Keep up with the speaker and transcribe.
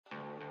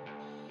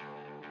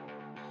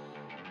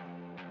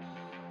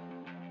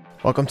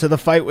Welcome to the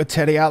Fight with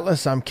Teddy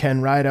Atlas. I'm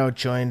Ken Rideout,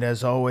 joined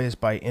as always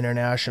by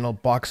International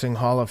Boxing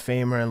Hall of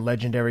Famer and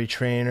legendary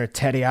trainer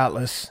Teddy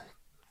Atlas.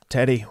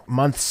 Teddy,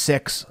 month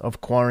 6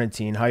 of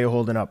quarantine. How you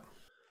holding up?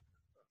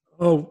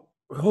 Oh,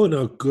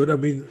 no, good. I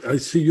mean, I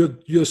see you're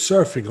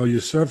surfing. Are you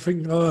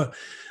surfing?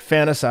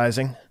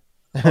 Fantasizing.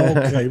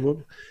 Okay.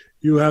 Well,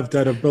 you have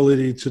that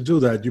ability to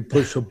do that. You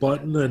push a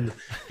button and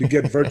you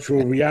get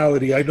virtual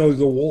reality. I know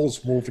the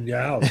walls move in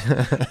your house.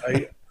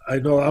 I I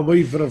know. I'm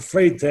even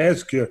afraid to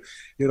ask you.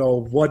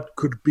 What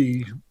could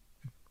be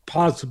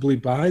possibly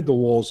behind the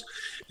walls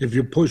if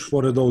you push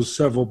one of those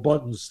several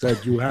buttons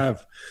that you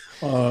have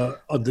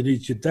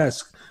underneath your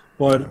desk. I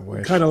But kind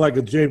wish. of like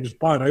a James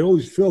Bond, I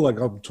always feel like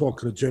I'm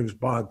talking to James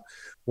Bond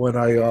when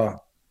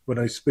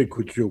I speak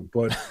with you.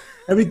 But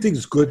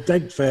everything's good.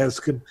 Thanks for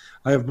asking.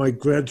 I have my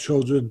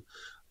grandchildren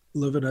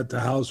living at the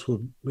house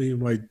with me and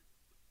my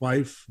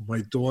wife,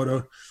 my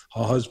daughter,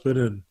 her husband,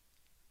 and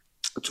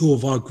two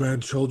of our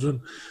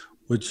grandchildren,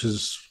 which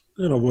is,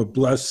 we're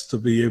blessed to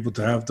be able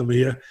to have them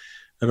here.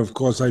 And of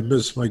course, I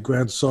miss my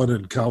grandson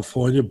in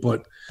California,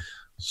 but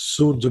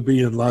soon to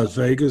be in Las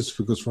Vegas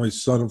because my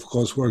son, of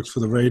course, works for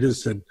the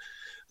Raiders and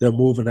they're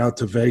moving out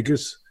to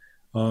Vegas.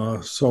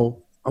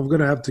 So I'm going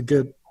to have to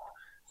get,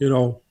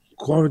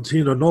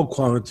 quarantine or no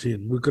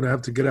quarantine, we're going to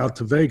have to get out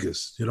to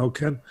Vegas,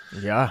 Ken,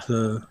 Yeah.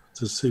 to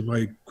see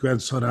my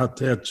grandson out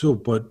there too.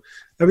 But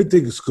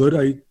everything's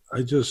good.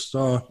 I just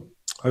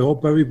I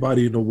hope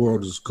everybody in the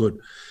world is good.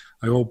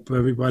 I hope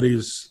everybody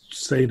is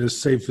staying as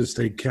safe as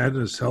they can,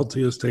 as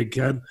healthy as they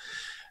can,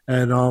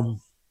 and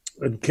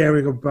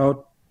caring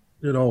about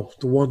the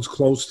ones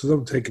close to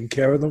them, taking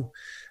care of them,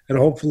 and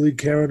hopefully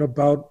caring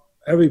about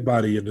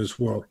everybody in this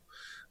world.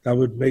 That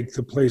would make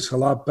the place a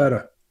lot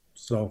better.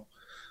 So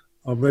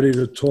I'm ready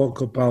to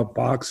talk about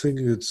boxing.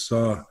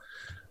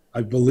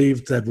 I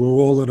believe that we're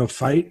all in a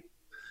fight.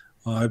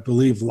 I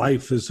believe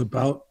life is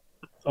about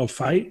a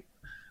fight.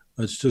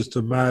 It's just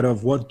a matter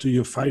of what do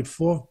you fight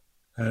for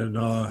and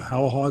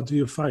how hard do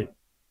you fight.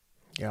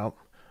 Yep.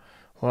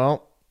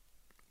 Well,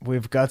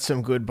 we've got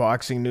some good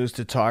boxing news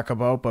to talk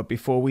about, but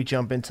before we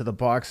jump into the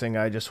boxing,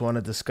 I just want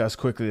to discuss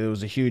quickly. There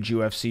was a huge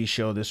UFC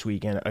show this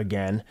weekend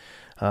again.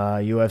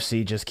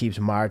 UFC just keeps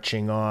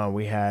marching on.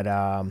 We had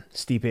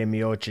Stipe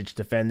Miocic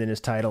defending his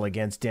title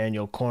against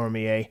Daniel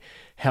Cormier.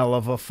 Hell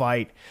of a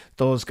fight.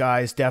 Those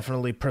guys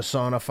definitely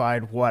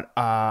personified what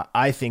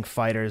I think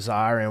fighters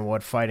are and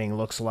what fighting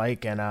looks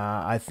like, and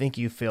I think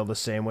you feel the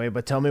same way.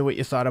 But tell me what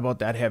you thought about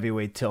that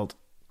heavyweight tilt.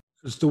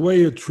 It's the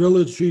way a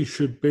trilogy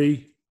should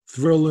be.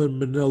 Thriller and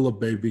Manila,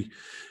 baby.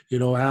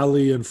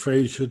 Ali and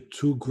Frazier,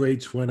 two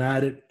greats went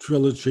at it.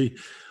 Trilogy.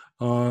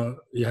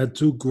 You had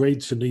two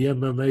greats in the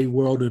MMA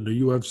world, in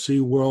the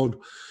UFC world,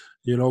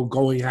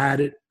 going at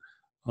it.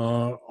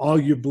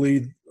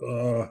 Arguably,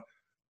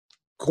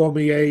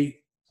 Cormier,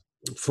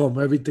 from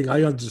everything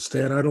I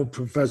understand, I don't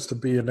profess to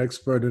be an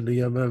expert in the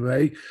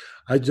MMA.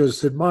 I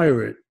just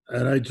admire it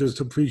and I just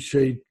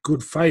appreciate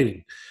good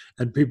fighting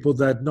and people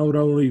that not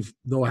only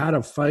know how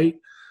to fight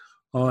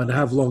and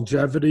have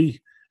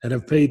longevity and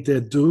have paid their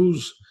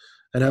dues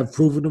and have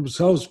proven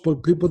themselves,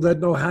 but people that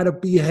know how to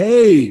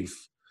behave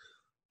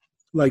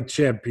like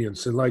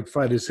champions and like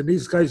fighters. And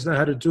these guys know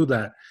how to do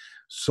that.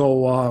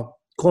 So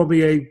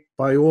Cormier,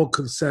 by all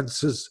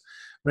consensus,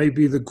 may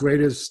be the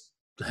greatest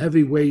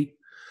heavyweight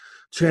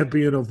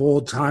champion of all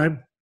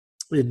time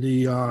in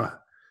the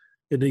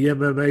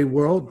MMA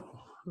world,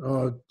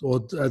 or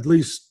at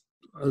least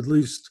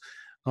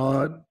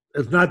uh,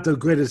 if not the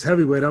greatest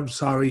heavyweight. I'm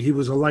sorry, he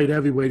was a light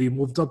heavyweight. He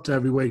moved up to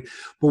heavyweight,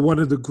 but one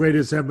of the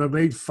greatest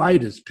MMA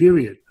fighters.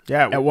 Period.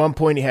 Yeah, at one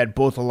point he had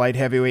both the light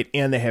heavyweight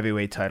and the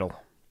heavyweight title.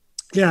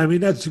 Yeah, I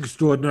mean that's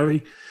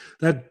extraordinary.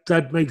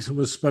 That makes him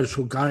a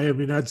special guy. I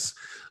mean that's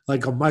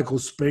like a Michael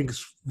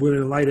Spinks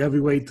winning a light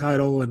heavyweight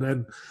title, and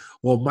then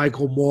or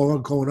Michael Moore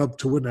going up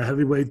to win a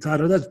heavyweight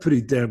title. That's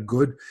pretty damn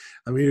good.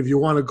 I mean, if you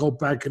want to go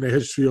back in the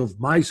history of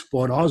my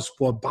sport, our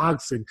sport,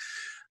 boxing,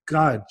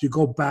 God, you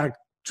go back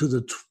to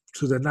the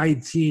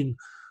 1920s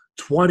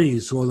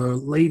or the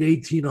late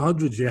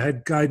 1800s. You had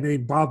a guy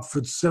named Bob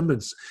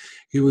Fitzsimmons.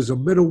 He was a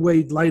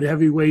middleweight, light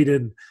heavyweight,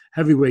 and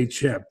heavyweight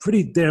champ.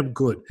 Pretty damn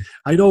good.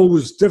 I know it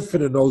was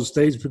different in those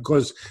days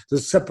because the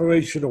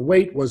separation of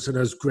weight wasn't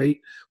as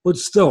great, but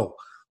still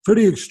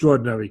pretty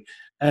extraordinary.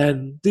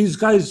 And these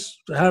guys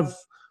have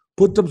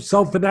put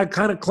themselves in that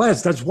kind of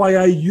class. That's why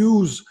I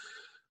use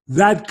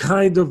that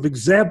kind of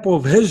example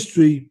of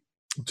history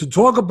to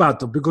talk about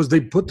them, because they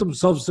put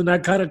themselves in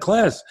that kind of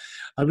class.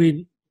 I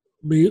mean,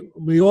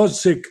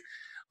 Miocic,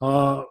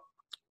 uh,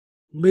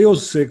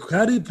 Miocic,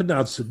 how do you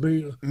pronounce it?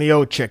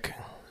 Miocic.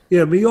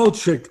 Yeah,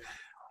 Miocic.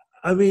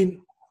 I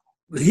mean,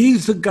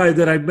 he's the guy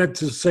that I meant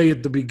to say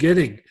at the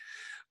beginning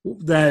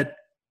that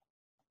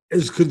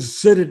is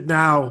considered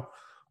now,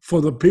 for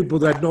the people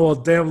that know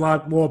a damn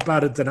lot more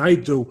about it than I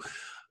do,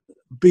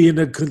 being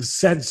a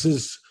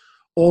consensus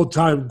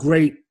all-time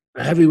great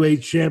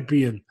heavyweight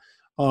champion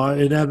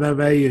in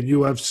MMA and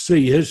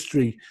UFC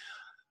history.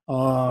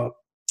 Uh,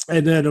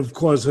 and then, of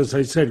course, as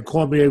I said,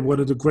 Cormier, one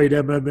of the great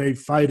MMA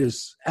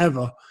fighters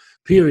ever,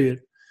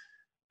 period.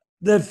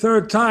 their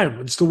third time.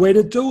 It's the way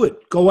to do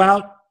it. Go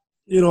out,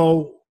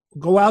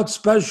 go out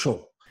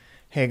special.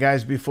 Hey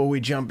guys, before we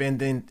jump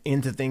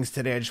into things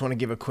today, I just want to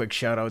give a quick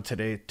shout out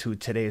today to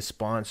today's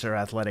sponsor,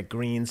 Athletic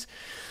Greens.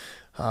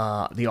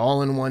 The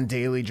all-in-one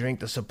daily drink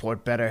to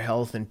support better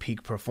health and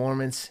peak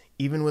performance.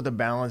 Even with a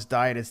balanced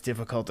diet, it's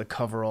difficult to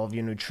cover all of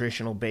your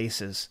nutritional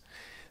bases.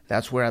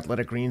 That's where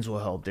Athletic Greens will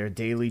help. Their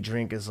daily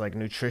drink is like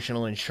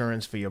nutritional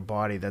insurance for your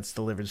body that's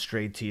delivered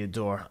straight to your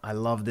door. I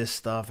love this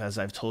stuff. As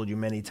I've told you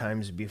many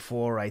times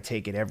before, I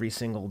take it every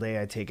single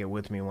day. I take it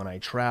with me when I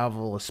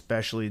travel,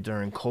 especially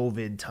during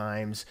COVID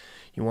times.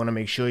 You want to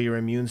make sure your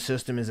immune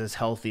system is as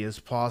healthy as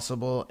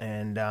possible,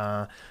 and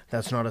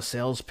that's not a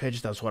sales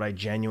pitch. That's what I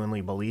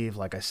genuinely believe.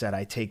 Like I said,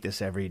 I take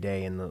this every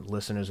day, and the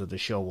listeners of the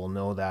show will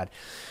know that.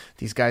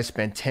 These guys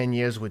spent 10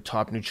 years with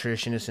top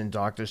nutritionists and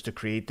doctors to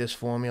create this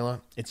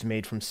formula. It's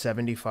made from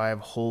 75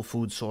 whole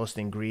food sourced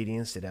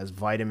ingredients. It has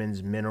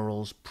vitamins,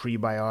 minerals,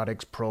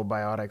 prebiotics,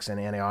 probiotics, and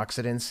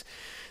antioxidants.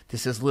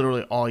 This is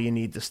literally all you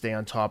need to stay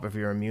on top of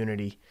your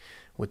immunity.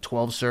 With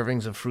 12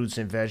 servings of fruits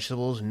and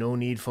vegetables, no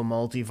need for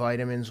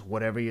multivitamins.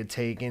 Whatever you're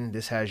taking,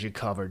 this has you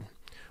covered.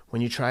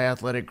 When you try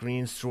Athletic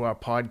Greens through our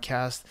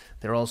podcast,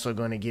 they're also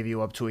going to give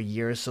you up to a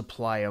year's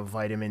supply of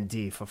vitamin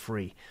D for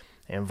free.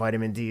 And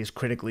vitamin D is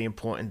critically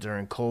important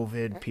during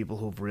COVID. People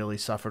who've really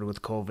suffered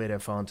with COVID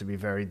have found to be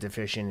very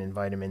deficient in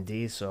vitamin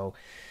D. So,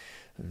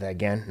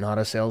 again, not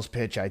a sales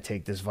pitch. I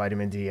take this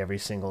vitamin D every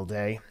single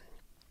day.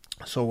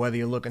 So whether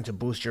you're looking to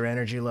boost your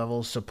energy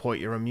levels, support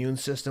your immune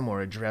system,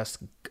 or address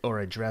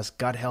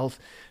gut health,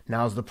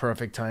 now's the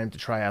perfect time to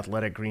try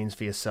Athletic Greens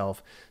for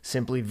yourself.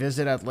 Simply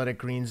visit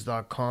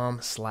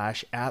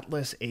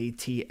athleticgreens.com/Atlas,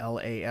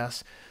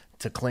 ATLAS,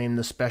 to claim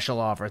the special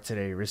offer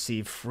today.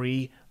 Receive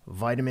free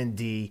vitamin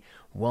D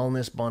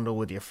wellness bundle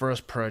with your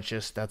first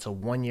purchase. That's a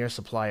 1-year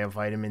supply of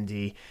vitamin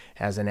D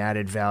as an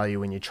added value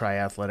when you try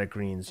Athletic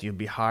Greens. You'd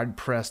be hard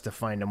pressed to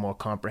find a more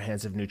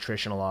comprehensive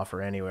nutritional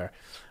offer anywhere.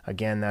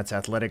 Again, that's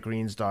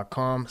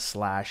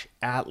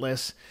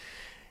athleticgreens.com/Atlas.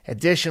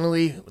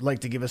 Additionally, I'd like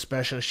to give a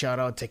special shout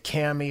out to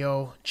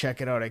Cameo. Check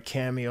it out at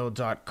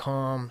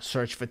cameo.com.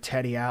 Search for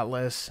Teddy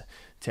Atlas.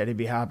 Teddy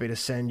be happy to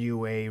send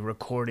you a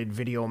recorded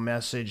video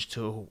message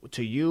to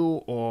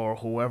you or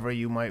whoever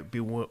you might be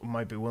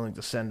willing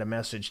to send a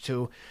message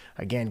to.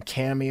 Again,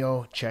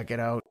 Cameo, check it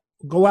out.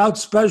 Go out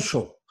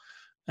special.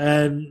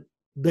 And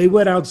they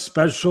went out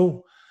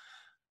special.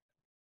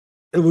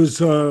 It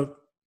was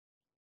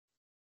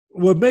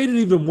what made it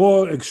even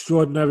more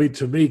extraordinary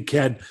to me,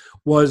 Ken,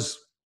 was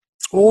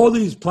all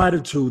these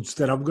platitudes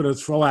that I'm going to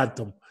throw at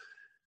them.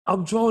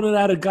 I'm throwing it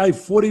at a guy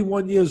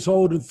 41 years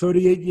old and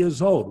 38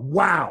 years old.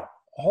 Wow.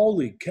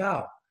 Holy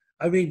cow.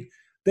 I mean,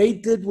 they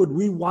did what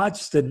we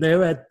watched, and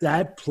they're at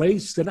that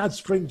place. They're not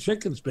spring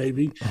chickens,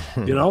 baby,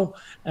 And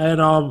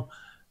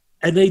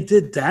they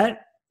did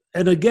that.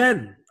 And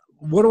again,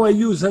 what do I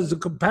use as a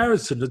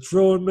comparison? The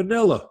Thrill in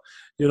Manila,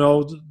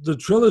 the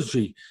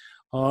trilogy.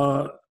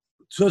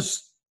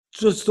 Just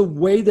the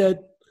way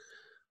that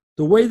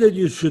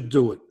you should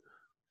do it.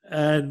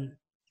 And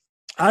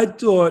I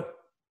thought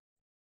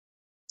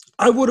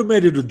I would have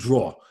made it a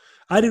draw.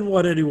 I didn't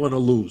want anyone to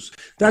lose.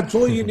 That's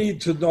all you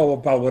need to know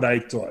about what I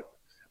thought.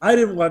 I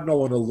didn't want no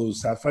one to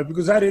lose that fight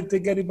because I didn't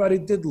think anybody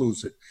did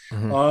lose it.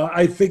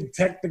 I think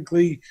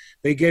technically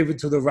they gave it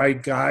to the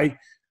right guy,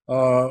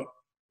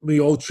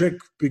 Miocic,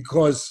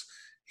 because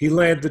he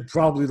landed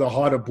probably the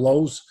harder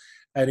blows,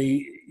 and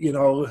he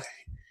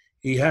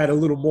had a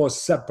little more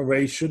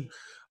separation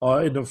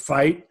in the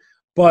fight.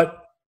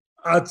 But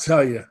I'll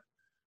tell you,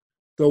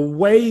 the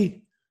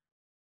way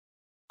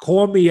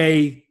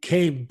Cormier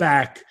came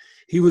back,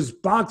 he was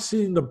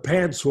boxing the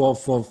pants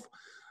off of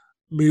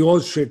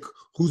Miocic,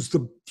 who's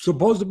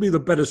supposed to be the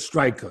better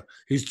striker.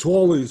 He's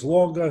taller, he's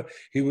longer.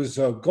 He was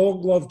a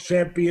Gold Glove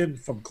champion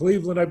from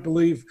Cleveland, I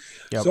believe.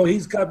 Yep. So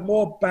he's got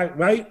more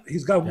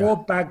He's got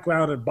more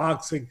background in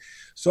boxing.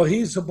 So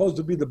he's supposed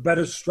to be the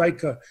better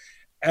striker,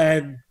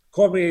 and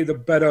Cormier the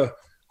better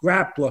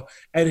grappler,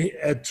 and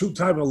a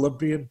two-time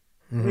Olympian.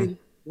 I mean,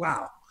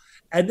 wow.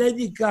 And then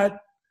you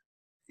got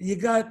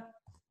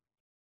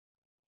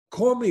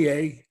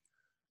Cormier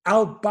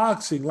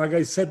outboxing, like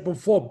I said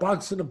before,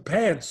 boxing the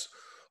pants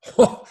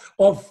off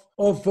of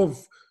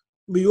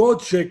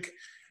Miocic,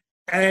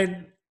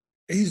 and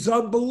he's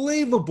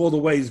unbelievable the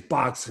way he's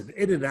boxing,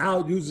 in and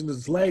out, using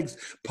his legs,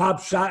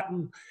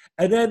 pop-shotting,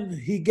 and then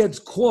he gets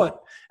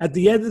caught at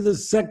the end of the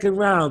second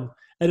round,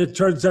 and it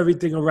turns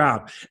everything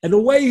around. And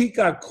the way he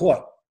got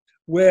caught,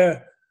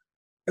 where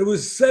it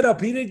was set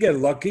up, he didn't get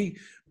lucky.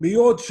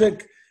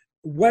 Miocic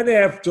went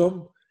after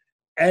him,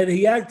 and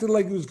he acted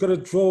like he was going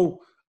to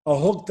throw a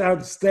hook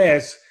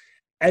downstairs,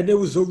 and there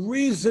was a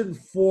reason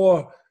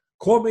for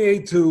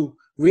Cormier to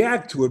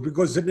react to it,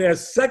 because in their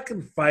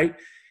second fight,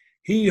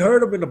 he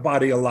hurt him in the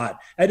body a lot.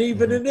 And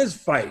even in this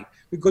fight,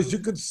 because you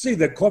could see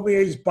that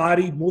Cormier's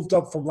body moved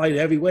up from light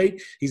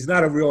heavyweight. He's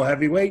not a real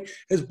heavyweight.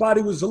 His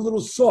body was a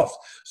little soft.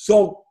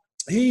 So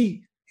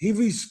he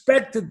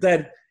respected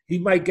that he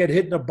might get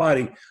hit in the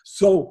body.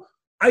 So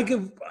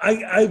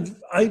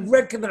I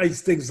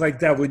recognize things like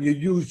that when you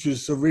use your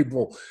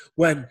cerebral,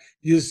 when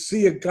you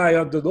see a guy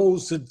under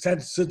those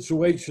intense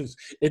situations,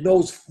 in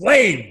those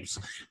flames,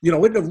 in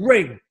the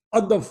ring,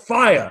 under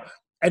fire,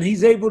 and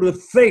he's able to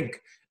think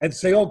and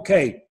say,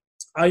 okay,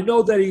 I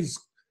know that he's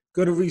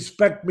going to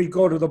respect me,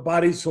 go to the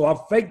body, so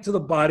I'll fake to the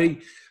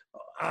body.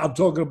 I'm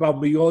talking about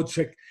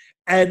Miocic.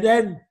 And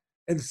then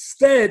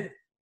instead,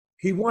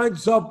 he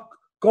winds up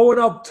going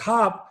up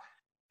top,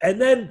 and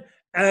then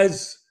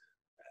as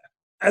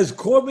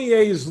Cormier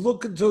is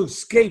looking to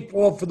escape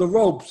off of the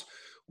ropes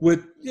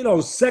with,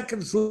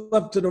 seconds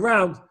left in the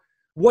round,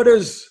 what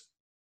does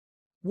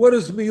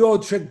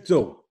Miocic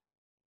do?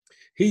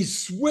 He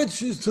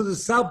switches to the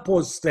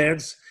southpaw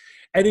stance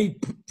and he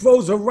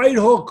throws a right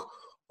hook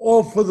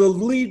off of the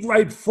lead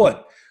right foot.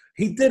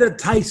 He did a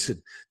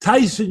Tyson.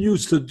 Tyson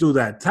used to do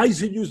that.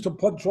 Tyson used to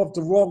punch off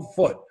the wrong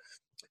foot.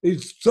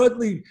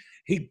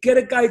 He'd get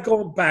a guy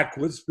going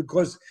backwards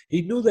because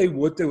he knew they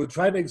would. They were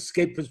trying to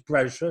escape his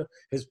pressure,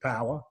 his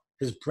power,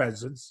 his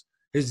presence,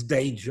 his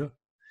danger.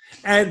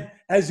 And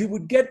as he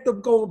would get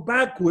them going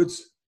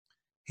backwards,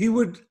 he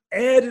would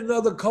add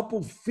another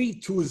couple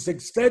feet to his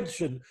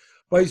extension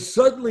by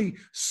suddenly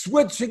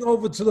switching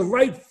over to the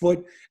right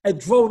foot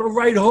and throwing a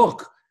right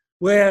hook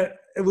where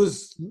it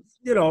was,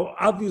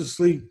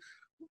 obviously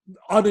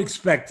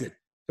unexpected.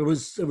 It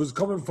was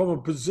coming from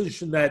a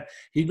position that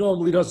he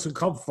normally doesn't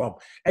come from.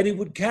 And he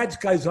would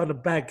catch guys on the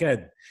back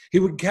end. He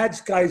would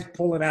catch guys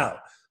pulling out,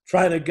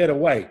 trying to get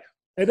away.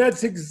 And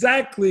that's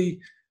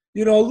exactly, a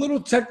little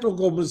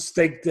technical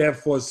mistake there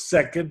for a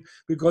second,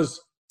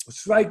 because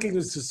striking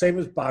is the same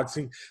as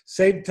boxing,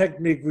 same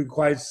technique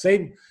required,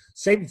 same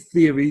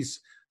theories,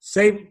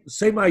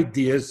 same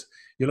ideas.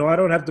 I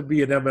don't have to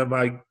be an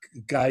MMA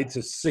guy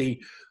to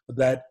see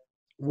that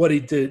what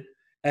he did.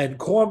 And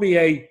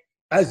Cormier,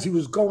 as he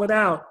was going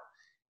out,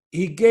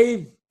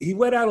 he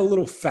went out a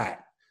little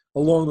fat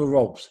along the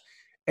ropes.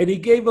 And he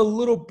gave a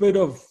little bit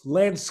of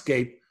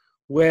landscape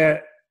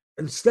where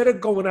instead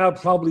of going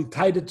out probably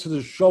tighter to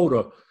the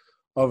shoulder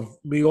of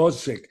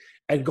Miocic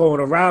and going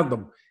around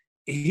him,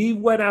 he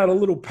went out a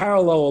little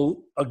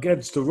parallel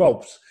against the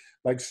ropes,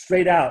 like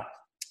straight out.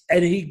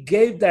 And he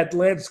gave that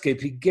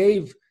landscape, he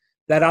gave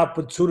that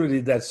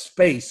opportunity, that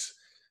space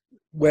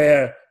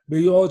where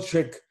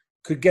Miocic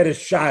could get a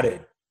shot in.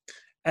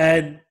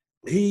 And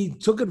he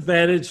took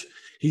advantage.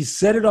 He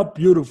set it up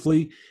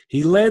beautifully.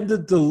 He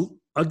landed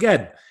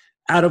again,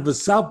 out of a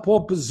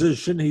southpaw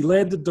position, he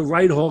landed the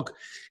right hook.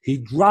 He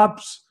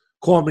drops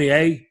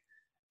Cormier,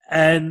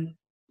 and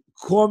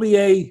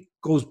Cormier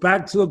goes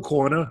back to the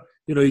corner.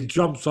 He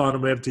jumps on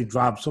him after he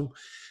drops him.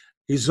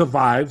 He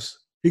survives.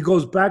 He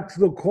goes back to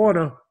the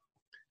corner,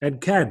 and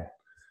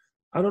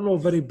I don't know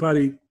if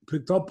anybody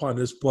picked up on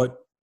this, but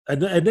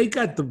and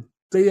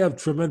they have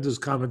tremendous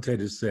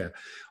commentators there,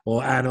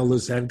 or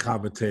analysts and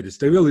commentators.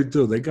 They really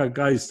do. They got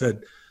guys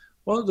the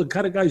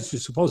kind of guys you're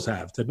supposed to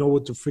have, that know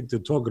what the freak they're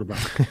talking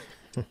about.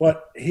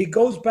 But he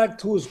goes back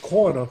to his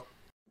corner,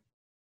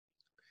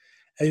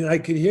 and I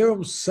can hear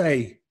him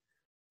say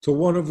to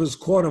one of his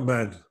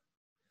cornermen,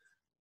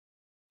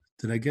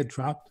 "Did I get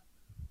dropped?"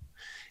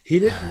 He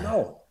didn't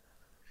know.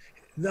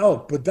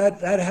 No, but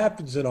that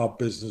happens in our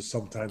business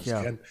sometimes,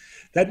 yeah. Ken.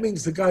 That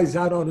means the guy's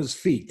out on his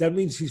feet. That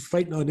means he's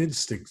fighting on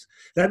instincts.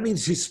 That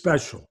means he's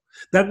special.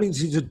 That means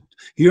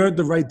he earned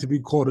the right to be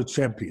called a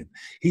champion.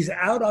 He's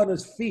out on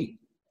his feet.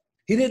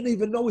 He didn't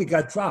even know he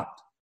got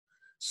dropped.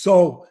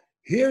 So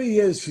here he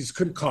is. He's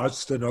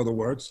concussed, in other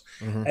words.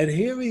 Mm-hmm. And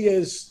here he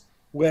is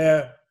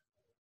where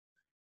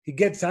he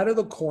gets out of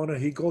the corner.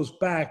 He goes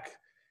back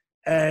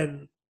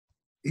and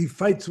he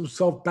fights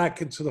himself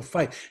back into the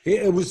fight.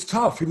 It was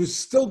tough. He was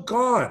still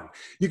gone.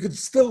 You could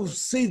still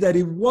see that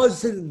he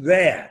wasn't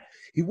there.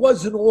 He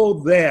wasn't all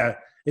there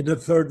in the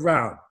third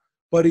round,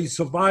 but he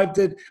survived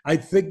it. I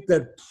think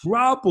that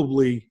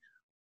probably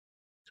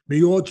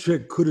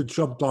Miocic could have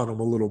jumped on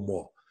him a little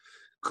more.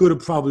 Could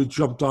have probably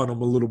jumped on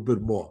him a little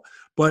bit more.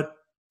 But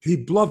he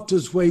bluffed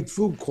his way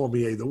through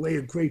Cormier the way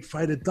a great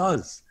fighter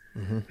does.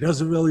 Mm-hmm. He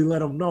doesn't really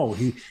let him know.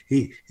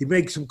 He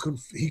makes him.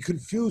 He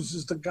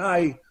confuses the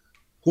guy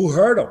who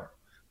hurt him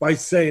by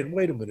saying,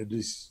 "Wait a minute,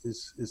 is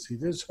he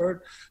this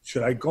hurt?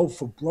 Should I go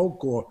for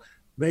broke, or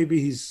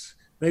maybe he's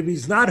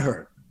not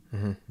hurt?"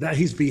 Mm-hmm. That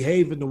he's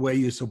behaving the way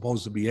you're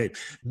supposed to behave,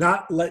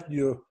 not letting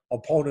your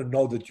opponent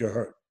know that you're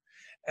hurt.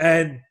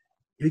 And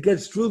he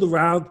gets through the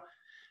round,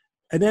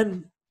 and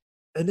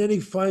then he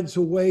finds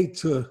a way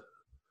to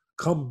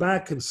come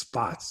back in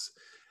spots,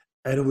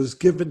 and it was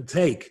give and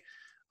take.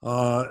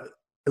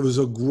 It was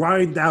a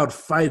grind out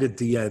fight at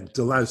the end,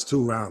 the last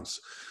two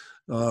rounds.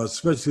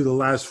 Especially the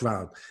last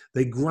round.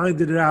 They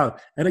grinded it out.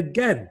 And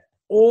again,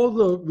 all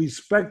the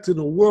respect in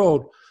the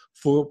world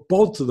for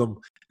both of them.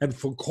 And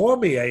for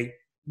Cormier,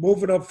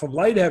 moving up from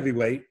light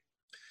heavyweight,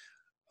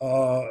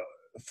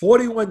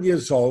 41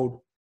 years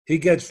old, he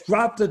gets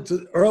dropped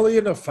early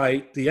in the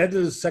fight, the end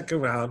of the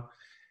second round.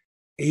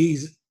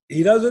 He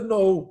doesn't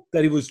know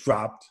that he was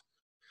dropped.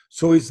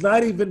 So he's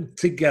not even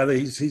together.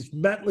 He's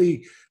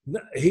mentally,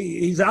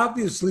 he's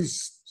obviously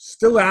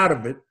still out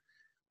of it.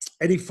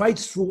 And he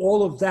fights through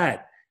all of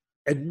that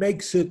and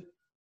makes it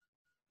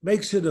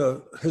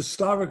a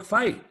historic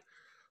fight.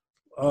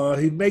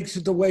 He makes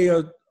it the way,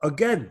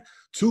 again,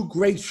 two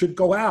greats should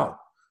go out.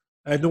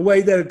 And the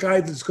way that a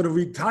guy that's going to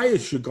retire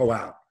should go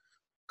out.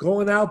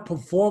 Going out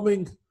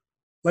performing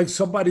like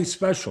somebody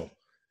special.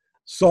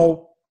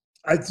 So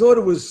I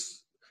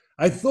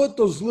thought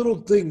those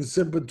little things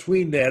in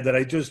between there that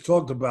I just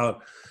talked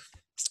about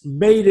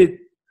made it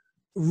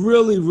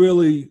really,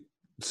 really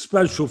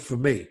special for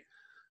me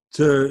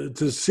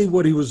to see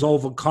what he was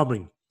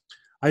overcoming.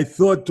 I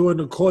thought during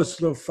the course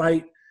of the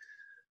fight,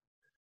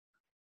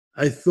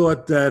 I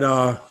thought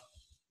that,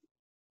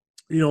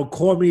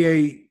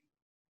 Cormier,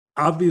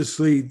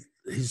 obviously,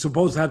 he's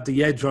supposed to have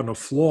the edge on the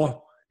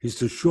floor. He's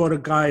the shorter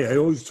guy. I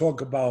always talk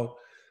about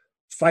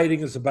fighting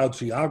is about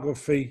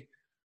geography,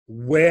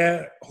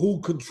 who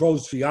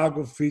controls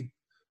geography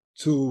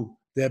to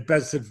their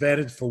best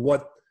advantage for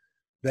what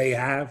they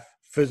have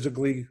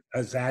physically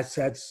as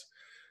assets.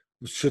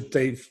 Should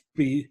they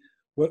be,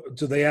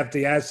 do they have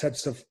the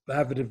assets to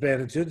have an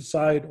advantage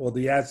inside, or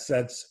the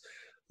assets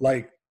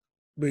like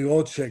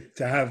Miocic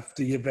to have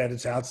the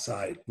advantage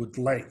outside with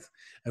length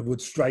and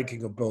with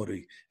striking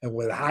ability and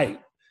with height?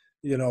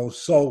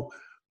 So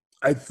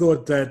I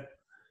thought that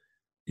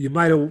you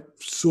might have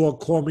saw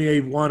Cormier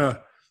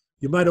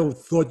you might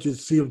have thought you'd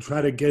see him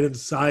try to get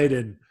inside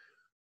and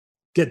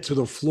get to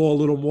the floor a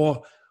little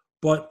more,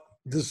 but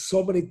there's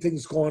so many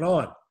things going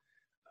on.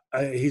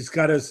 He's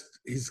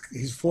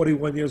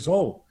 41 years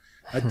old.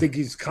 I think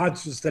he's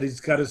conscious that he's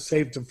got to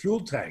save the fuel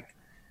tank.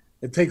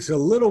 It takes a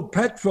little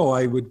petrol,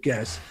 I would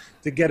guess,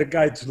 to get a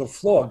guy to the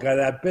floor, a guy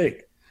that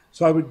big.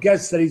 So I would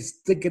guess that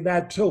he's thinking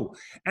that too.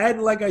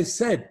 And like I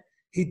said,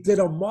 he did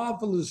a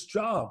marvelous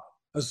job,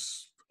 a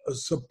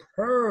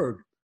superb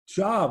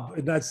job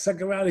in that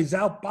second round. He's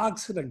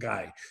outboxing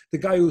the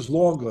guy who's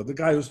longer, the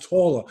guy who's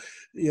taller,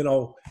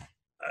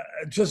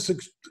 just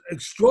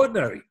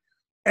extraordinary.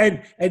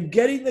 And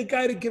getting the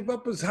guy to give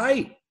up his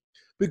height,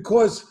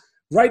 because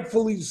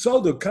rightfully so,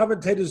 the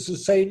commentators are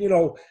saying,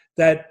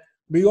 that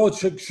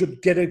Miocic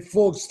should get a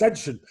full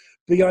extension,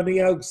 be on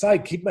the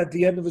outside, keep him at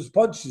the end of his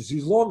punches.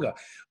 He's longer.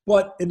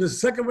 But in the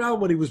second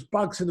round, when he was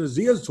boxing his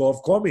ears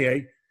off,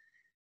 Cormier,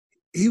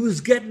 he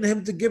was getting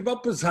him to give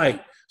up his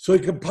height so he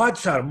can pot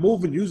shot him,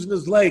 moving, using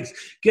his legs,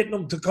 getting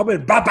him to come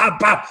in, bop, bop,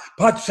 bop,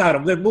 pot shot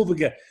him, then move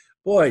again.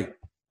 Boy,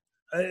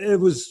 it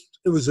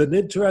was an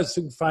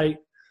interesting fight.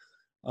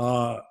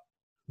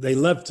 They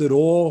left it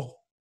all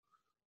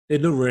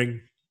in the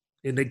ring,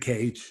 in the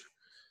cage.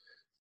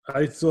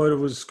 I thought it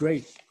was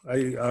great.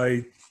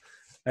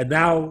 And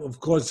now, of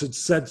course, it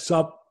sets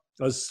up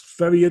a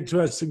very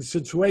interesting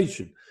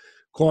situation.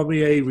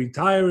 Cormier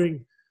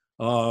retiring,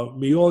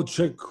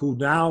 Miocic, who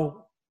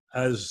now,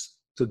 as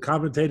the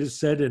commentators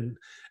said, and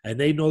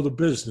they know the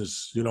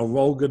business,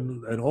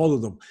 Rogan and all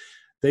of them,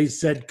 they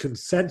said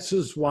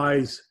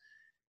consensus-wise,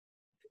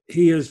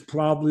 he is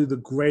probably the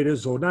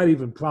greatest, or not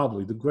even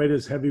probably, the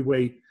greatest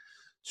heavyweight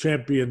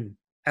champion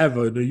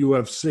ever in the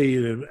UFC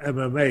and in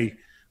MMA,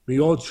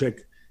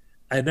 Miocic.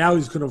 And now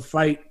he's going to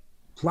fight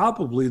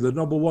probably the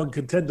number one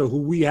contender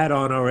who we had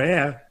on our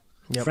air,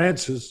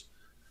 Francis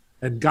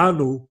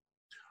Ngannou,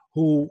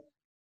 who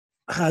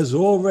he's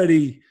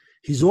already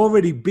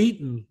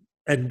beaten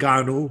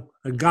Ngannou.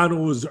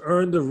 Ngannou has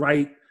earned the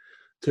right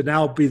to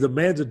now be the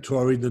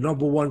mandatory, the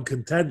number one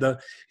contender.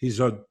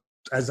 He's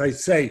as I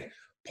say,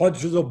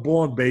 punches are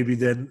born, baby.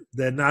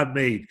 They're not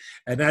made.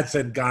 And that's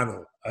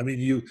Ngannou. I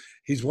mean,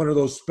 he's one of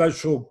those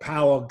special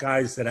power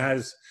guys that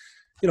has,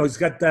 he's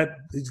got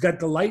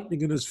the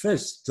lightning in his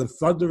fist, the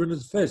thunder in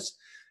his fist.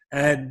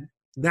 And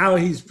now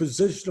he's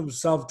positioned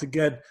himself to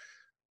get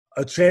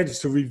a chance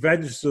to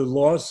revenge the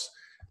loss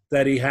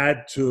that he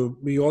had to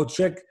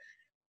Miocic.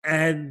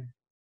 And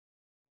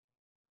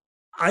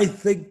I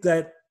think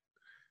that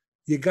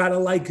you got to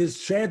like his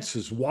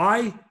chances.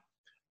 Why?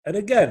 And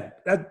again,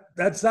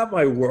 that's not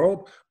my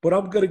world, but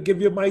I'm going to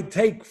give you my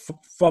take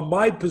from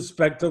my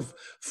perspective,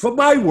 from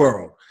my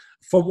world,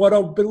 from what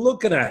I've been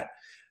looking at,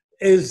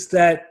 is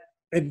that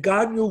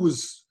Ngannou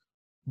was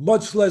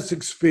much less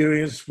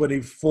experienced when he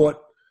fought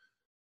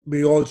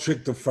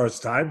Miocic the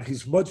first time.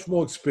 He's much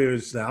more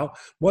experienced now,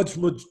 much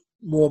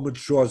more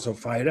mature as a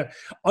fighter,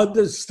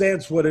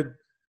 understands what it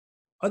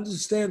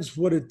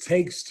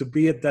takes to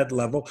be at that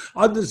level,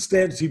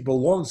 understands he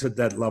belongs at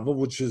that level,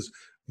 which is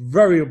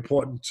very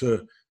important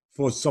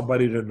for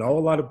somebody to know. A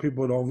lot of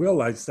people don't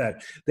realize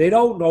that. They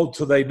don't know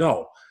till they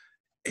know.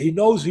 He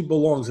knows he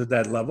belongs at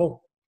that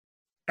level.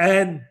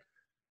 And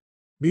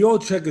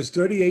Miocic is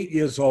 38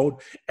 years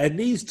old, and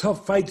these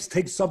tough fights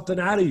take something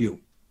out of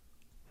you.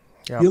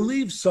 Yep. You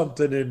leave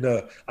something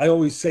I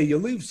always say, you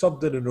leave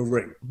something in the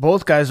ring.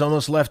 Both guys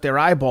almost left their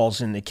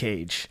eyeballs in the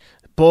cage.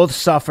 Both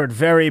suffered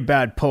very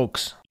bad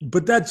pokes.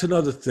 But that's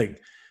another thing,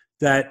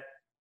 that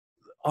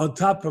on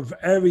top of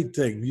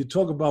everything, you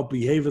talk about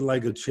behaving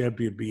like a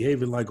champion,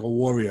 behaving like a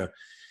warrior.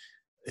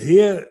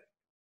 Here,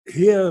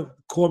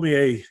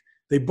 Cormier,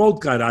 they both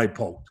got eye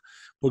poked.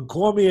 But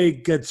Cormier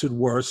gets it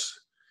worse.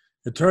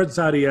 It turns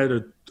out he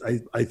had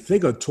I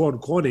think a torn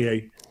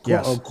cornea.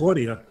 Yes.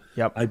 Cormier,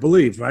 Yep. I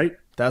believe, right?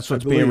 That's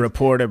what's being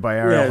reported by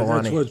Arreola.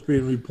 Yeah, that's what's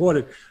being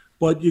reported.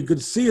 But you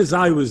could see his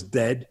eye was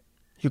dead.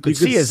 You could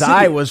see his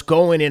eye was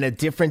going in a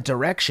different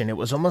direction. It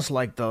was almost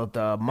like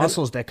the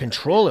muscles that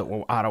control it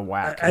were out of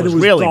whack. And it was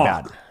really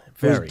dark. bad.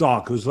 Very. It was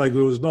dark. It was like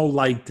there was no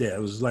light there.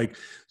 It was like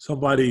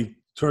somebody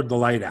turned the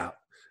light out,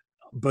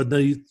 but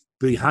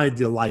behind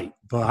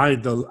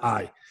the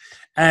eye.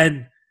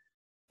 And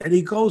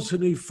he goes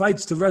and he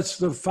fights the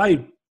rest of the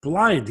fight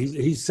blind.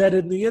 He said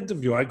in the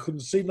interview, I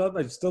couldn't see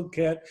nothing. I still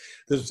can't.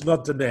 There's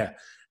nothing there.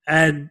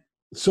 And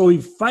so he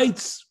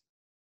fights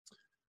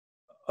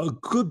a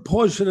good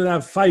portion of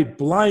that fight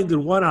blind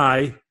in one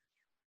eye.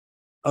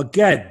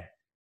 Again,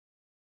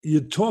 you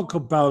just talk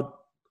about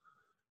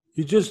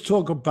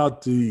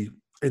the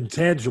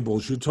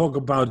intangibles. You talk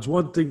about, it's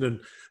one thing to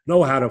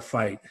know how to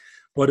fight,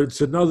 but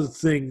it's another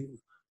thing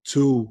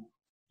to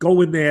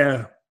go in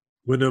there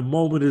when the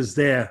moment is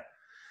there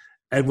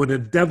and when the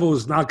devil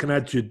is knocking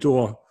at your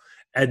door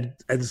and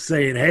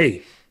saying,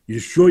 hey, you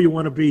sure you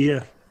want to be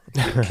here?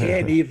 You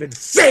can't even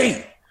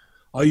say,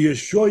 are you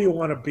sure you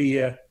want to be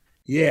here?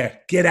 Yeah,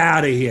 get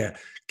out of here.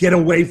 Get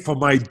away from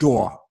my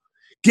door.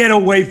 Get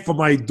away from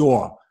my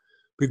door,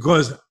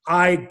 because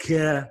I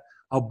care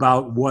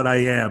about what I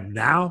am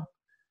now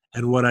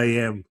and what I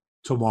am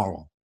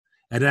tomorrow.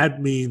 And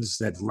that means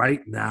that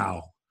right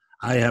now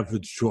I have a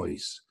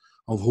choice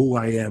of who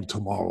I am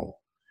tomorrow.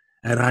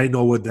 And I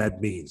know what that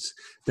means.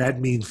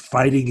 That means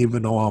fighting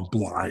even though I'm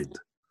blind.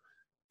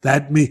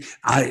 That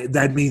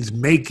means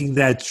making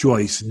that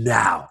choice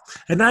now.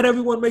 And not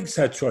everyone makes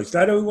that choice.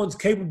 Not everyone's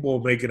capable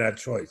of making that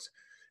choice.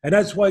 And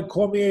that's why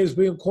Cormier is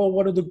being called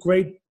one of the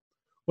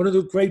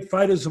great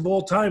fighters of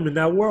all time in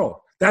that world.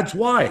 That's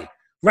why.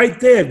 Right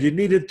there, if you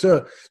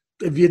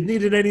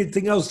needed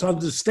anything else to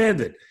understand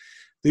it.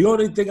 The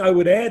only thing I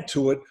would add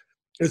to it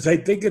is I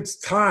think it's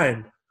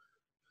time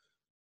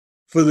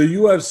for the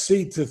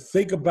UFC to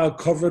think about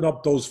covering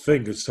up those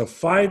fingers, to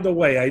find a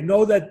way. I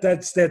know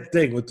that's that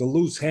thing with the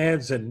loose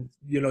hands and,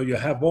 you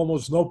have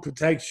almost no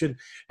protection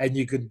and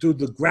you can do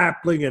the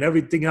grappling and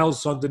everything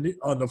else on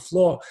the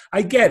floor.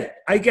 I get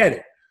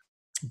it.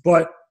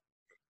 But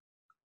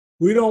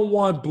we don't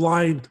want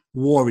blind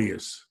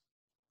warriors.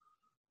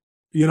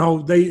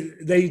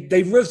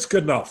 They risk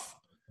enough.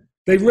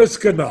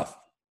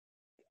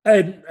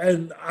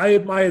 And I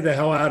admire the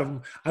hell out of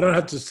them. I don't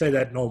have to say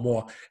that no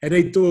more. And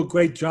they do a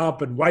great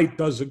job, and Whyte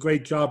does a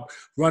great job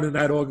running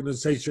that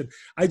organization.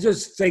 I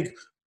just think,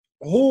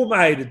 who am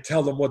I to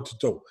tell them what to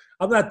do?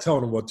 I'm not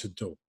telling them what to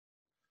do.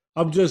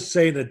 I'm just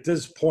saying at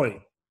this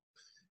point,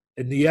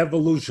 in the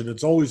evolution,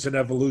 it's always an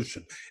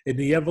evolution, in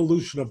the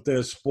evolution of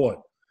their sport,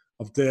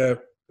 of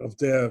their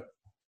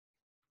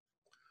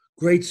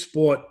great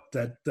sport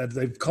that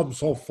they've come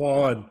so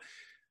far, and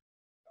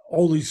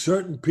only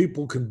certain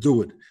people can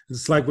do it.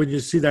 It's like when you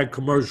see that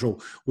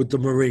commercial with the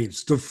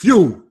Marines. The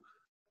few,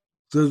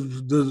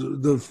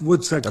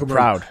 what's that commercial?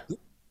 Proud.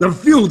 The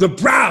few, the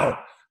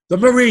proud, the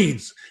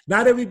Marines.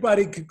 Not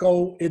everybody could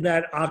go in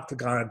that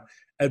octagon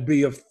and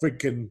be a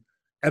freaking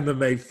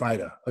MMA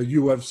fighter, a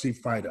UFC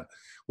fighter,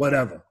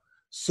 whatever.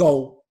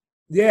 So,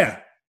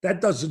 yeah,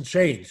 that doesn't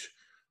change.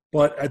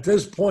 But at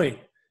this point,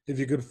 if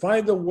you can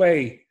find a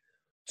way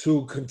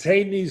to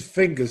contain these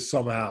fingers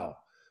somehow,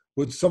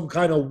 with some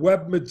kind of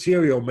web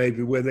material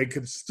maybe, where it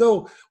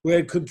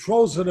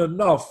controls it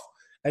enough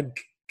and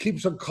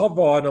keeps a cover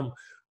on them,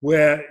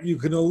 where you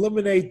can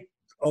eliminate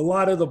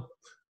the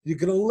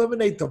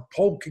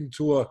poking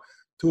to a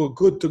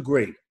good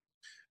degree.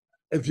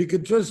 If you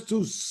could just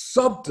do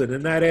something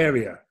in that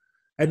area,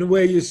 and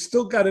where you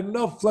still got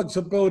enough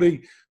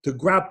flexibility to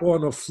grapple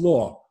on the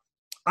floor.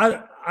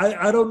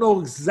 I don't know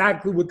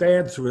exactly what the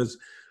answer is,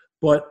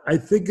 but I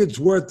think it's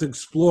worth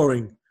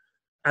exploring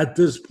at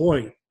this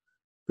point.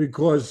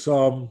 Because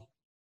of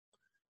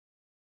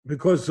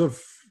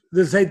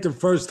this ain't the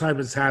first time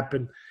it's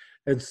happened.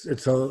 I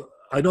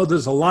know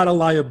there's a lot of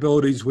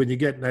liabilities when you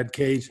get in that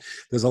cage.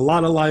 There's a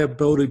lot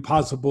of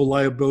possible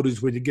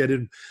liabilities when you get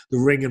in the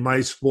ring in my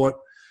sport.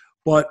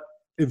 But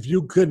if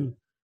you can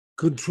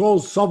control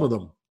some of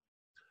them,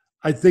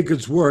 I think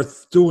it's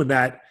worth doing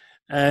that.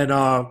 And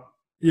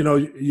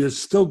you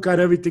still got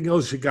everything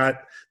else you got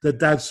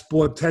that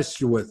sport tests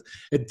you with.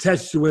 It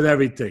tests you with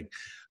everything.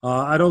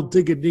 I don't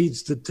think it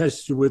needs to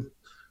test you with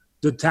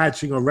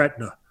detaching a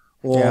retina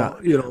or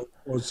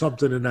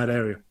something in that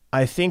area.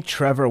 I think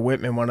Trevor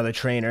Whitman, one of the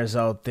trainers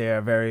out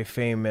there, very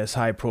famous,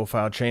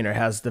 high-profile trainer,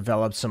 has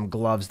developed some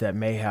gloves that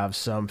may have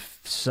some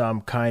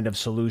kind of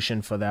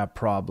solution for that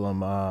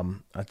problem.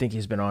 I think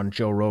he's been on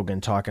Joe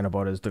Rogan talking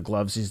about the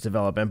gloves he's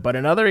developing. But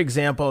another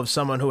example of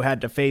someone who had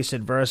to face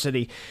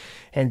adversity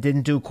and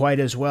didn't do quite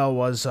as well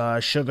was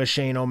Sugar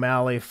Shane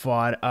O'Malley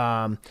fought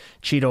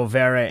Chito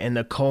Vera in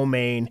the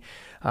co-main.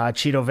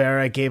 Chito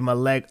Vera gave him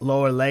a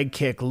lower leg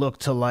kick,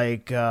 looked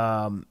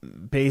to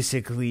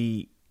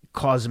basically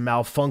cause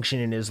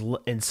malfunction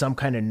in some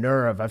kind of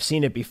nerve. I've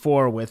seen it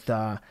before with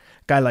a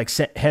guy like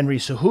Henry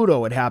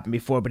Cejudo. It happened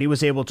before, but he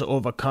was able to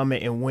overcome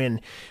it and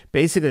win.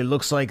 Basically, it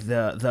looks like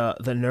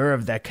the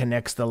nerve that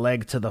connects the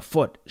leg to the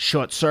foot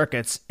short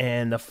circuits,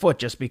 and the foot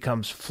just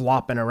becomes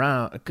flopping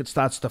around. It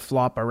starts to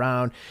flop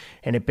around,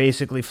 and it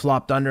basically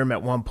flopped under him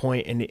at one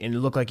point, and it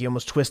looked like he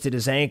almost twisted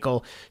his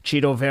ankle.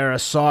 Chito Vera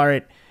saw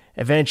it,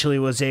 eventually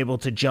was able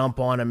to jump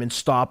on him and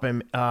stop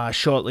him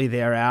shortly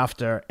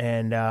thereafter.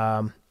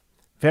 And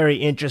very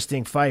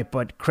interesting fight,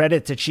 but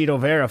credit to Chito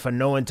Vera for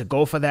knowing to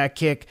go for that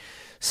kick,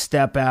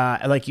 step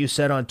like you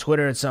said on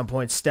Twitter at some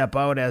point, step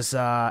out as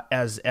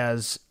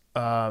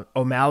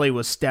O'Malley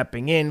was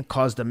stepping in,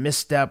 caused a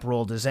misstep,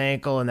 rolled his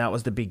ankle, and that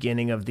was the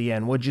beginning of the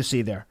end. What'd you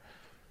see there?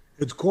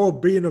 It's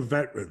called being a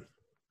veteran.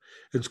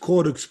 It's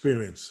called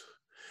experience.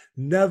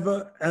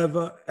 Never,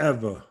 ever,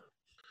 ever,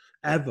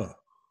 ever,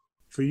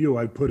 for you,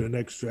 I put an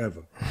extra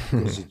ever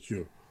because it's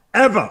you,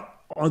 ever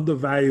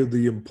undervalue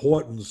the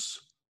importance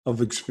of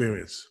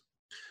experience.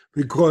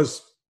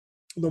 Because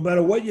no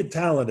matter what your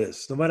talent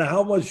is, no matter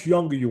how much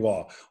younger you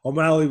are,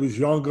 O'Malley was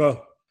younger.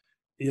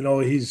 You know,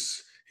 he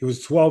was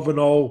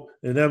 12-0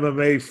 in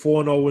MMA,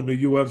 4-0 in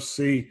the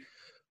UFC.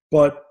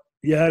 But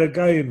you had a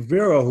guy in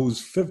Vera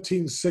who's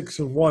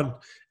 15-6-1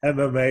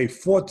 MMA,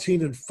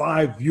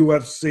 14-5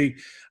 UFC.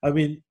 I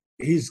mean,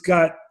 he's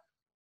got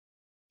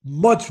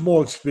much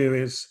more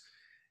experience.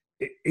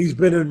 He's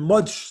been in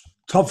much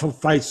tougher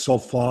fights so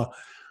far.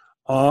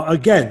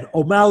 Again,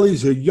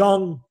 O'Malley's a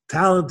young,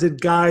 talented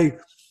guy.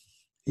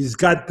 He's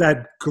got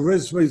that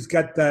charisma. He's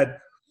got that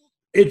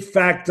it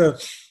factor,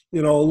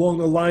 you know, along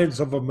the lines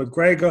of a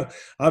McGregor.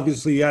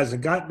 Obviously, he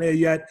hasn't gotten there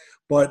yet.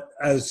 But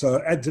as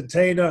an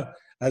entertainer,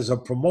 as a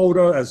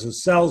promoter, as a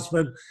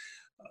salesman,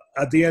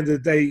 at the end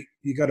of the day,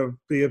 you got to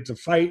be able to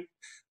fight.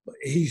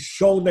 He's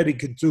shown that he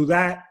can do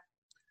that.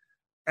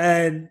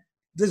 And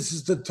this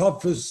is the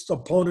toughest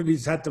opponent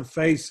he's had to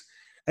face.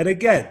 And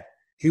again,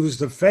 he was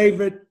the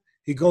favorite.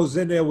 He goes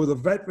in there with a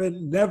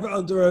veteran. Never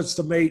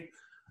underestimate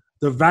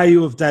the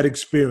value of that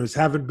experience,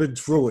 having been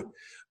through it.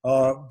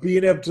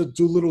 Being able to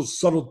do little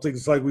subtle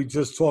things like we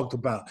just talked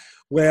about,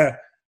 where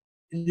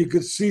you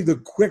could see the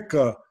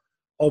quicker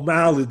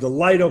O'Malley, the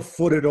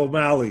lighter-footed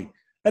O'Malley,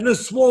 and the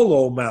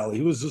smaller O'Malley.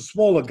 He was a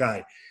smaller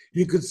guy.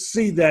 You could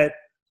see that,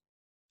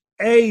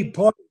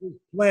 part of his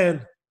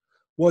plan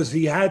was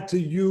he had to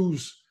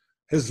use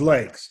his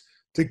legs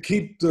to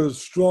keep the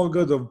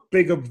stronger, the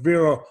bigger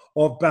Vera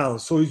off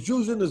balance. So he's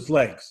using his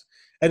legs,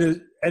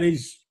 and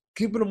he's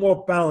keeping them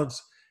off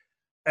balance.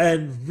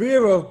 And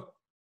Vera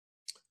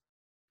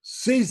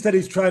sees that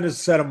he's trying to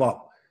set him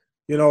up,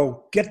 you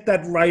know, get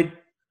that right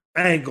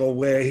angle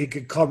where he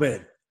could come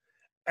in.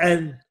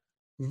 And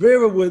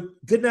Vera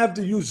didn't have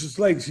to use his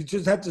legs. He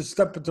just had to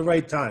step at the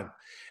right time.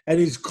 And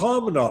he's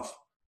calm enough.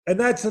 And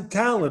that's a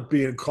talent,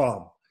 being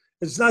calm.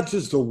 It's not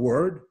just a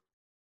word.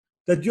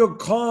 That you're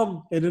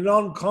calm in an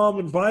uncalm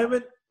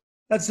environment,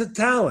 that's a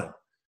talent.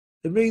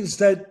 It means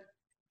that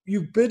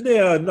you've been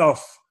there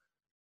enough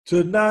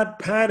to not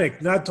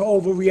panic, not to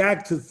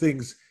overreact to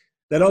things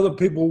that other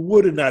people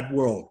would in that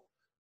world,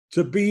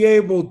 to be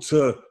able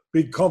to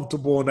be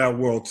comfortable in that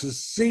world, to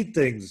see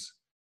things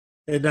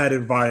in that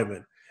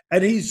environment.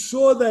 And he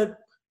saw that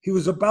he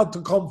was about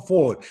to come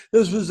forward.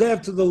 This was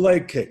after the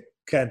leg kick,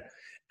 Ken.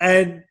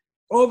 And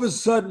all of a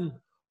sudden,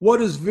 what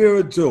does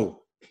Vera do?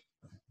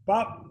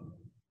 Bop.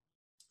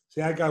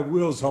 See, I got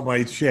wheels on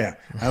my chair.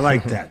 I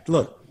like that.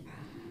 Look.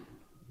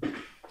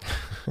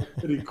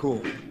 Pretty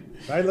cool.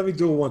 Right? Let me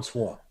do it once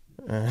more.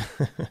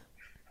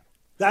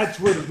 That's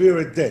what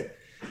Vera did.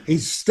 He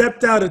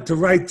stepped out at the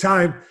right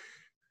time,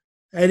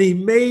 and he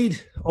made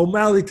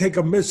O'Malley take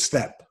a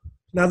misstep.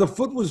 Now, the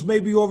foot was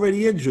maybe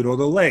already injured, or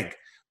the leg,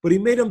 but he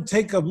made him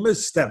take a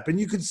misstep,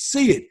 and you could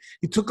see it.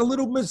 He took a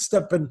little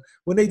misstep, and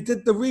when they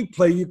did the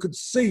replay, you could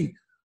see,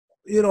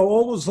 you know,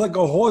 almost like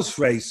a horse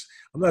race.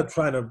 I'm not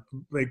trying to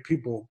make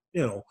people,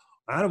 you know,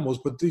 animals,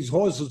 but these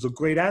horses are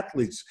great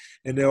athletes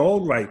in their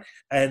own right.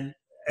 And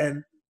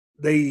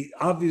they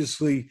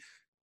obviously,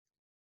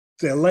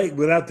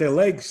 without their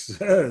legs,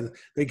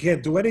 they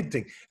can't do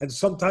anything. And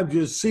sometimes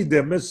you see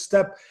their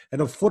misstep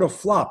and a foot of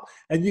flop.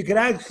 And you can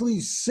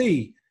actually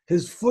see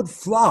his foot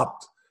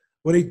flopped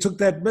when he took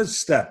that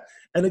misstep.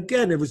 And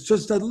again, it was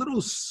just a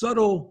little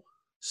subtle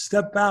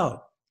step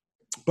out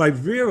by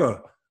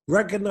Vera,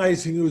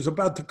 recognizing he was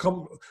about to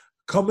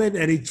come in,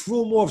 and he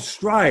threw him off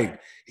stride.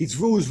 He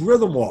threw his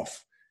rhythm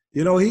off.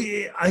 You know,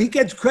 he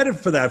gets credit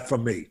for that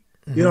from me.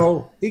 Mm-hmm. You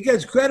know, he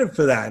gets credit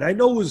for that. I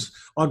know it was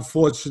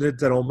unfortunate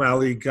that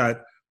O'Malley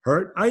got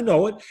hurt. I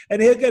know it.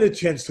 And he'll get a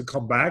chance to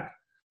come back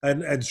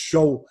and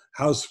show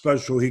how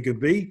special he can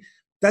be.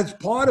 That's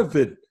part of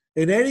it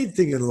in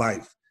anything in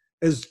life,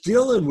 is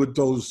dealing with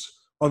those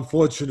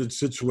unfortunate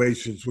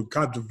situations with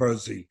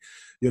controversy,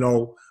 you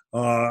know,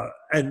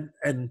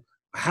 and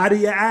how do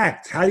you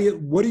act?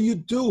 What do you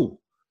do?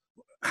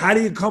 How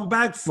do you come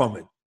back from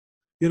it?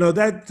 You know,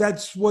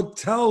 that's what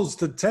tells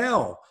the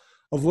tale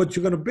of what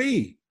you're going to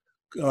be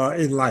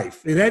in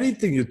life, in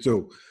anything you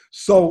do.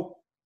 So,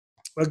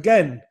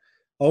 again,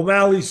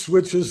 O'Malley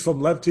switches from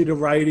lefty to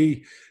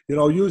righty,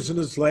 using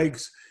his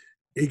legs.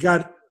 He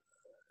got,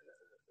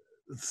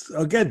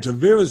 again, to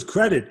Vera's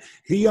credit,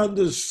 he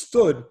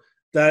understood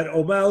that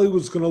O'Malley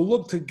was going to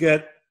look to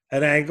get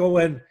an angle,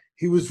 and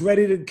he was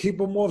ready to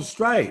keep him off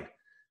stride.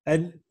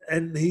 And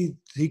he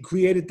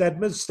created that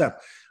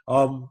misstep.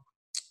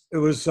 It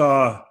was,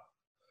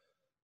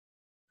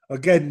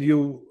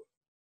 again,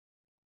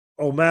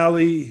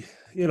 O'Malley,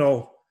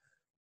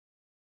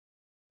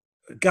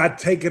 got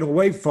taken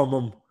away from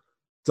him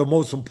the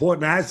most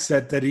important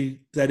asset that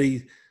he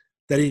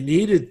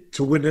needed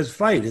to win this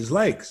fight, his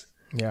legs.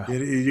 Yeah.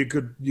 You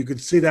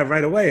could see that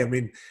right away. I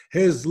mean,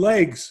 his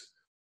legs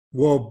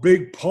were a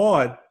big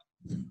part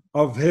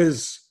of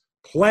his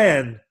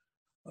plan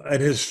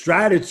and his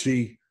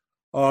strategy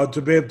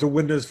to be able to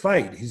win this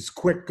fight. He's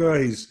quicker.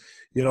 He's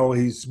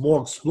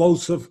more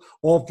explosive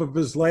off of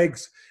his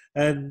legs.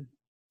 And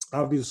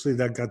obviously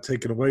that got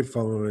taken away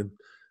from him and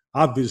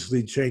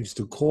obviously changed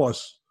the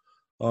course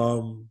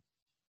of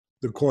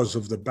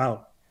the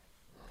bout.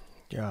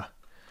 Yeah.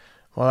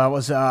 Well, that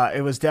was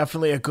it was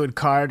definitely a good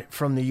card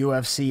from the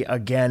UFC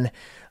again.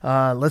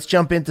 Let's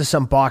jump into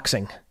some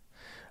boxing.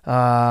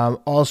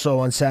 Also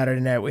on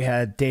Saturday night, we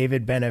had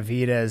David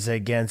Benavidez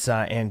against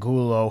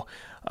Angulo.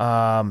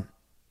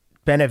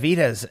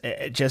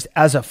 Benavidez, just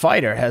as a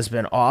fighter, has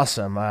been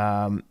awesome,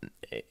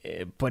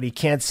 but he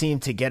can't seem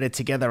to get it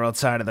together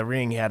outside of the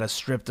ring. He had a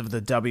stripped of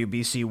the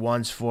WBC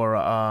once for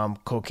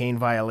cocaine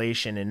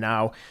violation and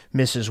now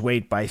misses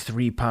weight by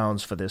 3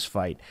 pounds for this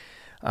fight.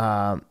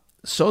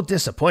 So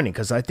disappointing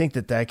because I think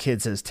that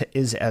kid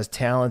is as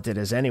talented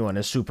as anyone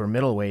as super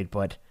middleweight,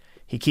 but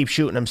he keeps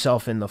shooting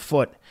himself in the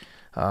foot.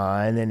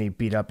 And then he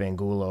beat up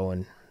Angulo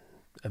and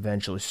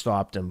eventually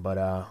stopped him.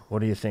 But what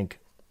do you think?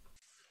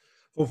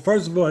 Well,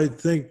 first of all, I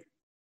think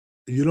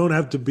you don't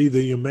have to be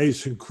the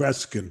Mason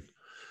Kreskin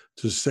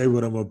to say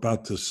what I'm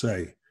about to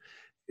say.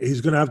 He's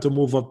going to have to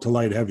move up to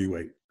light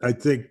heavyweight. I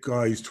think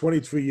he's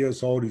 23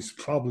 years old. He's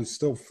probably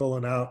still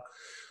filling out.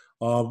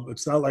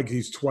 It's not like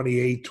he's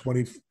 28,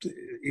 20,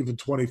 even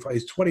 25.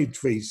 He's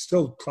 23. He's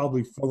still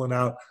probably filling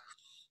out.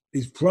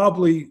 He's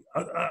probably,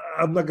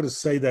 I'm not going to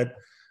say that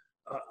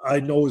I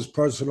know his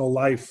personal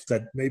life,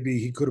 that maybe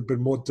he could have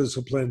been more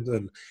disciplined.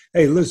 And,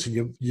 hey,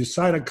 listen, you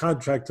sign a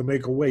contract to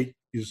make a weight,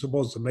 you're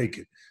supposed to make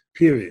it,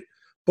 period.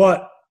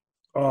 But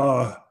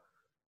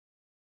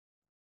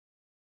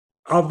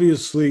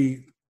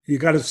obviously, you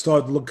got to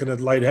start looking at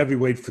light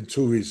heavyweight for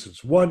 2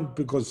 reasons. One,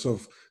 because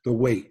of the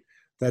weight,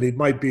 that it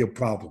might be a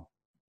problem.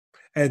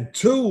 And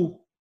 2,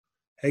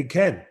 hey,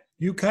 Ken,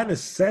 you kind of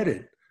said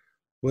it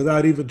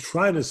without even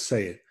trying to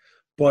say it,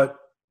 but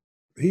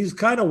he's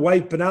kind of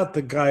wiping out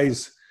the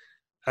guys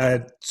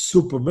at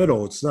super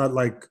middle. It's not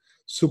like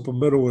super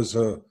middle is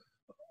a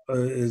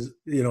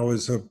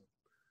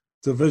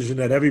division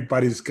that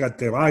everybody's got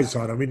their eyes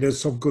on. I mean,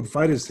 there's some good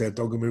fighters there,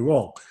 don't get me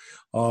wrong.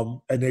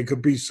 And there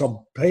could be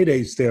some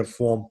paydays there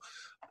for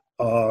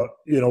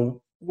him,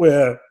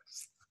 where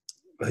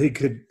he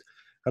could,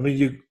 I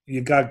mein,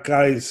 you got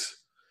guys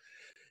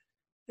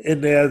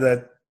in there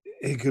that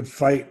he could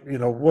fight,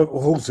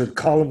 who's it,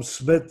 Callum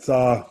Smith,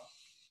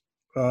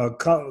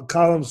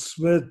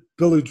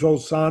 Billy Joe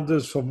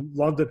Saunders from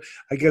London.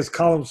 I guess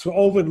Callum Smith,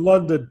 over in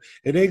London,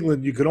 in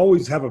England, you can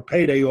always have a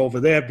payday over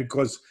there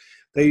because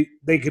they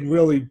can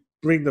really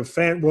bring the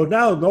fan. Well,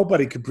 now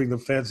nobody can bring the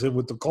fans in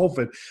with the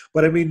COVID.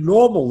 But I mean,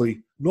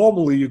 normally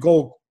you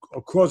go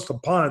across the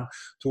pond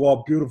to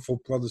our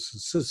beautiful brothers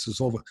and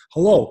sisters over.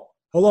 Hello,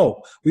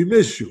 we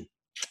miss you.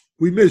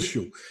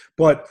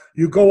 But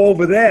you go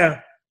over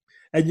there,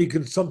 and you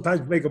can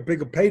sometimes make a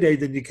bigger payday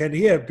than you can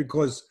here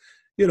because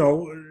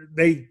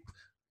they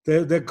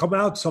come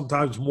out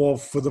sometimes more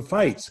for the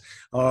fights.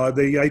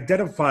 They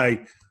identify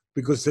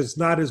because there's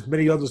not as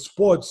many other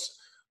sports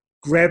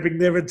grabbing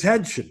their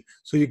attention.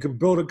 So you can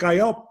build a guy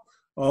up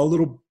a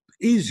little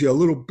easier, a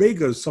little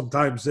bigger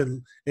sometimes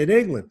in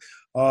England.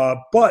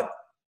 But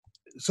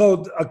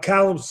so a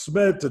Callum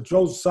Smith, a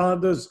Joe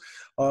Saunders,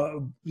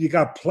 you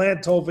got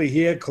Plant over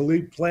here,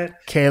 Khalid Plant.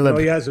 Caleb.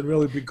 He hasn't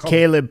really become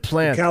Caleb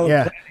Plant.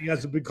 Plant, he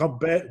hasn't become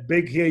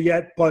big here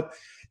yet, but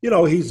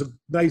he's a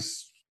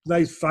nice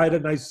fighter,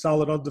 nice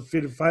solid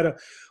undefeated fighter.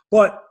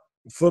 But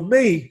for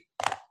me,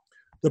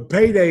 the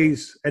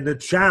paydays and the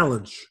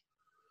challenge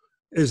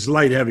is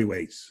light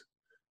heavyweights.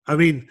 I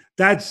mean,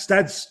 that's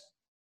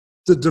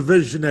the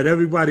division that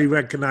everybody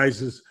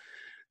recognizes.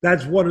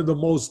 That's one of the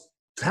most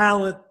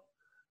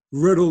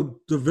talent-riddled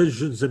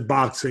divisions in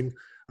boxing.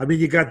 I mean,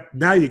 you got the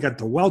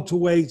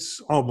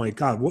welterweights. Oh my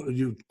God,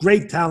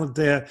 great talent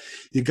there.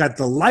 You got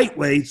the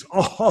lightweights.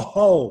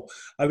 Oh,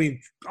 I mean,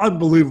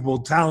 unbelievable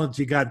talent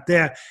you got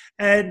there.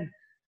 And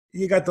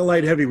you got the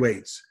light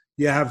heavyweights.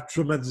 You have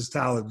tremendous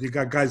talent. You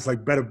got guys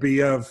like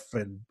Beterbiev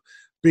and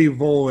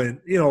Bivol and,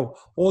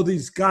 all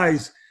these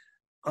guys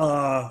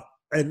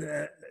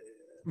and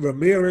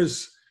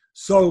Ramirez.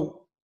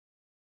 So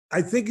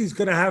I think he's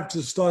going to have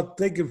to start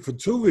thinking for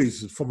 2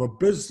 reasons. From a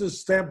business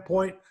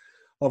standpoint,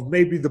 of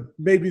maybe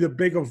the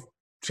bigger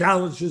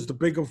challenges, the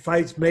bigger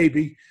fights,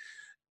 maybe.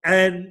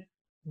 And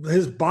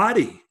his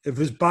body, if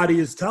his body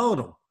is telling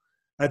him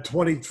at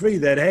 23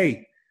 that,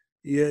 hey,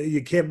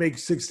 you can't make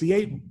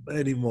 68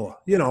 anymore,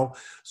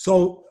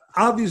 So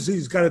obviously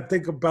he's got to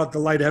think about the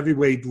light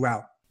heavyweight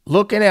route.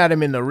 Looking at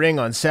him in the ring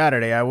on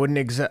Saturday, I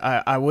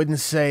wouldn't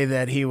say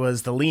that he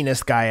was the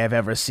leanest guy I've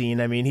ever seen.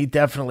 I mean, he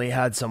definitely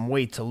had some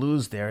weight to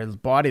lose there. His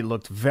body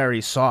looked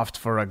very soft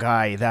for a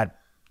guy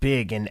that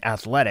big and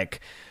athletic.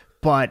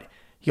 But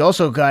he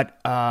also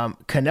got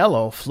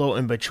Canelo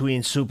floating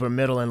between super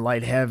middle and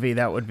light heavy.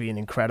 That would be an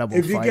incredible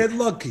fight. If you get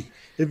lucky,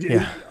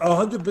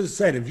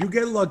 100%, if you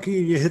get lucky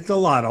and you hit the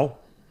lotto,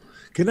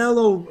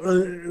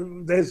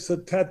 Canelo, there's a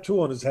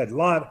tattoo on his head,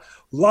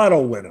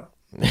 lotto winner,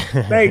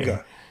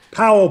 mega.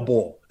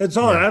 Powerball. It's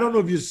on. I don't know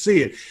if you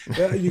see it.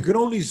 You can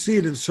only see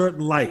it in certain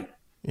light.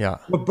 Yeah.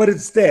 But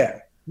it's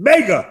there.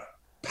 Mega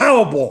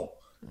Powerball.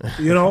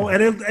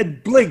 And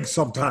it blinks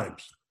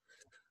sometimes.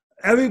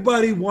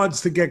 Everybody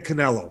wants to get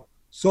Canelo.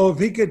 So if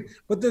he could,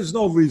 but there's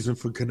no reason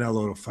for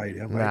Canelo to fight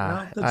him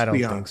right now. I don't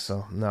think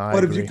so. No,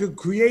 but if you could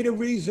create a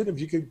reason, if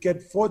you could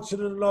get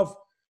fortunate enough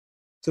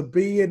to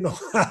be in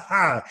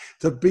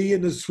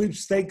the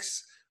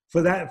sweepstakes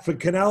for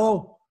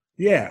Canelo,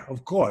 yeah,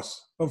 of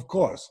course.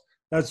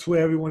 That's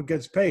where everyone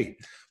gets paid.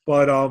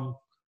 But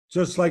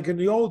just like in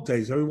the old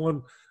days,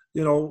 everyone,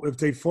 if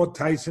they fought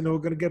Tyson, they were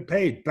going to get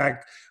paid.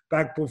 Back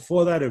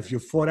before that, if you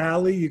fought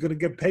Ali, you're going to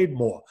get paid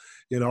more.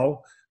 You're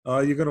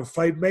going to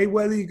fight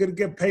Mayweather, you're going to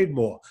get paid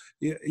more.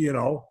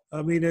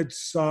 I mean,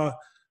 it's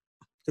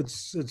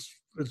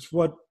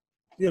what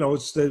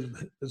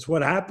it's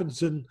what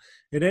happens in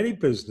any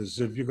business.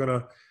 If you're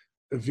gonna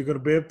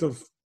be able to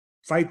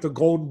fight the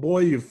Golden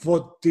Boy, you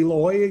fought De La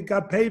Hoya, you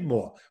got paid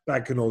more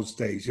back in those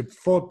days. You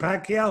fought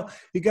Pacquiao,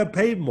 you got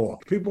paid more.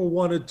 People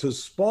wanted to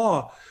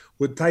spar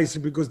with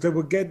Tyson because they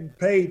were getting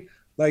paid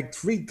like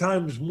three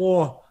times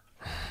more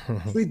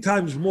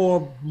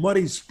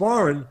money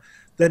sparring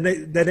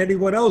than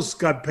anyone else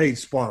got paid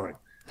sparring.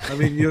 I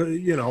mean,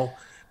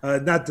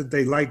 not that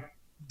they liked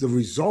the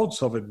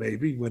results of it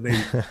maybe when they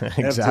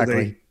after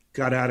they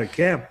got out of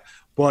camp,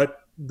 but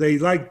they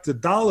liked the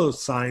dollar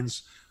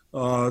signs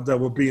that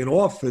were being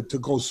offered to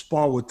go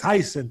spar with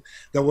Tyson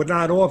that were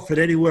not offered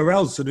anywhere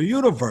else in the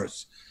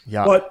universe.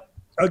 Yeah. But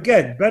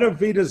again,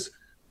 Benavidez,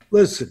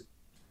 listen,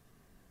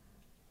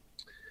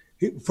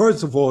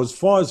 first of all, as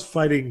far as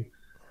fighting,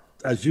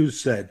 as you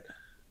said,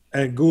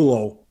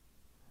 Angulo,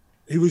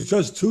 he was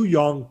just too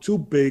young, too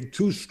big,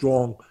 too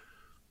strong,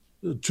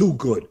 too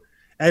good.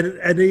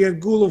 And the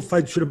Angulo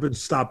fight should have been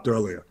stopped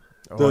earlier.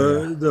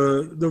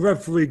 The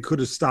referee could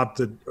have stopped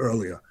it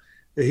earlier.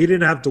 He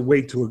didn't have to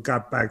wait till it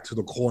got back to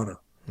the corner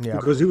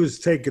because he was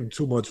taking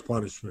too much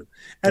punishment.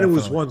 And It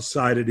was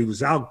one-sided. He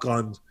was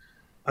outgunned.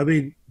 I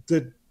mean,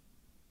 do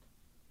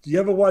you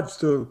ever watch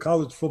the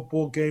college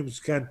football games,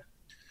 Ken?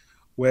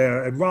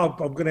 And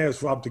Rob, I'm going to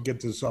ask Rob to get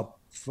this up.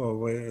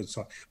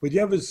 But you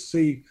ever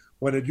see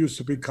when it used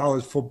to be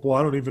college football?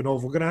 I don't even know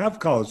if we're going to have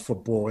college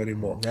football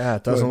anymore. Yeah,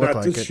 it doesn't look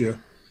like it. Not this year.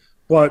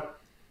 But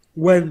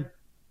when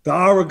the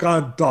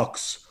Oregon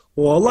Ducks,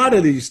 or a lot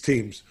of these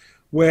teams,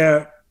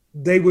 where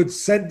they would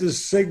send the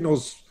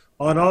signals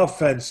on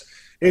offense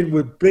in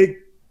with big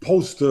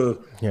posters,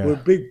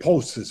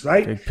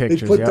 right? Big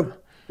pictures,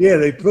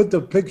 they put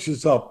the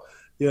pictures up,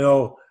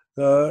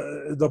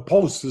 the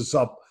posters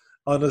up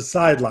on the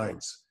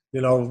sidelines,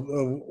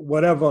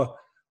 whatever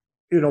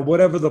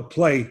the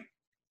play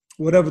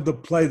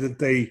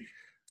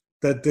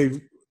that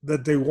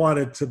they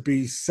wanted to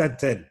be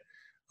sent in.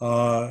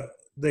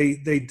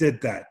 They did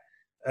that.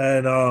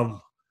 And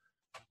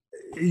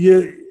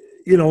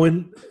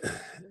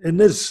in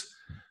this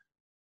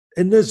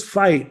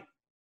fight,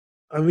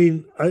 I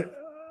mean,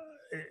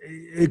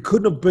 it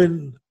couldn't have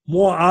been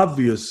more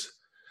obvious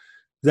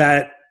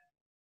that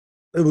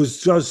it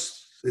was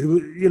just,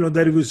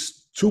 that he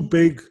was too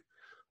big,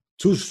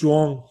 too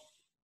strong,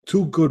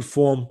 too good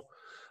for him.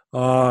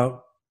 I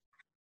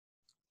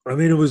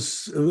mean, it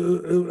was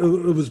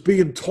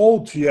being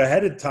told to you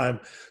ahead of time,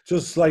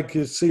 just like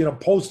you're seeing a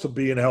poster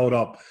being held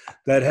up,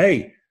 that,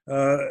 hey,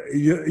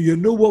 you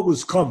knew what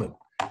was coming.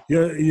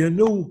 You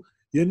knew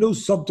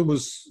something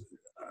was.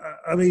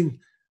 I mean,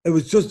 it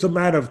was just a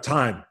matter of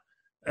time,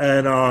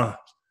 and there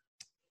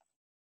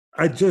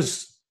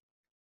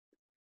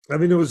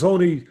was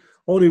only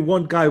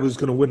one guy who was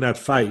going to win that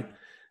fight,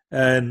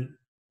 and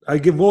I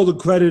give all the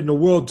credit in the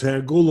world to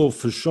Angulo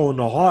for showing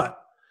the heart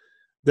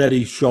that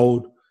he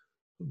showed,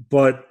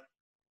 but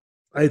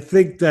I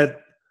think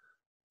that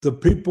the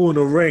people in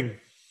the ring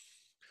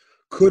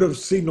could have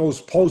seen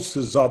those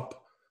posters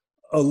up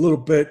a little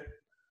bit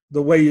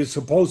the way you're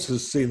supposed to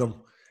see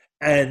them,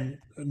 and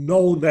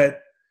know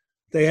that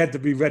they had to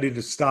be ready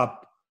to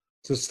stop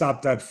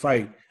that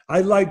fight.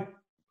 I like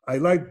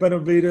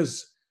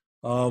Benavidez.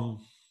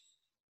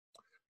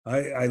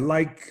 I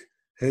like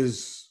the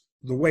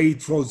way he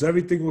throws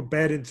everything with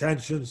bad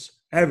intentions,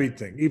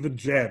 everything, even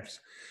jabs.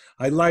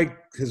 I like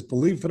his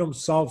belief in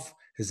himself,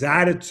 his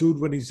attitude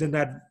when he's in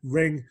that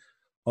ring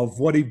of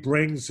what he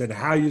brings and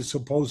how you're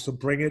supposed to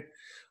bring it,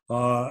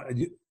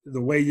 the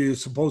way you're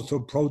supposed to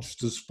approach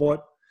the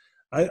sport.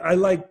 I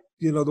like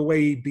the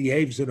way he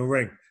behaves in the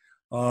ring.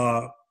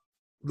 The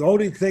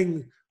only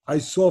thing I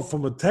saw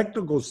from a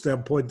technical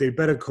standpoint they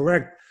better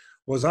correct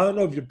was, I don't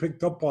know if you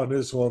picked up on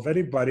this or if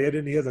anybody, I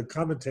didn't hear the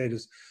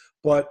commentators,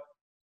 but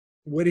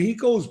when he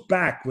goes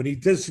back, when he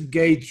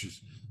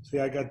disengages, see,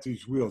 I got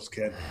these wheels,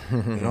 Ken,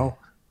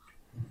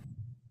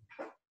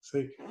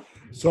 See?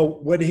 So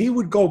when he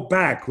would go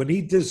back, when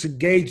he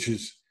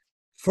disengages,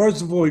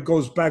 first of all, he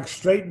goes back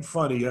straight in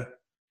front of you.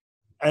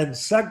 And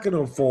second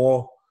of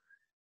all,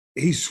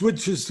 he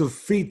switches the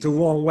feet the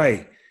wrong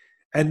way.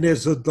 And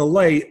there's a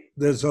delay.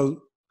 There's a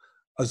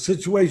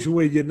situation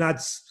where you're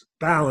not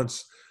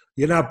balanced.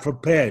 You're not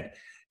prepared.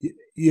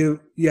 You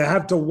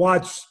have to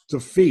watch the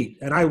feet.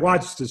 And I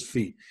watched his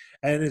feet.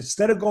 And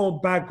instead of going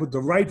back with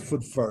the right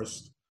foot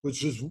first,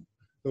 which is,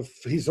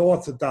 he's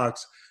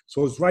orthodox,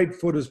 so his right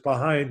foot is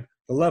behind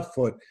the left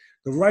foot.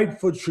 The right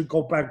foot should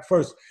go back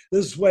first.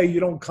 This way you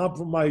don't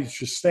compromise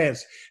your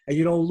stance and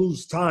you don't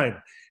lose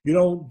time. You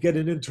don't get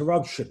an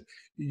interruption.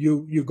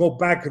 You go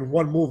back in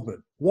one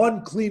movement.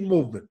 One clean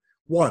movement.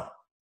 One.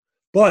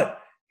 But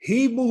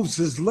he moves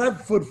his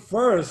left foot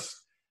first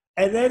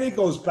and then he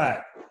goes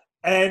back.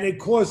 And it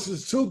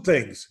causes two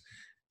things.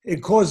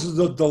 It causes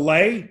a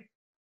delay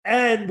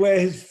and where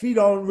his feet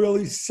aren't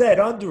really set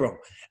under him.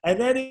 And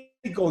then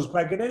he goes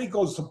back, and then he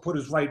goes to put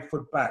his right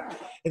foot back.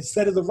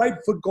 Instead of the right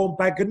foot going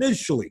back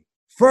initially,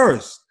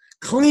 first,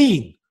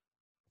 clean,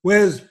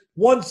 whereas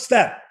one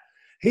step.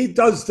 He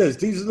does this.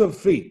 These are the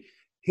feet.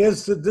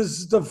 This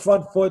is the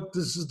front foot.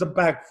 This is the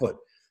back foot.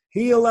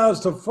 He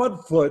allows the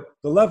front foot,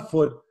 the left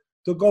foot,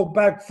 to go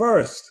back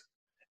first.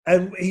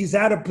 And he's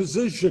out of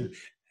position,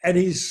 and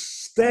he's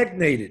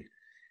stagnated.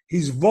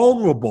 He's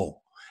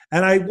vulnerable.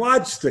 And I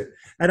watched it,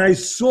 and I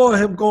saw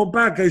him going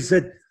back. I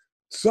said,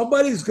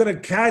 somebody's going to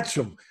catch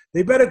him.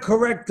 They better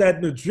correct that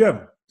in the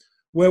gym,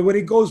 where when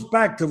he goes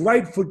back, the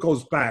right foot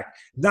goes back,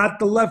 not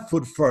the left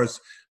foot first,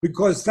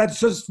 because that's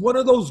just one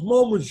of those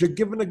moments you're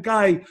giving a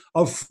guy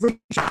a free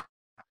shot.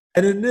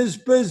 And in this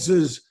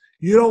business,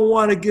 you don't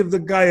want to give the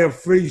guy a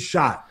free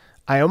shot.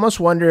 I almost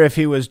wonder if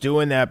he was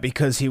doing that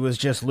because he was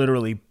just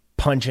literally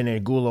punching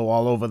Angulo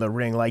all over the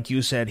ring. Like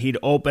you said, he'd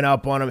open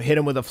up on him, hit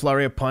him with a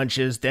flurry of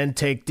punches, then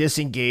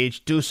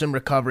disengage, do some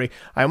recovery.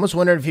 I almost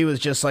wondered if he was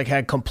just like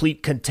had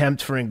complete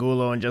contempt for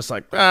Angulo and just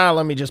like,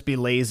 let me just be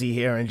lazy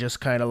here and just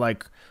kind of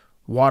like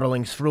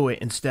waddling through it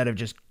instead of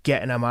just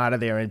getting him out of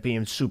there and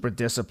being super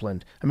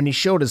disciplined. I mean, he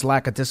showed his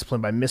lack of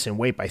discipline by missing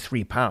weight by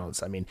 3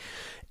 pounds. I mean,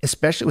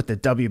 especially with the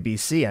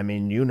WBC. I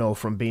mean, you know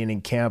from being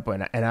in camp,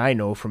 and I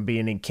know from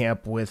being in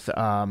camp with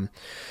Alex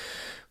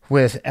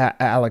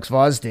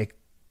Vosdick,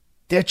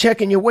 they're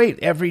checking your weight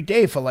every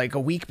day for like a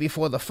week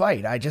before the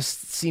fight. I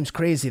just seems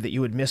crazy that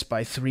you would miss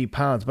by 3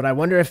 pounds. But I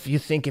wonder if you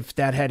think if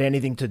that had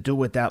anything to do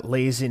with that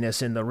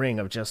laziness in the ring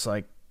of just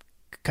like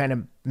kind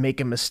of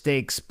making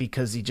mistakes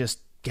because he just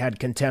had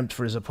contempt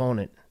for his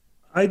opponent.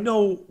 I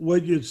know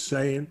what you're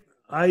saying.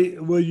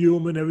 We're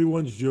human.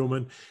 Everyone's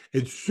human.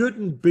 It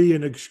shouldn't be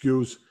an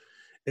excuse.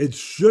 It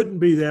shouldn't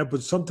be there.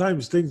 But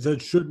sometimes things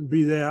that shouldn't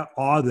be there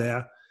are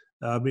there.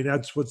 I mean,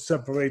 that's what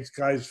separates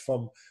guys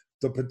from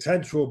the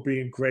potential of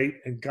being great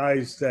and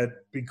guys that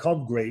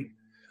become great.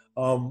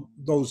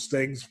 Those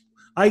things.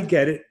 I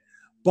get it.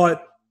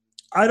 But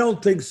I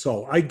don't think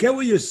so. I get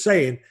what you're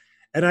saying.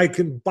 And I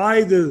can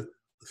buy the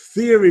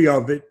theory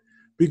of it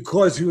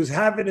because he was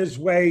having his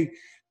way.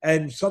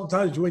 And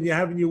sometimes when you're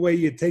having your way,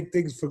 you take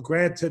things for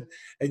granted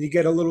and you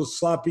get a little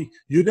sloppy.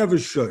 You never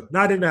should.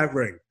 Not in that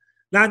ring.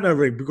 Not in that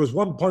ring, because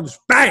one punch,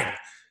 bang,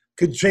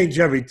 can change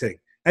everything.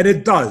 And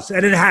it does.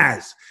 And it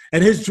has.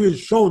 And history has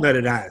shown that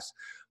it has.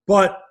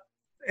 But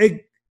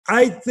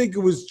I think it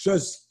was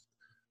just,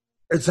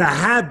 it's a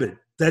habit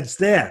that's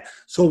there.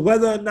 So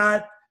whether or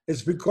not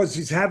it's because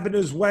he's having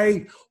his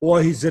way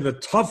or he's in a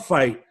tough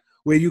fight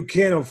where you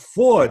can't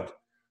afford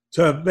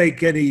to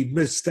make any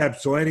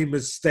missteps or any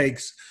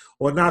mistakes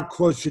or not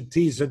cross your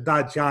T's and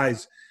dot your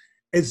I's.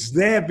 It's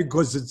there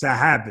because it's a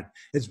habit.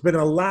 It's been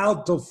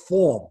allowed to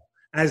form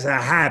as a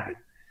habit.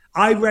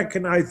 I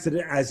recognize it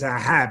as a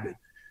habit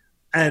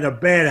and a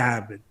bad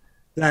habit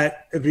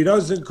that if he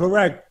doesn't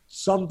correct,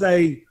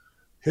 someday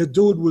he'll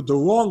do it with the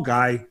wrong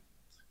guy,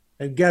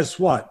 and guess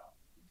what?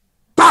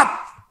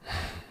 Pop!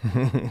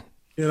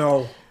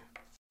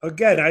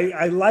 Again,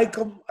 I like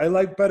him. I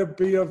like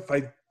Beterbiev.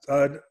 I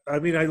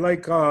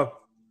like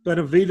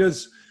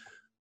Benavidez.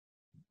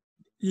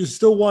 You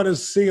still want to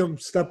see him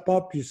step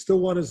up. You still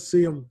want to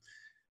see him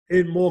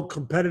in more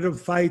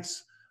competitive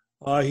fights.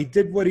 He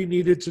did what he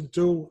needed to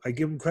do. I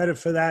give him credit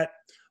for that.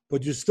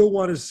 But you still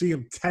want to see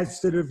him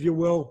tested, if you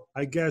will,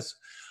 I guess,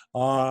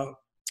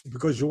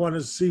 because you want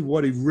to see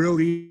what he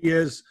really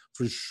is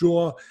for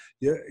sure.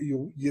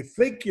 You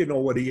think you know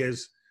what he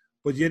is,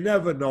 but you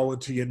never know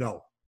until you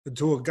know.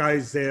 Until a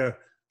guy's there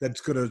that's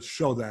going to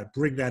show that,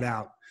 bring that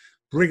out,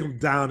 bring him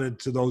down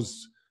into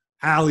those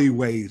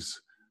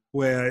alleyways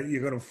where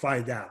you're going to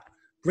find out.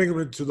 Bring them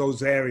into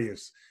those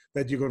areas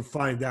that you're going to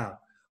find out.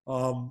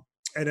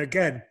 And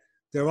again,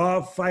 there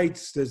are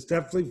fights. There's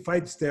definitely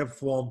fights there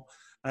for him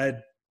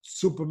at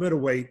super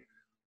middleweight.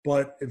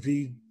 But if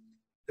he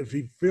if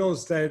he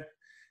feels that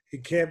he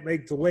can't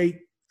make the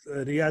weight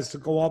and he has to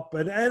go up,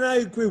 and I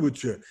agree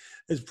with you,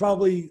 it's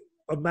probably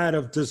a matter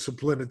of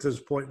discipline at this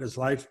point in his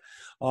life.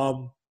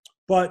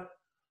 But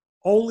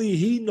only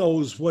he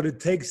knows what it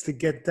takes to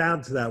get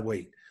down to that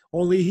weight.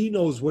 Only he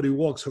knows what he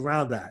walks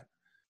around at.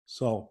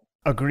 So.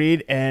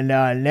 Agreed. And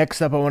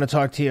next up, I want to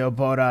talk to you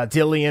about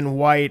Dillian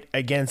Whyte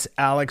against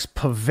Alex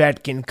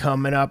Povetkin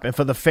coming up. And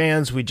for the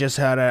fans, we just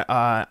had an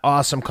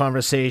awesome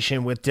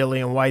conversation with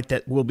Dillian Whyte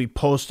that we'll be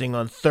posting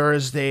on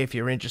Thursday. If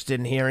you're interested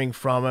in hearing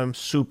from him,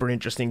 super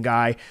interesting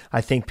guy.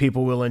 I think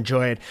people will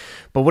enjoy it.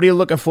 But what are you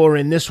looking for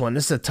in this one?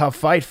 This is a tough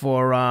fight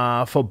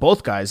for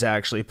both guys,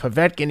 actually.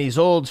 Povetkin, he's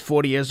old,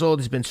 40 years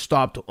old. He's been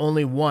stopped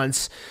only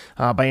once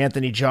by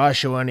Anthony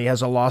Joshua, and he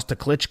has a loss to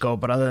Klitschko.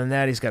 But other than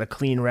that, he's got a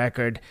clean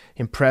record,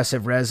 impressive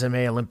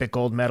resume, Olympic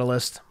gold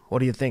medalist. What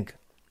do you think?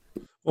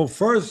 Well,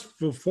 first,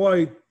 before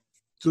I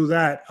do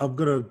that, I'm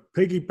going to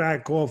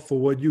piggyback off of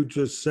what you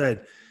just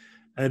said.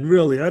 And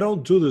really, I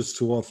don't do this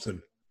too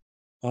often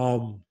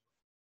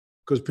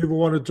because people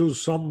want to do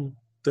something,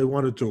 they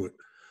want to do it.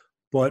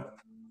 But,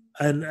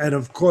 and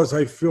of course,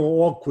 I feel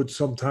awkward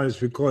sometimes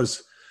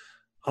because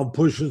I'm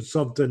pushing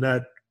something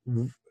that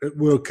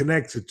we're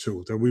connected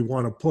to, that we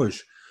want to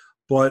push.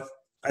 But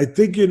I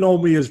think you know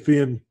me as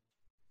being,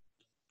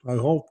 I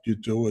hope you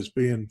do, as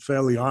being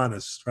fairly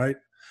honest, right?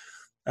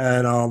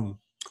 And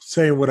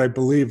saying what I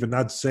believe and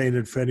not saying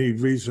it for any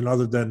reason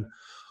other than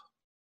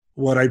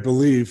what I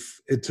believe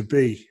it to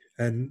be,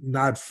 and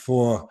not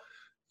for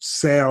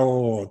sale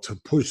or to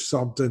push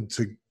something,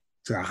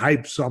 to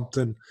hype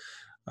something.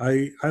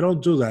 I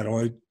don't do that.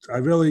 Or I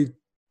really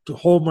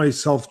hold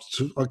myself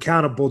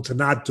accountable to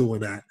not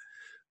doing that.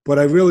 But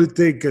I really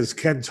think, as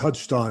Ken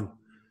touched on,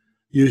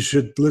 you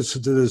should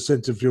listen to this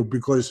interview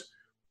because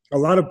a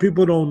lot of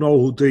people don't know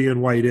who Dillian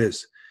Whyte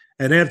is.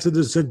 And after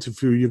this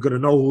interview, you're going to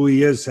know who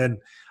he is. And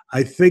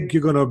I think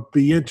you're going to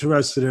be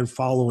interested in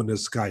following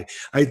this guy.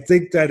 I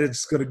think that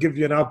it's going to give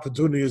you an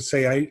opportunity to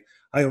say,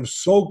 I am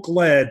so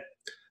glad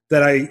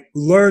that I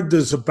learned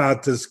this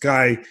about this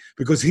guy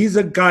because he's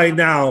a guy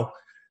now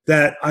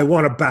that I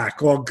want to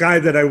back, or a guy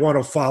that I want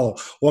to follow,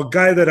 or a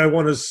guy that I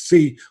want to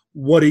see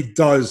what he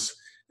does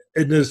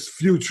in this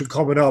future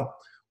coming up,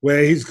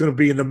 where he's going to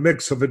be in the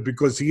mix of it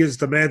because he is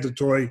the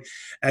mandatory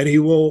and he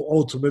will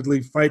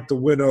ultimately fight the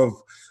winner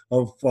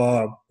of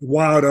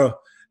Wilder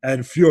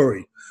and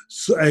Fury.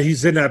 So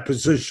he's in that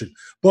position.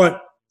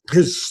 But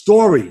his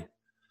story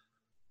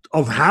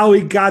of how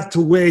he got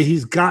to where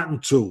he's gotten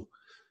to,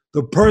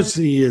 the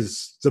person he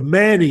is, the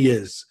man he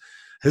is,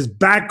 his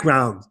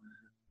background,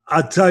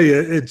 I'll tell you,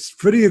 it's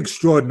pretty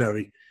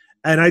extraordinary.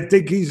 And I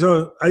think he's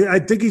a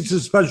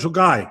special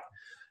guy.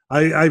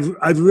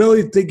 I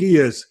really think he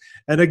is.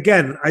 And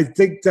again, I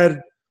think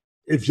that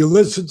if you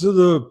listen to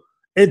the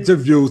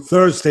interview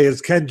Thursday,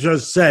 as Ken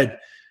just said,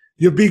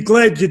 you'll be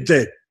glad you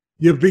did.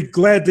 You'll be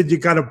glad that you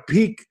got a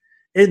peek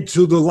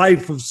into the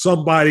life of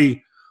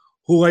somebody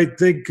who I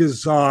think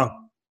is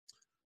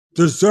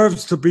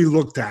deserves to be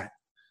looked at.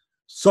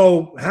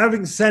 So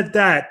having said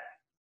that,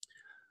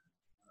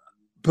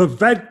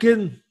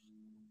 Povetkin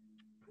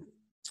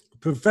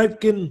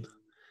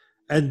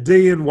and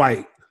Dillian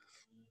Whyte.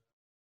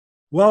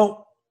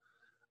 Well,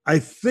 I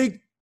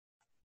think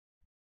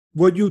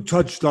what you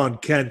touched on,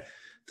 Ken,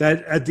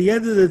 that at the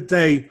end of the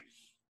day,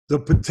 the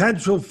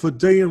potential for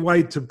Dillian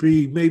Whyte to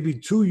be maybe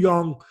too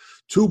young,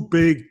 too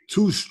big,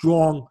 too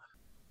strong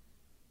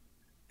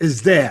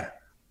is there.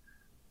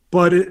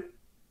 But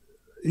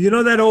you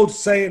know that old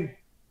saying,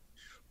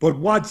 but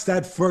watch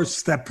that first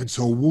step, it's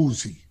so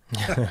woozy.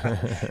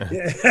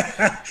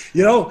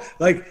 You know,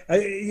 like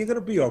you're going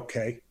to be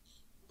okay.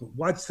 But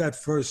watch that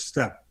first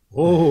step.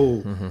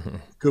 Oh,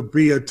 could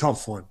be a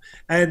tough one.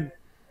 And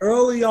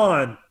early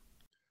on,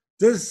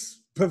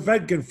 this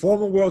Povetkin,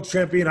 former world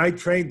champion, I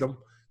trained him,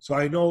 so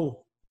I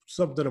know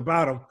something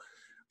about him.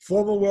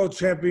 Former world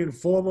champion,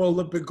 former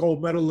Olympic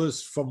gold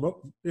medalist from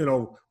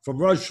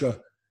Russia.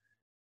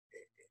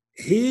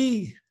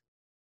 He's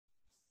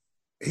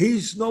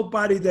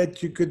nobody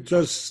that you could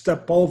just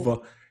step over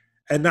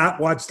and not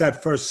watch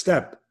that first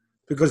step,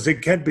 because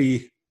it can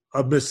be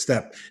a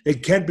misstep.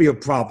 It can be a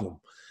problem.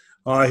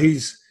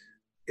 He's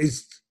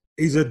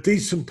a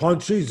decent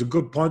puncher. He's a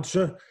good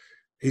puncher.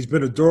 He's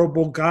been a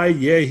durable guy.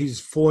 Yeah, he's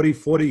 40.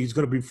 He's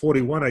going to be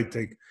 41, I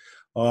think.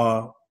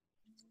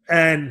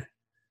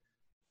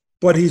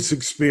 But he's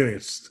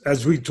experienced,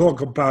 as we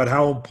talk about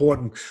how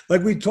important,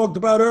 like we talked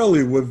about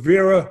earlier with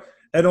Vera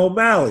and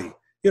O'Malley.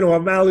 You know,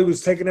 O'Malley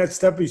was taking that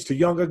step. He's the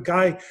younger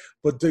guy,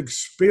 but the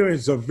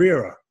experience of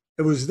Vera,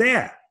 it was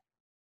there.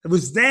 It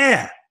was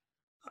there.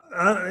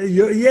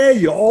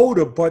 You're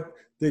older, but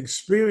the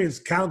experience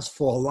counts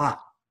for a lot.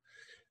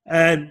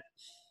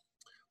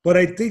 But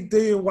I think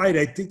Dillian Whyte,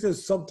 I think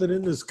there's something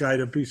in this guy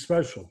to be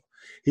special.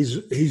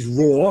 He's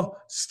raw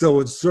still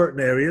in certain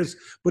areas,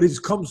 but he's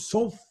come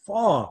so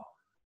far.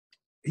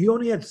 He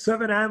only had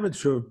 7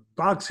 amateur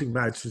boxing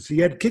matches. He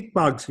had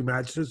kickboxing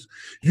matches.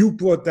 You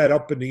brought that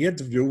up in the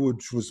interview,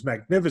 which was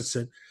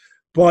magnificent.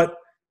 But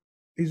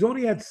He's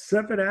only had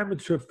 7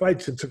 amateur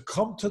fights, and to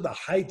come to the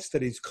heights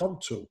that he's come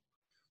to,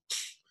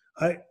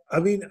 I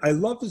mean, I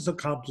love his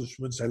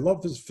accomplishments. I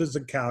love his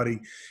physicality.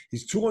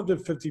 He's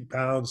 250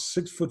 pounds,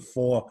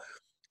 6'4",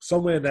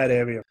 somewhere in that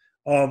area.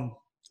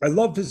 I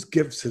love his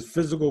gifts, his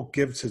physical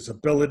gifts, his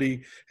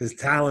ability, his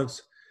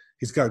talents.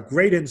 He's got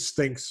great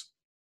instincts.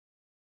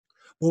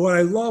 But what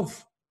I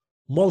love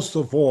most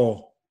of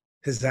all,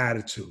 his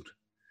attitude.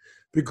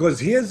 Because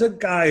here's a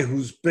guy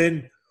who's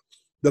been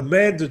the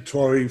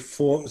mandatory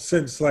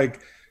since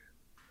like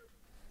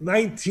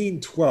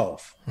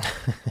 1912.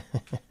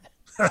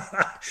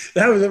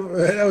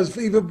 that was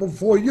even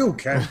before you,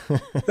 Ken.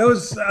 That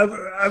was,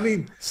 I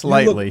mean,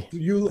 slightly.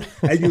 You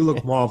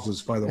look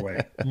marvelous, by the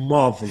way,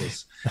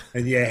 marvelous.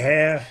 And your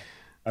hair,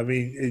 I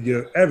mean,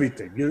 your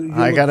everything. You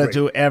I got to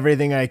do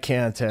everything I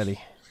can, Teddy.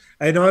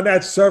 And on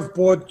that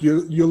surfboard,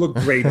 you look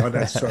great on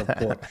that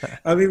surfboard.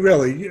 I mean,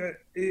 really,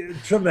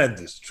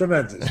 tremendous.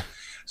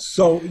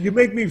 So you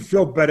make me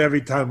feel better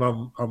every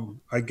time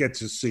I get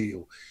to see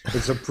you.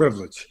 It's a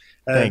privilege,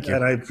 Thank you.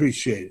 And I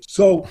appreciate it.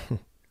 So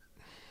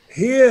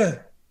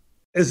here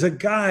is a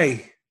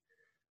guy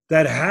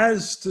that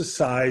has the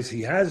size,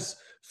 he has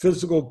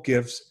physical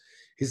gifts,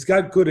 he's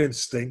got good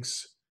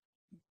instincts.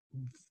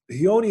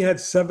 He only had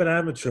 7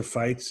 amateur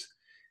fights.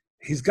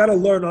 He's got to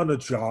learn on the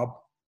job.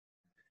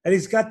 And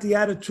he's got the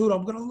attitude,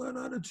 I'm going to learn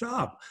on the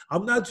job.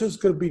 I'm not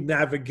just going to be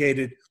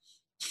navigated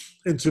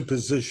into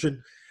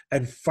position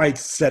and fight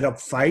setup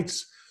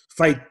fights.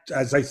 Fight,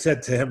 as I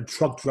said to him,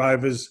 truck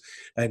drivers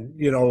and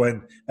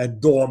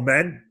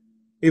doormen.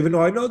 Even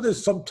though I know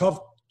there's some tough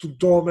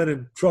doormen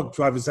and truck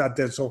drivers out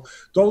there, so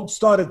don't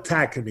start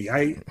attacking me.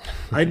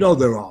 I know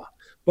there are.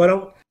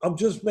 But I'm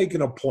just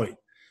making a point.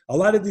 A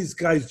lot of these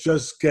guys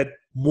just get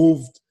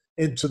moved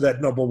into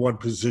that number 1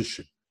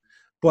 position.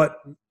 But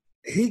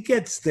he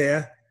gets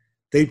there.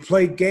 They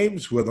play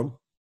games with him.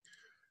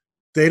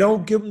 They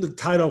don't give him the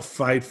title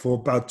fight for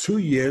about 2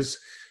 years,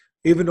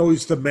 even though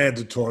he's the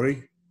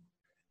mandatory.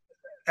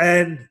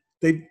 And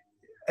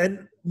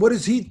what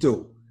does he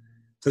do?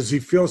 Does he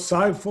feel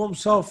sorry for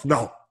himself?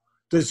 No.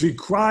 Does he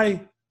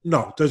cry?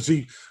 No. Does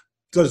he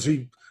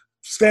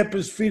stamp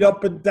his feet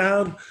up and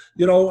down?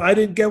 I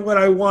didn't get what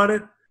I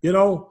wanted,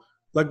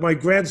 like my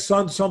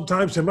grandson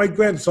sometimes. And my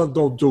grandson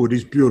don't do it.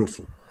 He's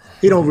beautiful.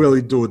 He don't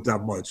really do it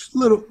that much.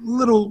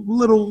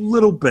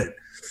 Little bit.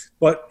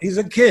 But he's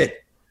a kid.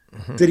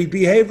 Mm-hmm. Did he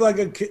behave like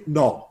a kid?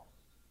 No.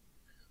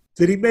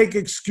 Did he make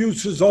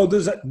excuses?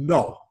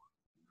 No.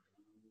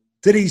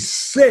 Did he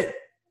sit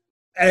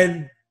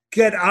and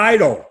get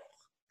idle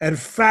and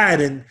fat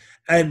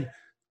and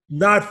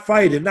not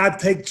fight and not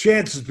take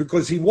chances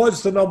because he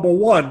was the number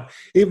 1,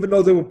 even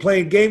though they were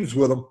playing games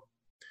with him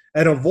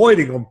and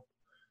avoiding him?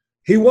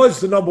 He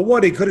was the number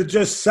 1. He could have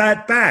just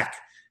sat back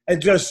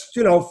and just,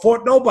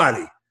 fought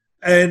nobody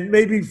and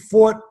maybe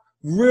fought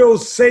real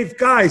safe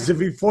guys if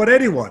he fought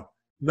anyone.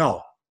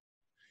 No.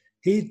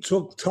 He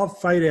took tough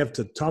fight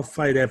after tough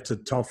fight after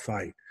tough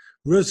fight,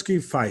 risky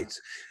fights.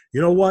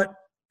 You know what?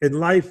 In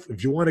life,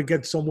 if you want to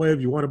get somewhere,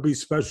 if you want to be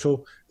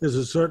special, there's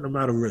a certain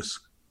amount of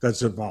risk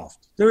that's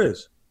involved. There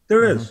is.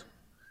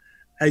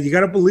 And you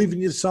got to believe in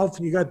yourself,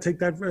 and you got to take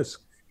that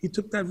risk. He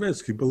took that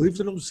risk. He believes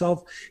in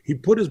himself. He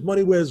put his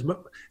money where his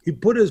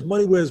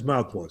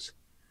mouth was.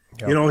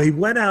 Yep. He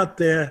went out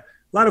there. A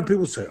lot of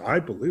people say, "I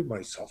believe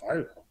myself."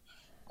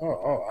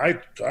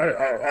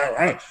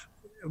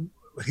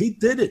 He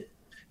did it.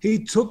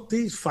 He took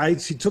these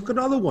fights. He took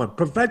another one,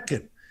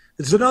 Povetkin.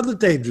 It's another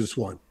dangerous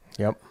one.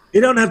 Yep. He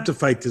don't have to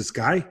fight this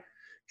guy.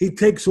 He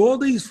takes all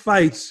these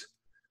fights.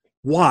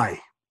 Why?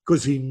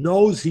 Because he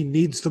knows he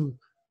needs them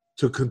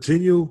to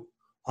continue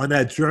on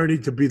that journey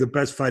to be the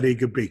best fighter he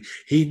could be.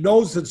 He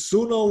knows that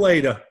sooner or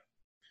later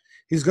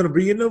he's going to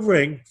be in the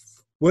ring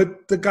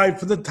with the guy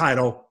for the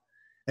title,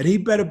 and he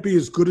better be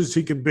as good as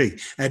he can be.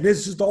 And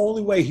this is the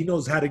only way he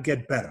knows how to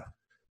get better.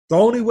 The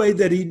only way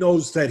that he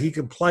knows that he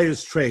can play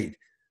his trade,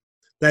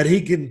 that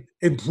he can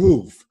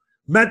improve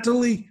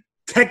mentally,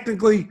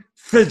 technically,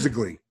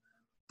 physically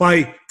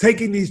by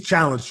taking these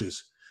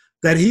challenges.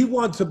 That he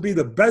wants to be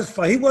the best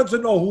fighter. He wants to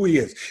know who he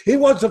is. He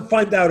wants to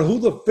find out who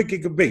the frick he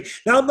can be.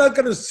 Now, I'm not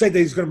going to say that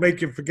he's going to make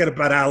you forget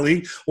about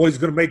Ali or he's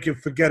going to make you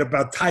forget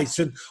about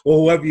Tyson or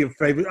whoever your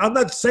favorite. I'm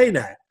not saying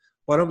that.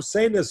 But I'm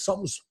saying there's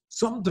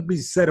something to be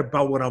said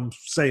about what I'm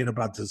saying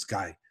about this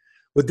guy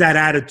with that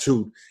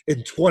attitude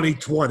in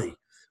 2020,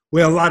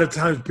 where a lot of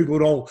times people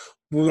don't,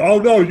 oh,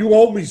 no, you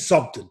owe me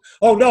something.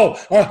 Oh, no,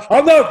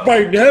 I'm not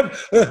fighting him.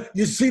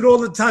 You see it all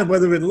the time,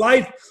 whether in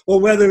life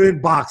or whether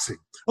in boxing.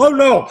 Oh,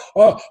 no,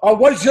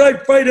 why should I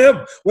fight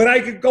him when I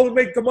can go and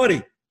make the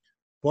money?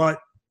 But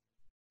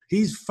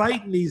he's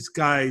fighting these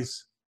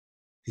guys.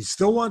 He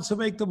still wants to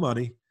make the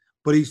money,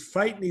 but he's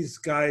fighting these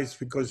guys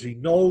because he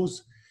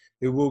knows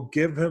it will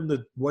give him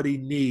what he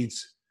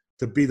needs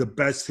to be the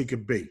best he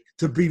can be,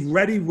 to be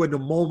ready when the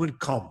moment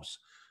comes.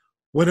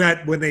 When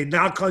they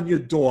knock on your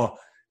door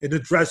in the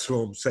dressing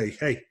room, say,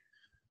 hey,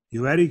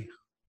 you ready?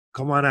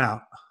 Come on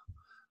out.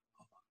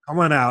 Come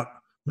on out.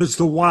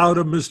 Mr.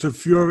 Wilder, Mr.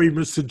 Fury,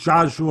 Mr.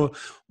 Joshua,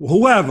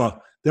 whoever,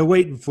 they're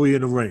waiting for you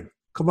in the ring.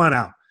 Come on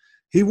out.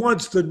 He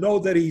wants to know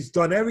that he's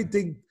done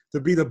everything to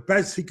be the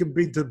best he can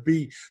be, to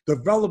be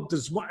developed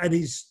as much. And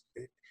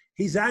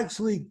he's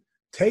actually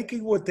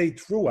taking what they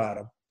threw at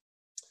him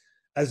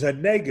as a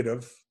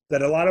negative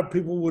that a lot of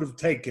people would have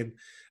taken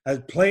as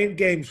playing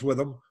games with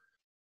him,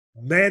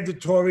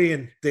 mandatory,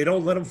 and they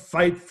don't let him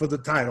fight for the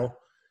title.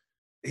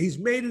 He's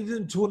made it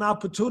into an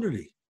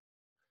opportunity.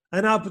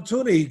 An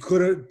opportunity. He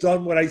could have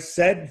done what I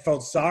said and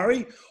felt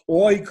sorry,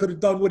 or he could have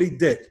done what he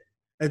did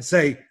and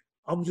say,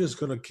 I'm just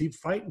going to keep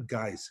fighting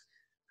guys,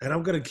 and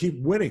I'm going to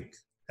keep winning,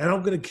 and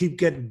I'm going to keep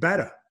getting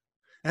better,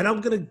 and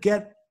I'm going to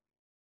get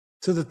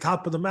to the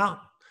top of the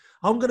mountain.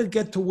 I'm going to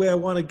get to where I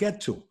want to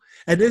get to.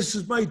 And this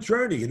is my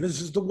journey, and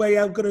this is the way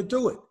I'm going to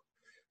do it.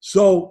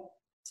 So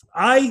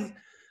I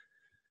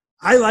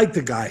like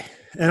the guy,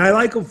 and I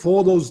like him for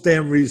all those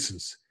damn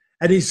reasons.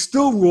 And he's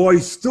still raw.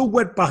 He's still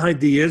wet behind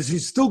the ears.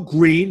 He's still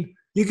green.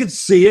 You can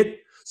see it.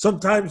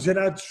 Sometimes you're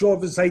not sure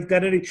of his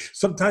identity.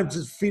 Sometimes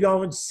his feet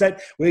aren't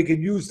set where he can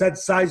use that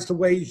size the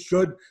way he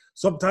should.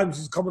 Sometimes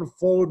he's coming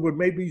forward where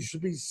maybe he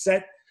should be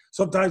set.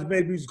 Sometimes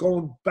maybe he's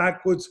going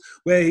backwards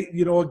where,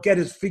 again,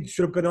 his feet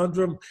should have been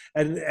under him,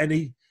 and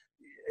he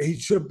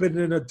should have been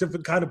in a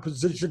different kind of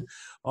position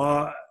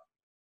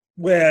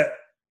where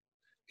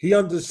he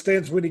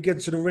understands when he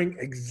gets in the ring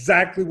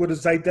exactly what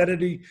his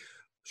identity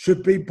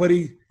should be, but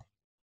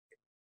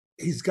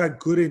he's got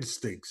good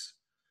instincts,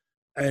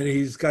 and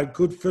he's got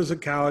good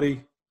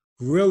physicality,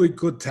 really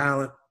good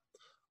talent.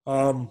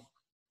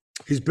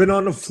 He's been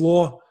on the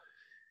floor.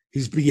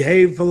 He's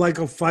behaved like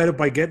a fighter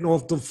by getting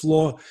off the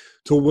floor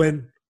to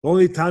win. The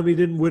only time he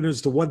didn't win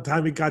is the one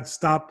time he got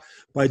stopped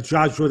by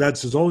Joshua.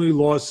 That's his only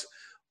loss,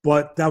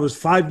 but that was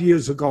 5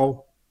 years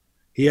ago.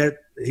 He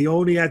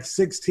only had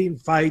 16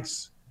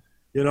 fights.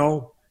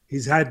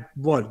 He's had,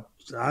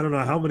 I don't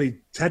know how many,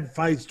 10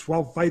 fights,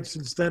 12 fights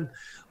since then.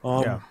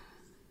 Yeah.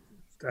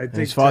 I think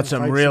he's fought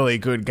some really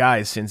good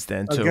guys since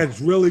then, too. Against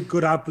really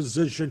good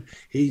opposition.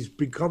 He's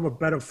become a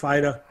better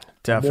fighter,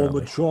 Definitely. a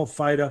more mature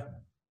fighter,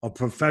 a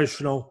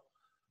professional.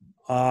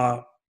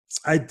 I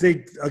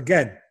think,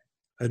 again,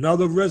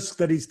 another risk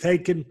that he's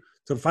taken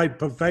to fight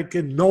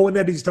Povetkin, knowing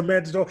that he's the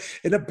mandatory.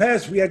 In the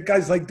past, we had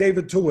guys like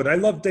David Tua, and I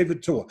love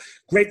David Tua.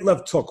 Great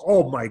left hook.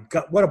 Oh, my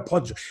God, what a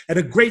puncher. And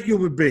a great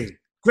human being.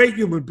 Great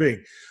human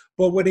being.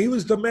 But when he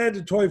was the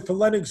mandatory for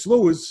Lennox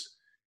Lewis,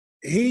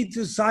 he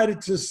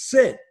decided to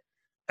sit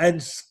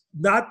and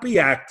not be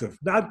active,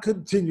 not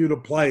continue to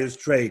play his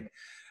trade,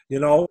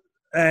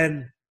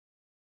 and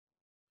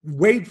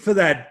wait for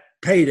that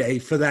payday,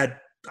 for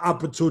that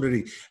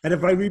opportunity. And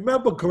if I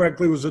remember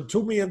correctly, it was a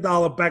 $2 million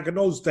back in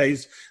those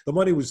days. The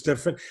money was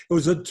different. It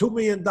was a $2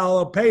 million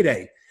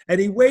payday, and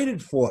he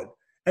waited for it.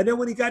 And then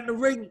when he got in the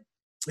ring,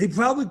 he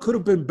probably could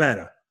have been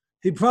better.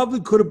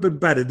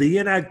 The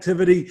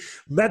inactivity,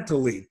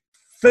 mentally,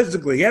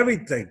 physically,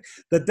 everything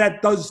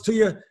that does to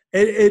you,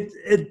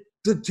 it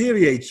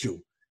deteriorates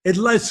you. It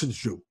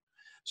lessens you.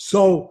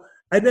 So,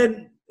 and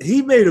then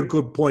he made a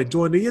good point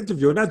during the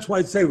interview, and that's why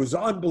I say it was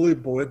an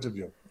unbelievable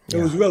interview. It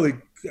was really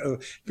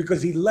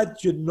because he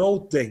let you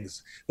know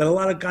things that a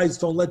lot of guys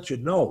don't let you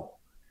know.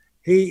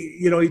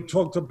 He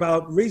talked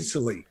about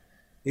recently.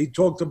 He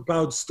talked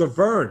about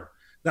Stavern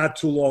not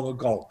too long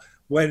ago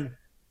when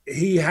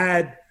he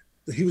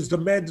was the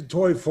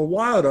mandatory for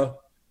Wilder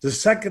the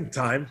second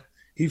time.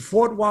 He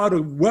fought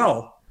Wilder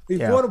well. He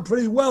fought him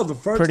pretty well the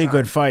first time. Pretty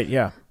good fight,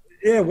 yeah.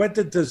 Yeah, went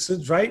the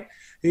distance, right?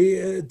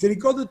 Did he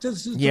go the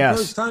distance the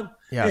first time?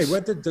 Yes. Yeah, he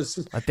went the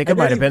distance. I think it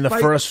might have been the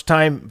first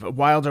time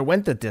Wilder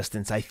went the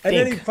distance, I think. And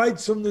then he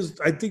fights him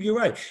I think you're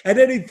right. And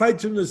then he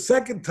fights him the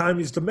second time.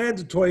 He's the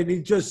mandatory, and he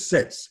just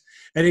sits.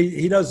 And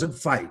he doesn't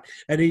fight.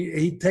 And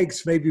he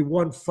takes maybe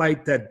one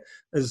fight that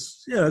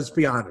is, let's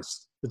be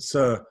honest, it's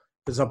a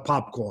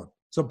popcorn.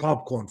 It's a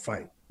popcorn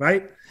fight,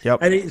 right? Yep.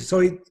 And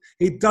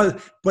he does,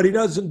 but he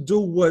doesn't do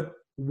what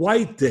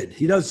Whyte did.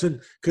 He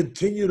doesn't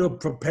continue to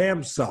prepare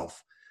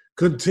himself,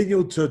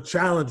 continue to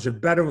challenge and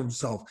better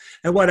himself.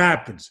 And what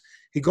happens?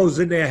 He goes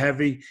in there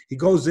heavy. He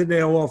goes in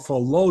there off a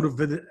load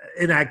of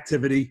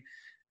inactivity,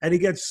 and he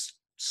gets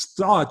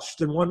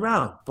starched in one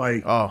round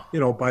by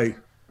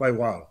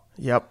Wilder.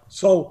 Yep.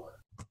 So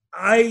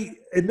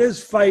in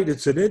this fight,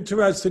 it's an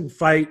interesting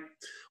fight.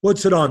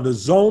 What's it on? The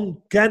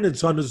Zone, Ken?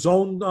 It's on the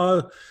Zone.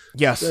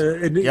 Yes.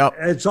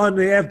 It's on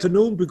the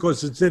afternoon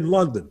because it's in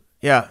London.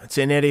 Yeah, it's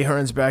in Eddie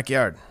Hearn's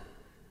backyard.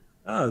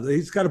 Oh,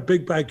 he's got a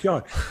big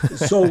backyard.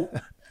 So,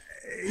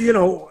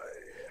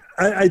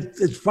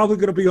 it's probably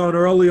going to be on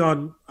early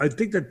on. I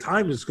think the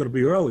time is going to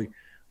be early.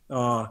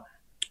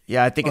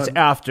 Yeah, I think it's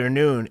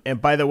afternoon.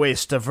 And by the way,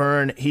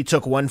 Stavern, he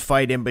took one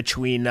fight in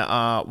between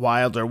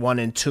Wilder 1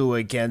 and 2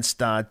 against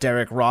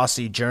Derek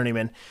Rossi,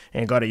 journeyman,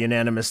 and got a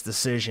unanimous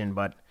decision.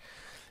 But,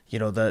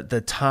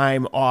 the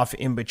time off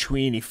in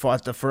between, he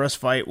fought the first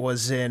fight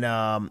was in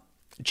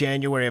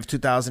January of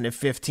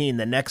 2015.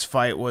 The next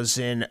fight was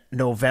in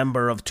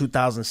November of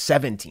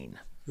 2017.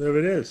 There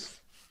it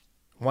is.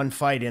 One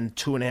fight in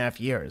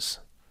 2.5 years.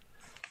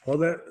 Well,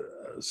 that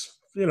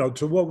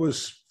to what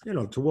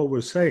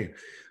we're saying.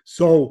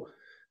 So,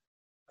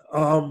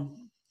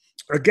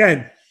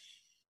 again,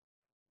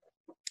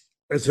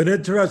 It's an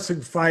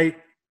interesting fight.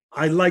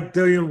 I like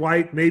Dillian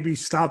Whyte. Maybe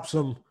stops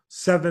him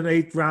 7,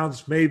 8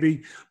 rounds,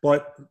 maybe.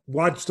 But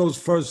watch those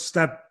first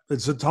step.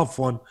 It's a tough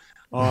one.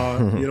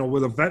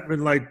 With a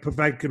veteran like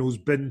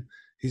Povetkin,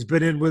 he's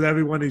been in with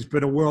everyone. He's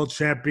been a world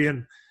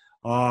champion.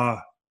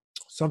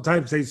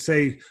 Sometimes they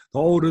say the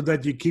older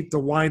that you keep the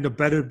wine, the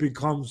better it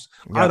becomes.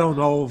 Yep. I don't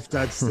know if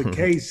that's the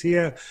case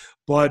here,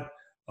 but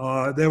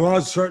there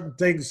are certain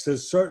things.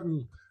 There's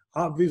certain,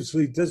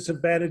 obviously,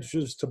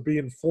 disadvantages to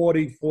being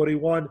 40,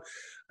 41.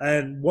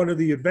 And one of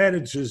the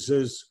advantages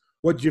is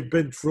what you've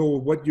been through,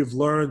 what you've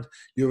learned,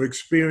 your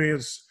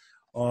experience.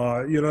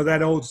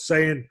 That old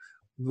saying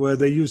where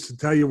they used to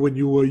tell you when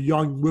you were a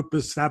young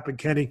whippersnapper,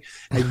 Kenny,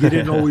 and you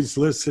didn't always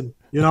listen.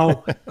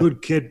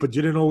 Good kid, but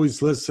you didn't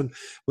always listen.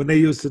 When they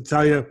used to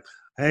tell you,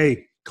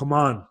 hey, come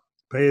on,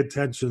 pay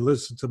attention,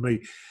 listen to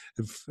me.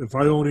 If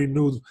I only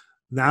knew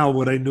now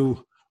what I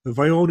knew, if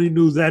I only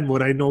knew then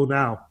what I know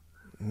now,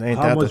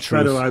 how much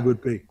better I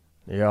would be.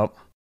 Yep.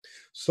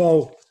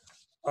 So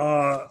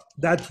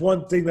that's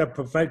one thing that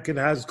Povetkin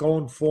has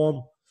going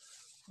for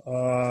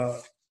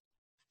him.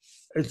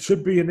 It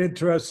should be an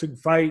interesting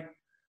fight.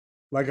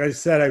 Like I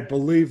said, I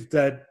believe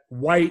that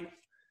Whyte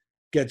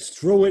gets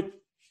through it.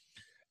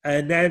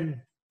 And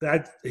then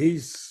that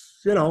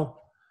it's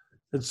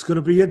going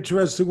to be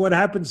interesting what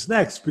happens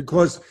next,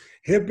 because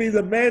he'll be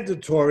the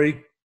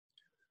mandatory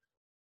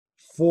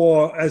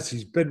as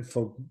he's been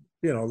for,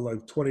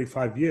 like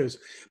 25 years.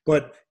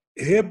 But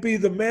he'll be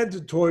the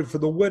mandatory for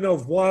the winner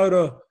of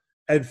Wilder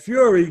and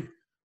Fury.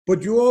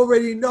 But you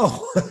already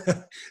know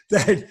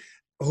that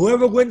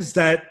whoever wins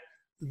that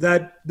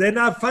they're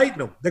not fighting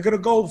him. They're going to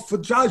go for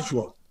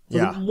Joshua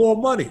for more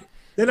money.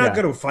 They're not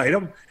going to fight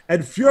him.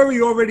 And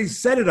Fury already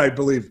said it, I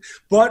believe.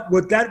 But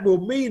what that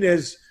will mean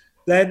is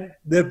then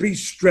they'll be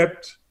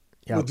stripped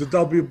with the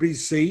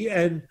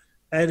WBC,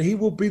 and he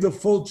will be the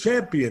full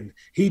champion,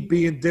 he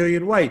being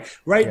Dillian Whyte.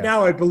 Right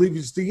now, I believe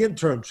he's the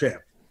interim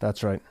champ.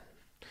 That's right.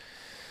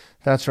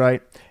 That's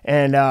right.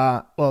 And,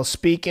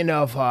 speaking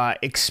of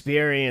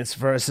experience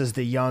versus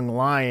the young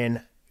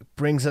lion,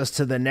 brings us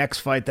to the next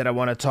fight that I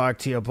want to talk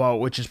to you about,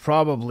 which is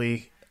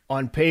probably,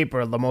 on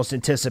paper, the most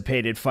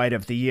anticipated fight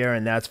of the year,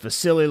 and that's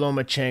Vasily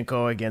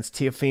Lomachenko against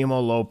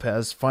Teofimo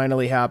Lopez,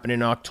 finally happened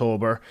in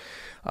October.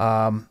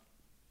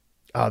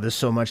 There's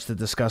so much to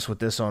discuss with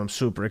this one. I'm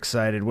super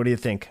excited. What do you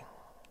think?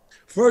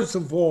 First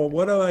of all,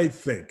 what do I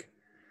think?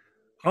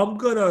 I'm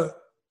going to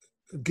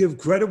give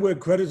credit where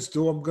credit's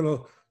due. I'm going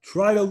to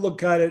try to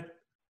look at it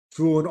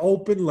through an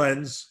open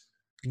lens,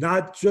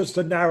 not just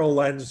a narrow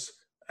lens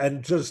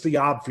and just the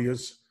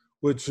obvious,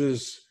 which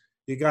is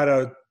you got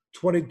a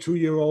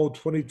 22-year-old,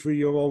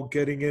 23-year-old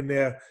getting in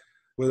there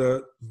with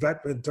a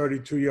veteran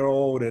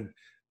 32-year-old, and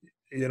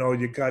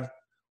you got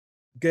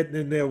getting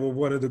in there with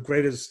one of the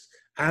greatest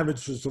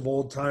amateurs of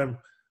all time,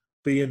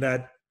 being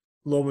that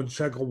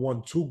Lomachenko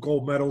won 2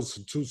 gold medals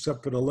in 2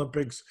 separate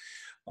Olympics,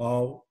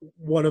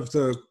 one of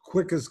the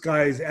quickest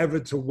guys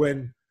ever to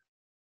win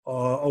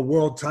a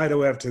world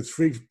title after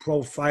 3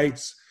 pro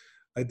fights.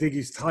 I think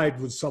he's tied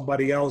with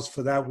somebody else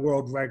for that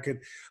world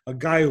record. A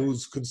guy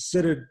who's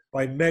considered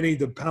by many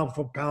the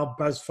pound-for-pound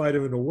best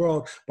fighter in the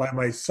world. By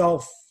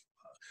myself,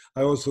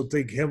 I also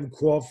think him,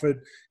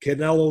 Crawford,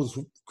 Canelo's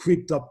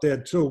creeped up there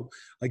too.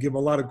 I give him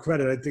a lot of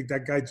credit. I think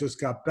that guy just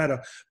got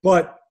better.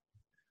 But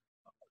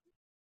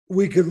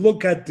we could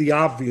look at the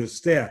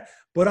obvious there.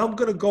 But I'm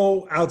going to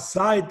go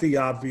outside the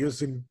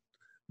obvious and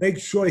make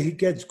sure he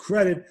gets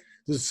credit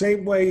the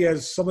same way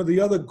as some of the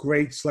other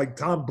greats like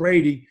Tom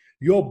Brady,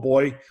 your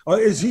boy.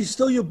 Is he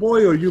still your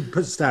boy, or are you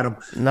pissed at him?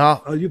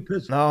 No. Are you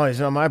pissed? No, he's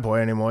not my boy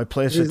anymore. He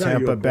plays for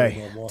Tampa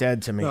Bay. No,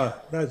 dead to me. No,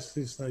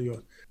 he's not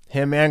yours.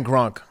 Him and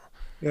Gronk.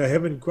 Yeah,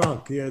 him and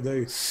Gronk. Yeah,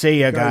 they.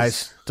 See ya,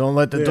 guys. Don't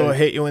let the door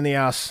hit you in the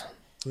ass.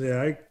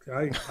 Yeah,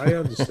 I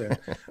understand.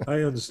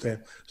 I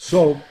understand.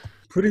 So,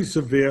 pretty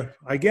severe.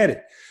 I get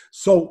it.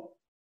 So,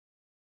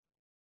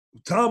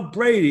 Tom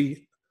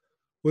Brady,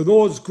 with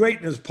all his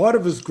greatness, part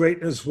of his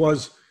greatness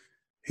was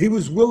he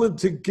was willing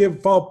to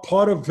give up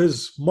part of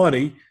his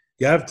money.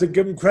 You have to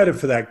give him credit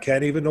for that,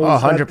 Ken, even though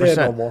he's 100%. Not there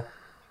no more.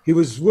 He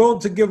was willing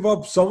to give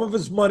up some of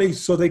his money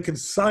so they could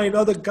sign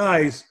other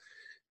guys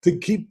to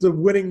keep the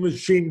winning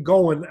machine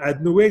going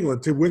at New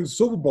England, to win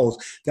Super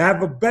Bowls, to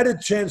have a better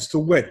chance to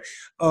win,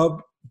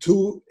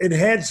 to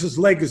enhance his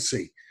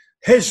legacy,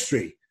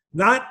 history,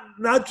 not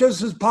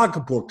just his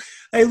pocketbook.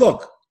 Hey,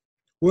 look,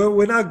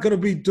 we're not going to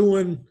be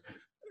doing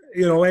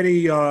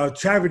any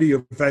charity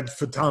event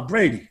for Tom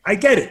Brady. I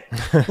get it.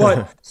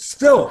 But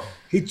still,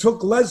 he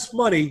took less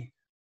money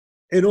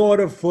in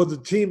order for the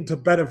team to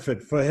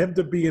benefit, for him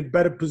to be in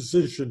better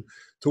position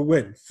to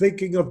win,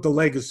 thinking of the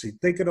legacy,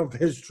 thinking of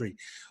history,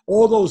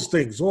 all those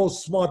things, all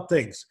smart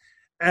things.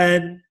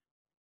 And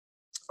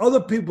other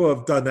people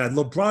have done that.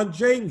 LeBron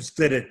James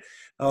did it,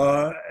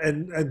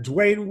 and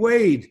Dwayne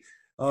Wade,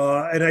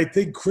 and I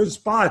think Chris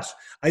Bosh.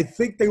 I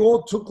think they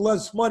all took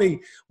less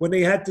money when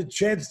they had the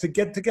chance to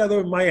get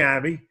together in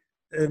Miami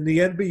in the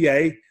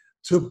NBA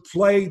to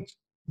play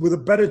with a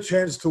better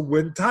chance to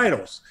win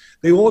titles.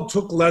 They all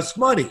took less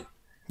money.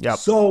 Yep.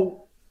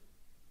 So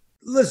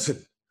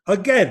listen,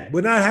 again,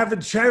 we're not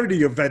having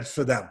charity events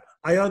for them.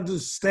 I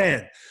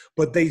understand,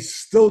 but they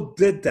still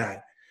did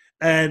that.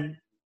 And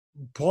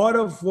part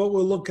of what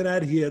we're looking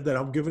at here that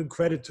I'm giving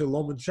credit to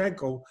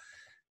Lomachenko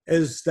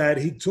is that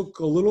he took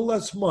a little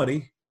less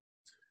money.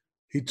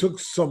 He took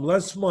some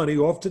less money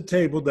off the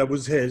table that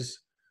was his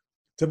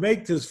to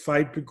make this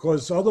fight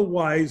because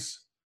otherwise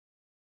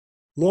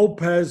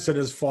Lopez and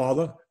his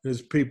father,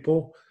 his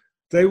people,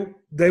 they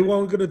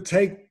weren't going to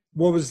take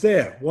what was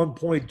there,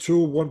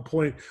 1.2, 1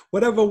 point,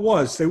 whatever it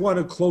was. They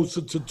wanted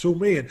closer to 2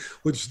 million,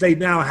 which they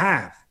now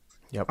have.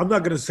 Yep. I'm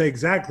not going to say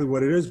exactly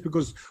what it is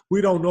because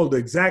we don't know the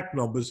exact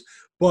numbers,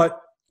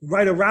 but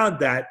right around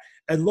that.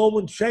 And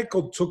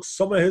Lomachenko took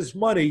some of his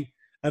money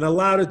and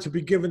allowed it to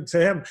be given to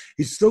him.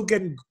 He's still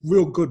getting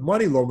real good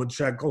money,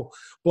 Lomachenko,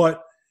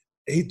 but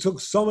he took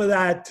some of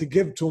that to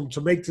give to him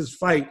to make this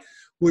fight,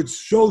 which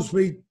shows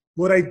me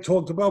what I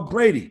talked about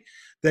Brady,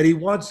 that he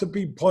wants to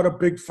be part of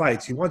big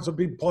fights. He wants to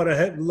be part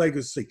of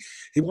legacy.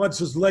 He wants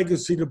his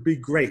legacy to be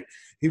great.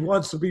 He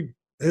wants to be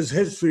his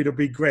history to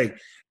be great.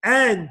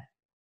 And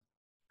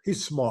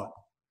he's smart.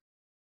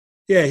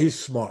 Yeah, he's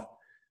smart.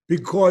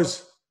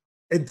 Because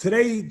in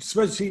today,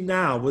 especially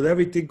now, with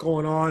everything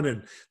going on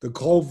and the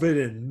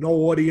COVID and no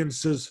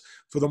audiences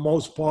for the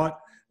most part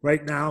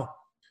right now,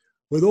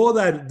 with all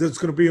that, there's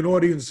going to be an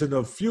audience in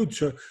the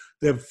future.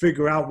 They'll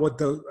figure out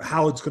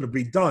how it's going to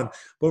be done.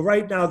 But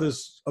right now,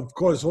 there's, of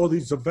course, all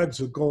these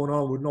events are going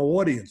on with no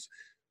audience.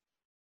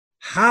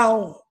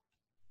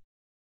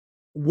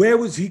 Where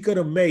was he going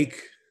to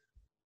make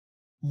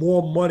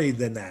more money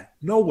than that?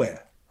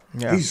 Nowhere.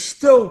 Yeah.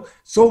 So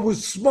it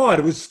was smart.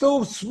 It was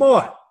still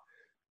smart.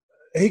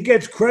 He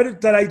gets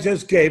credit that I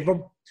just gave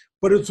him,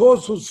 but it's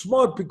also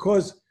smart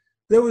because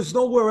there was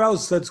nowhere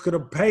else that's going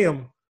to pay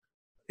him,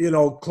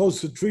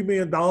 close to $3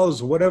 million or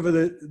whatever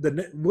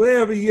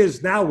wherever he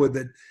is now with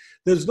it.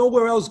 There's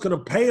nowhere else going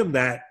to pay him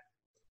that,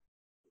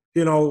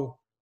 to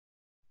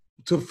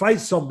fight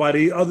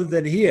somebody other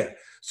than here.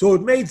 So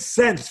it made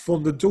sense for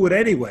him to do it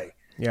anyway.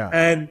 Yeah.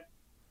 And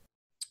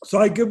so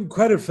I give him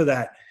credit for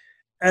that.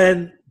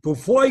 And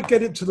before I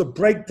get into the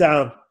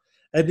breakdown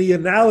and the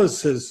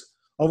analysis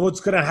of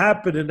what's going to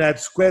happen in that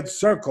squared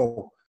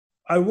circle,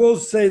 I will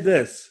say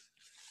this.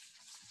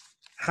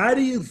 How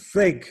do you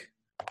think,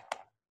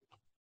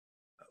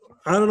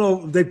 I don't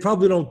know, they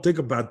probably don't think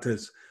about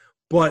this,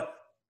 but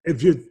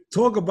if you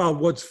talk about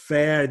what's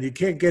fair, and you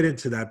can't get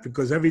into that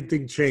because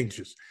everything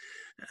changes,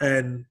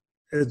 and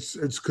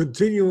it's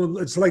continuing,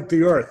 it's like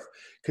the earth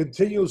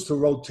continues to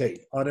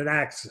rotate on an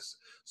axis,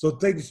 so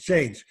things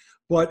change.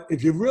 But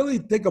if you really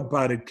think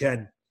about it,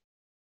 Ken,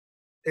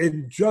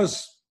 in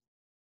just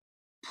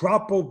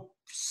proper,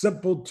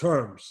 simple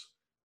terms,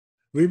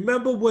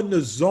 remember when the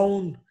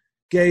zone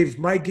gave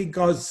Mikey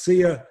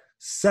Garcia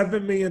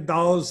 $7 million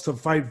to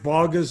fight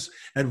Vargas,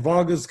 and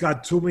Vargas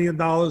got $2 million?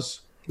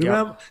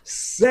 Remember? Yep.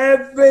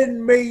 $7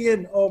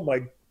 million. Oh,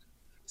 my.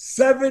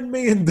 $7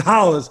 million.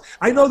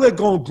 I know they're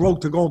going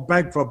broke. They're going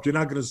bankrupt. You're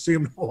not going to see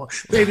them more.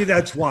 Maybe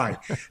that's why.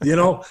 I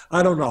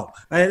don't know.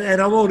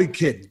 And I'm only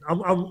kidding.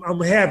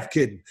 I'm half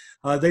kidding.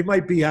 They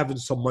might be having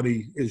some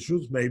money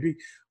issues, maybe.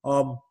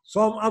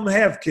 So I'm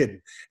half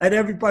kidding. And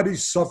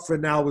everybody's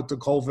suffering now with the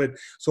COVID,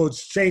 so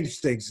it's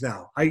changed things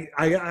now.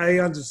 I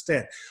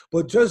understand.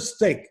 But just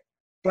think,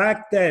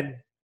 back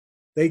then,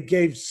 they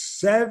gave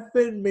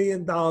 $7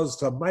 million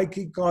to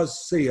Mikey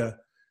Garcia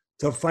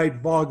to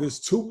fight Vargas,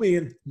 $2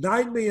 million,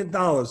 $9 million.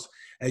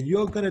 And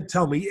you're going to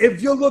tell me,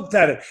 if you looked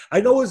at it,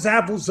 I know it's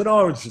apples and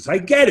oranges. I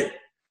get it.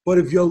 But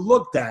if you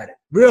looked at it,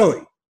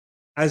 really,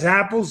 as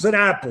apples and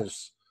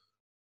apples,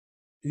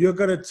 you're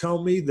going to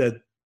tell me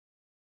that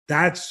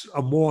that's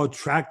a more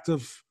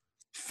attractive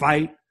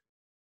fight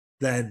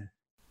than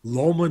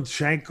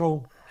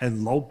Lomachenko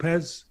and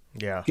Lopez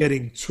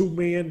getting $2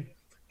 million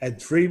and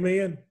 $3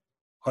 million?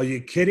 Are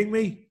you kidding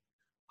me?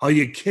 Are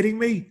you kidding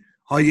me?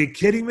 Are you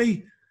kidding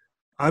me?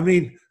 I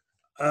mean,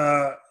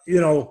 I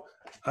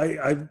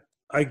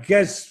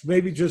guess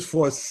maybe just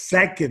for a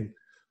second,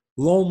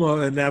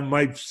 Loma and them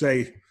might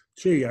say,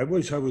 gee, I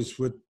wish I was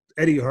with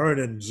Eddie Hearn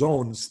and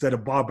Zone instead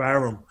of Bob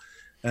Arum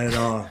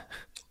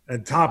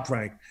and Top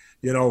Rank.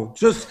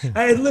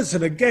 Hey,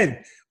 listen,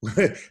 again,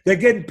 they're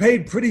getting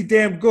paid pretty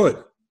damn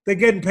good. They're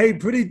getting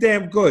paid pretty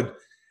damn good.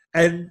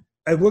 And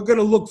we're going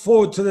to look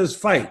forward to this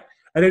fight.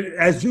 And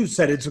as you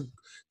said, it's a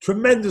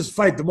tremendous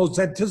fight, the most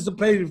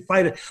anticipated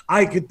fight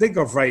I could think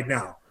of right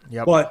now.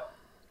 Yep. But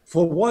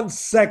for 1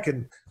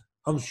 second,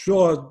 I'm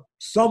sure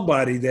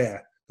somebody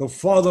there, the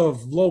father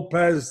of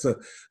Lopez,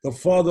 the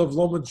father of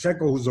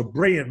Lomachenko, who's a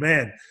brilliant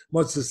man,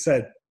 must have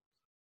said,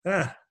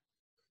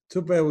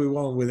 too bad we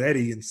went with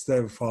Eddie instead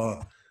of,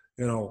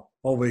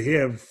 over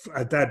here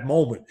at that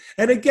moment.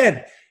 And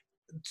again,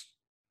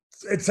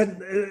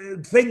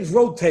 things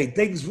rotate.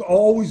 Things are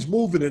always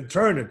moving and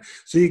turning.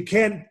 So you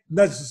can't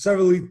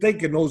necessarily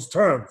think in those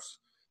terms.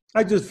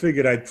 I just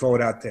figured I'd throw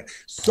it out there.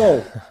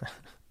 So,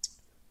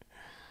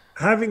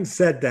 having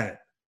said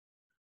that,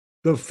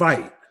 the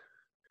fight.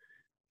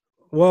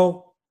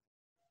 Well,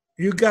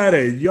 you got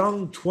a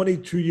young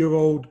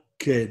 22-year-old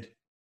kid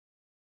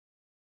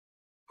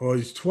or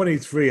he's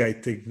 23, I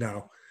think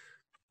now,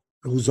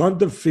 who's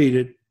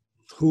undefeated,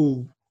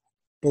 who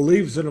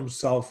believes in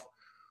himself,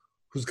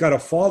 who's got a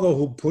father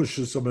who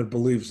pushes him and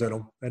believes in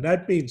him. And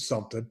that means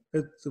something.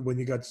 When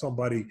you got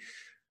somebody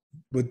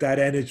with that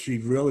energy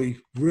really,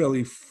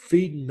 really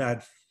feeding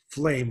that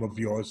flame of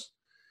yours,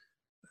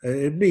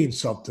 it means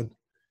something.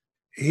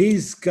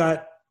 He's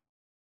got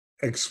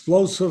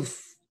explosive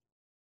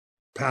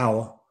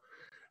power.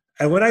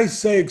 And when I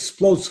say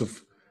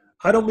explosive,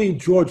 I don't mean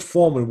George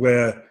Foreman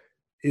where,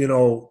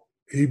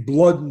 he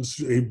bludgeons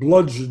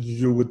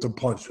you with the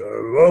punch.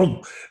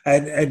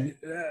 And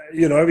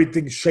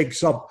everything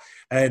shakes up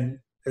and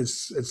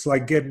it's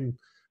like getting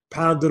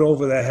pounded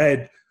over the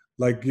head,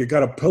 like you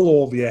got a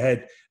pillow over your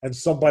head and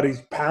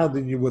somebody's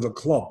pounding you with a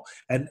club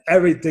and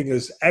everything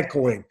is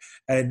echoing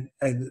and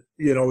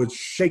it's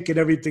shaking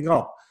everything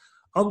up.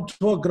 I'm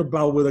talking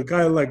about with a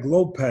guy like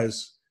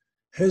Lopez,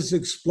 his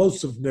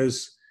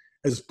explosiveness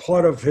is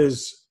part of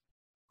his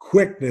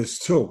quickness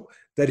too,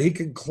 that he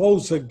can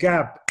close a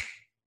gap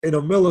in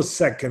a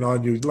millisecond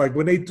on you. Like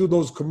when they do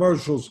those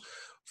commercials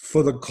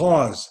for the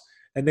cars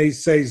and they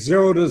say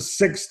 0 to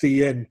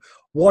 60 in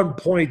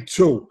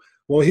 1.2.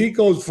 Well, he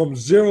goes from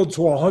 0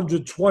 to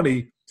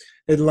 120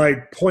 in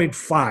like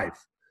 0.5.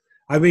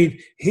 I mean,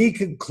 he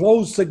can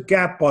close the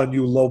gap on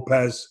you,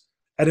 Lopez,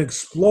 and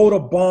explode a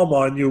bomb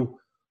on you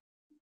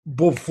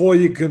before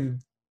you can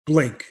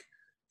blink.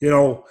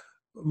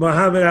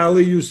 Muhammad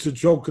Ali used to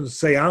joke and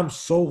say, I'm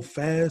so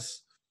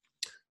fast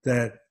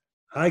that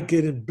I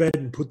get in bed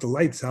and put the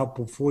lights out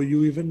before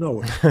you even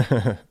know it.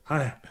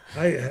 I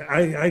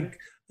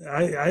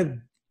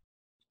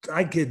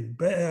get in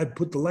bed, I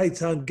put the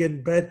lights on, get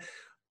in bed.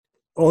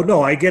 Oh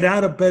no, I get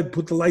out of bed,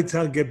 put the lights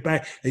on, get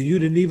back, and you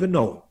didn't even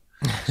know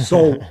it.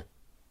 So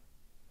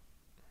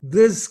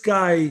this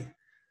guy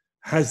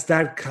has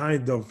that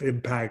kind of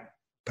impact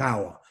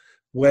power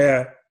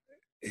where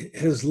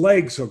his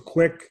legs are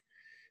quick,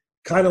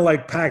 kind of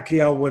like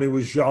Pacquiao when he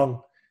was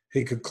young.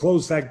 He could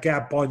close that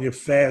gap on you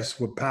fast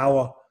with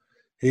power.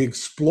 He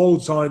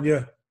explodes on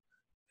you.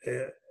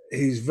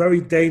 He's very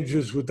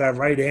dangerous with that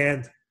right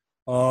hand.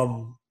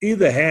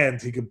 Either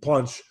hand he can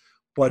punch,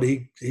 but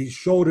he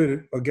showed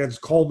it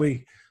against Cormier,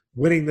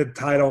 winning the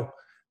title,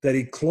 that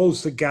he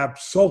closed the gap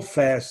so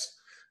fast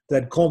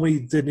that Cormier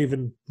didn't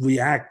even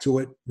react to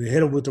it. He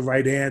hit him with the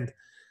right hand.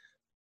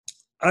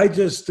 I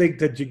just think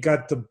that you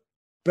got the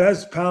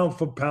best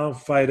pound-for-pound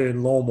fighter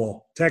in Loma,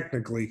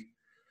 technically.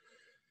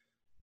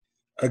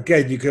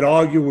 Again, you could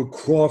argue with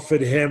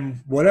Crawford,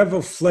 him,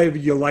 whatever flavor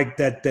you like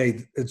that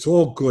day. It's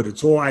all good.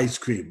 It's all ice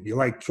cream. You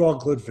like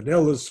chocolate,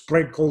 vanilla,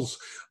 sprinkles,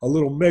 a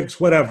little mix,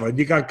 whatever. And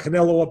you got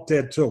Canelo up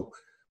there too.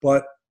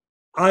 But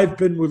I've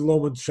been with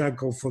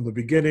Lomachenko from the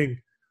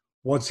beginning.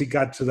 Once he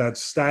got to that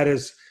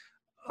status,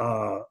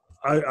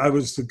 I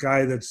was the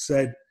guy that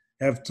said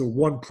after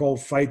one pro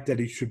fight that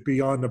he should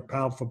be on the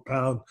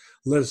pound-for-pound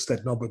list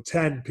at number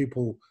 10.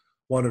 People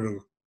wanted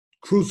to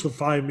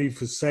crucify me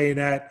for saying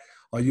that.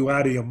 Are you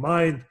out of your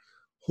mind?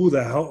 Who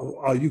the hell?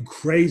 Are you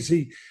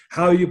crazy?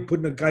 How are you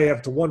putting a guy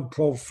after one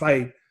pro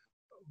fight,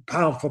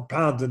 pound for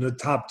pound, in the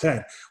top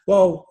 10?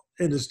 Well,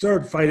 in his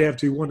third fight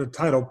after he won the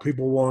title,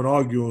 people weren't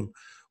arguing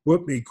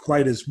with me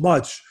quite as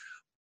much.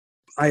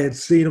 I had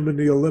seen him in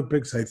the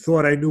Olympics. I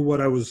thought I knew what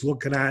I was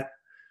looking at.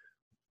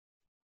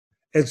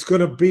 It's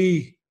going to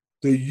be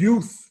the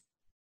youth,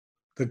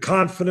 the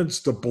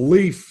confidence, the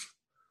belief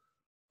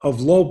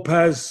of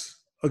Lopez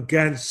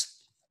against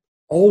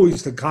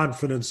always the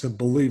confidence and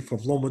belief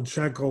of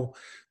Lomachenko,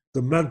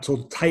 the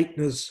mental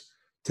tightness,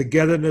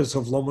 togetherness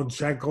of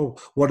Lomachenko,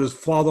 what his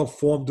father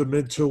formed him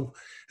into.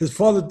 His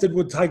father did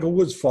what Tiger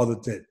Woods' father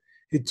did.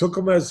 He took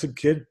him as a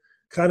kid,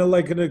 kind of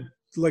like it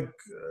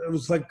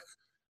was like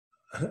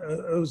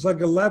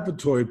a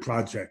laboratory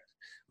project.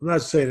 I'm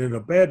not saying it in a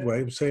bad way.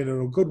 I'm saying it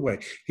in a good way.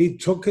 He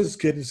took his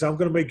kid and said, I'm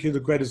going to make you the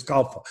greatest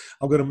golfer.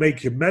 I'm going to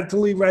make you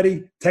mentally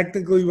ready,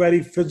 technically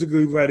ready,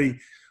 physically ready,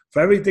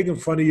 for everything in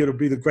front of you to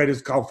be the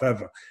greatest golfer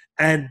ever.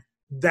 And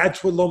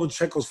that's what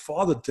Lomachenko's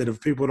father did,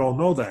 if people don't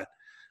know that.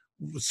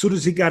 As soon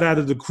as he got out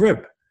of the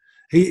crib,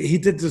 he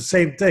did the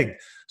same thing.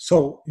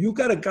 So you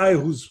got a guy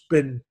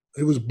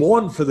he was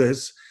born for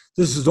this.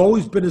 This has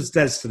always been his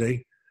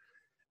destiny.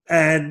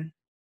 And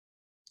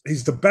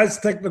he's the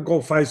best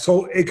technical fighter.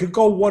 So it could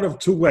go one of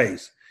two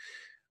ways.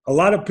 A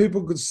lot of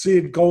people could see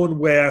it going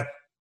where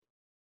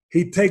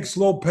he takes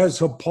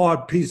Lopez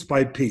apart piece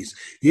by piece.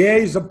 Yeah,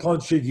 he's a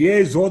puncher. Yeah,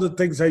 he's all the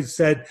things I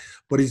said,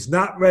 but he's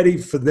not ready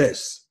for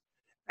this.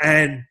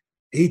 And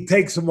he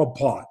takes him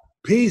apart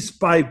piece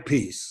by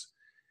piece.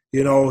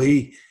 He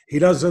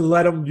doesn't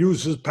let him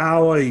use his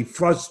power. He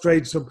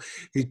frustrates him.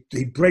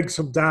 He breaks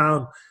him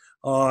down.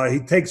 He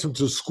takes him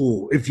to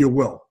school, if you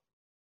will.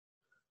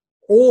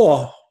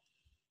 Or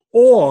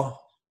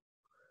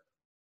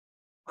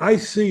I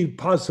see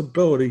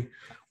possibility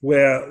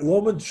where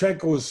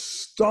Lomachenko is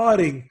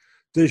starting,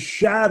 the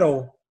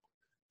shadow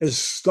is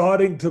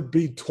starting to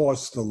be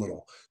tossed a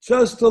little.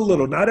 Just a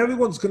little. Not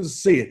everyone's going to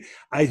see it.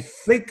 I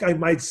think I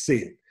might see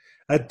it.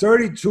 At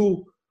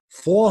 32,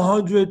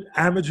 400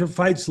 amateur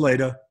fights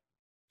later,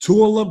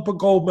 2 Olympic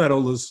gold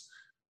medalists,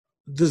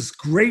 this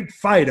great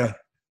fighter,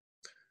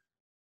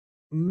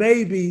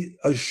 maybe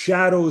a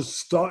shadow is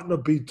starting to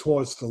be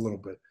tossed a little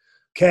bit,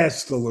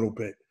 cast a little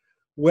bit,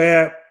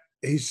 where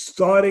he's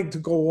starting to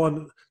go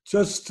on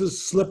just to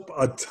slip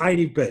a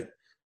tiny bit,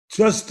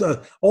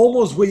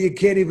 almost where you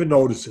can't even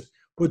notice it,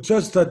 but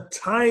just a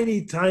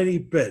tiny, tiny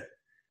bit.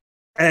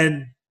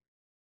 And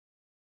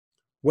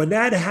when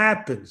that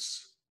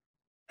happens,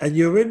 and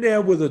you're in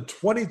there with a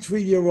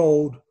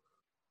 23-year-old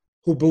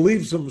who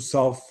believes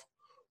himself,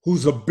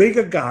 who's a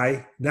bigger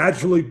guy,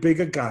 naturally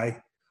bigger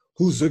guy,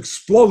 who's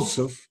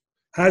explosive,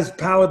 has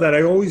power that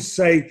I always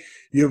say,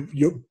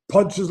 your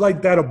punches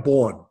like that are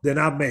born. They're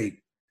not made.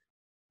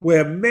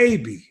 Where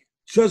maybe,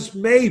 just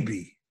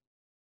maybe,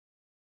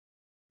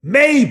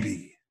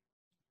 the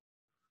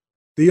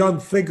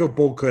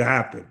unthinkable could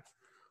happen.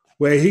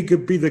 Where he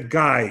could be the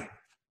guy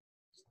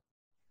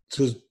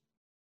to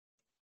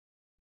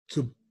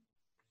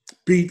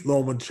beat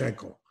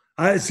Lomachenko.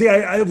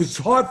 It was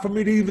hard for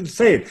me to even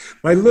say it.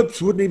 My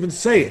lips wouldn't even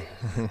say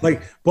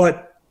it.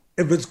 But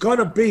if it's going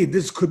to be,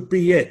 this could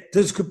be it.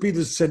 This could be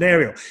the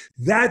scenario.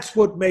 That's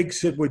what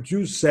makes it, what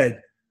you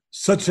said,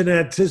 such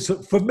a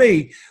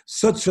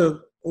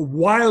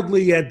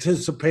wildly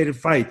anticipated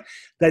fight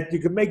that you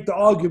can make the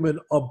argument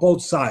on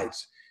both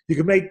sides. You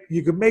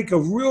can make a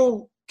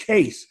real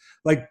case,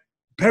 like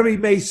Perry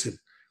Mason,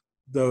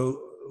 the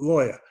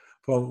lawyer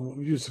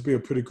from used to be a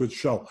pretty good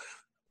show,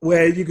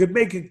 where you could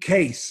make a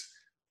case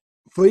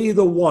for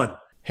either one.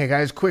 Hey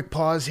guys, quick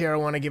pause here. I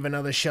want to give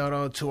another shout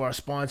out to our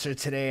sponsor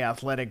today,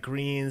 Athletic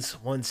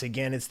Greens. Once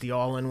again, it's the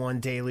all-in-one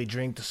daily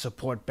drink to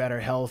support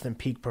better health and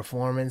peak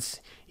performance.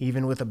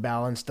 Even with a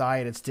balanced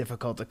diet, it's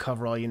difficult to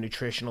cover all your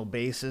nutritional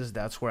bases.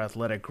 That's where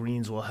Athletic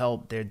Greens will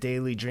help. Their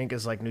daily drink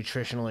is like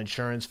nutritional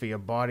insurance for your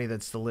body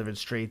that's delivered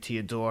straight to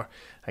your door.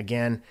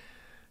 Again,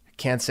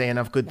 can't say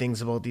enough good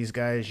things about these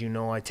guys. You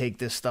know I take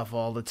this stuff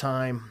all the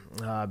time.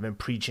 I've been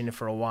preaching it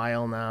for a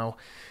while now.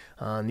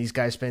 These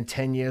guys spent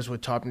 10 years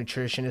with top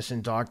nutritionists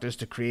and doctors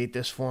to create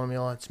this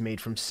formula. It's made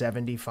from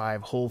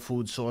 75 whole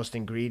food sourced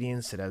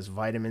ingredients. It has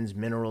vitamins,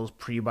 minerals,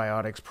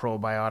 prebiotics,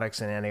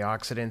 probiotics, and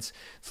antioxidants.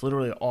 It's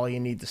literally all you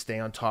need to stay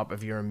on top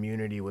of your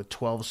immunity with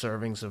 12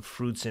 servings of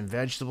fruits and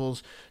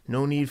vegetables.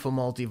 No need for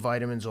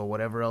multivitamins or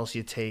whatever else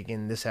you're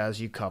taking. This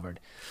has you covered.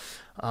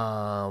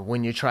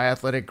 When you try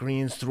Athletic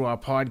Greens through our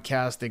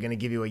podcast, they're going to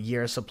give you a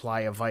year's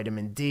supply of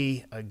vitamin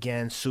D.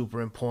 Again,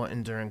 super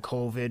important during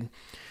COVID.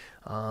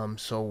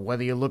 So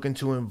whether you're looking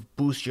to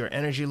boost your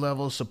energy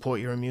levels,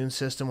 support your immune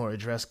system, or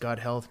address gut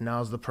health,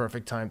 now's the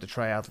perfect time to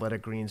try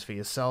Athletic Greens for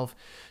yourself.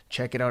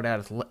 Check it out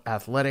at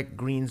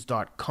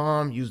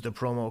athleticgreens.com. Use the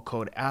promo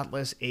code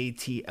ATLAS,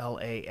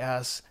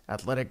 ATLAS,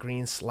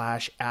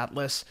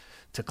 athleticgreens/ATLAS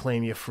to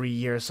claim your free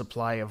year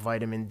supply of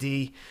vitamin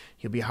D.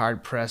 You'll be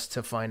hard-pressed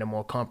to find a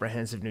more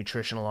comprehensive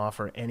nutritional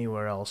offer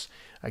anywhere else.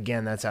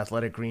 Again, that's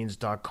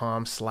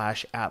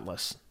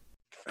athleticgreens.com/ATLAS.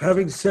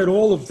 Having said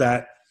all of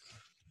that,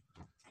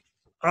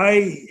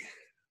 I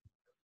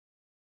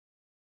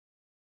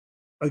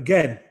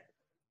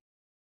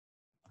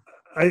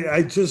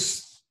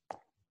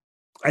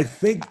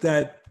think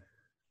that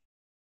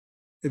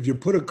if you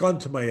put a gun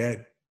to my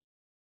head,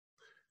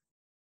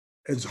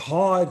 it's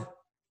hard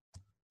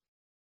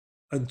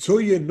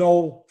until you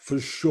know for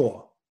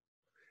sure.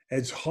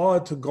 It's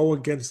hard to go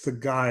against the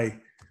guy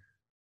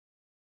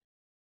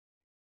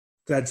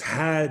that's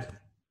had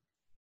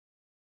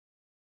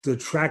the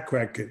track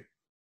record,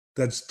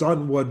 that's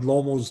done what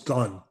Lomo's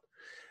done,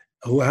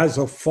 who has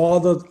a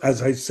father,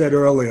 as I said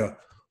earlier,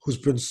 who's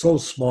been so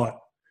smart,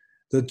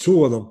 the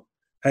two of them,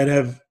 and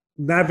have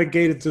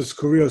navigated this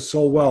career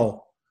so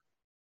well.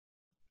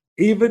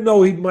 Even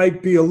though he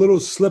might be a little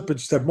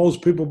slippage that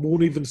most people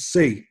won't even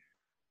see,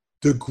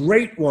 the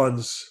great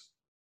ones,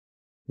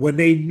 when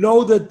they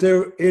know that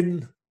they're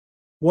in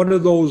one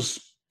of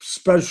those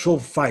special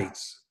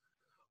fights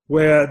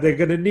where they're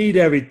going to need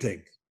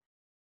everything,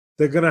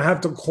 they're going to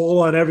have to call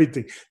on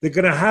everything. They're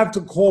going to have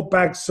to call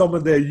back some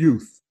of their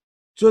youth.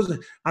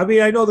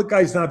 I know the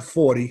guy's not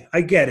 40.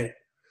 I get it.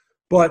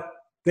 But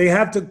they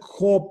have to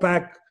call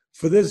back,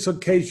 for this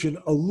occasion,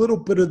 a little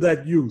bit of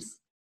that youth.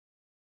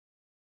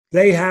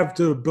 They have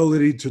the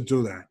ability to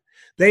do that.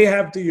 They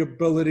have the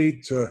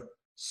ability to,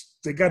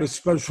 they got a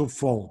special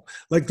phone,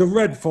 like the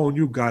red phone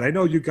you got. I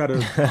know you got a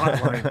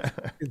hotline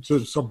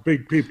into some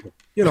big people,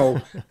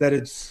 that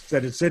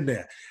it's in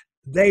there.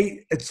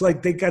 It's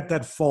like they got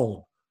that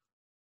phone.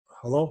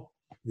 Hello?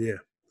 Yeah.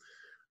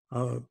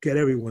 Get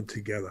everyone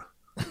together.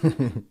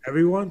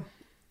 Everyone?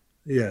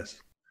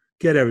 Yes.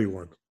 Get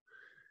everyone.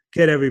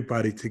 Get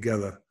everybody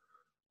together.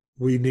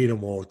 We need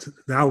them all.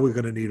 Now we're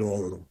going to need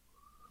all of them.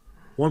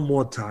 One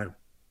more time.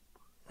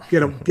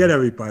 Get them. Get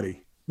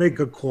everybody. Make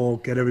a call.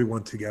 Get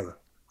everyone together.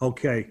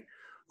 Okay.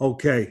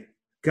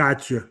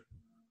 Gotcha.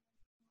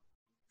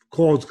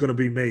 Call's going to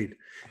be made.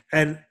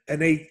 And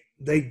they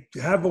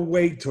have a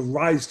way to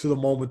rise to the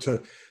moment,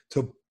 to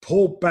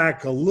pull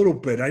back a little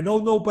bit. I know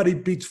nobody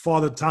beats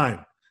Father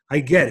Time. I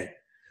get it.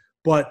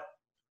 But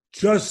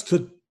just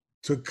to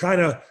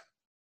kind of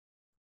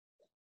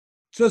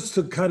just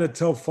to kind of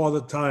tell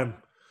Father Time,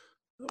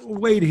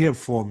 wait here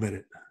for a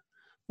minute.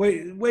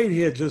 Wait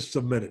here just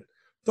a minute.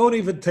 Don't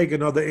even take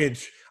another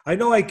inch. I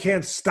know I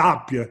can't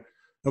stop you.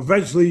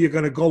 Eventually, you're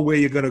going to go where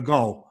you're going to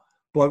go.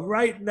 But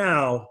right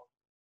now,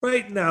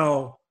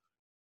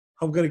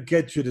 I'm going to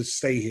get you to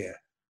stay here.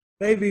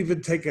 Maybe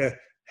even take a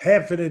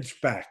half an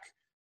inch back.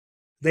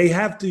 They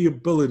have the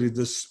ability,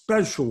 the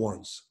special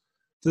ones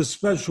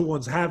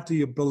have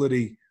the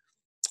ability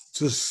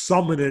to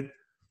summon it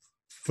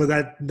for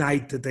that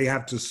night that they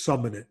have to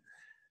summon it.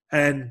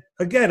 And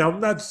again, I'm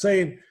not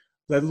saying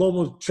that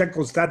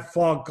Lomachenko's that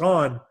far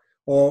gone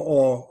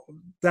or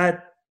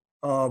that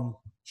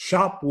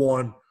shop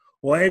worn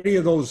or any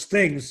of those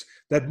things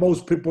that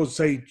most people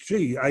say,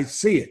 gee, I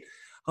see it.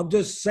 I'm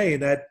just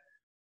saying that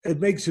it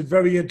makes it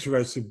very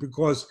interesting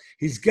because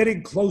he's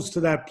getting close to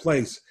that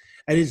place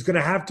and he's going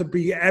to have to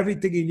be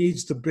everything he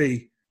needs to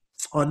be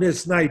on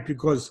this night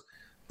because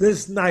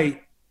this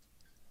night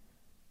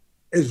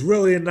is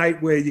really a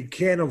night where you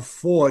can't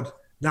afford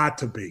not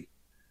to be.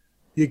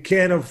 You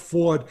can't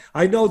afford.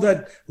 I know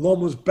that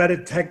Loma's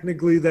better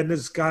technically than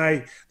this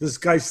guy. This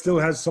guy still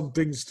has some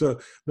things to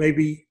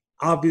maybe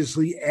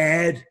obviously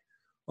add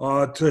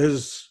to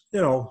his,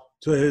 to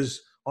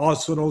his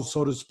arsenal,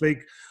 so to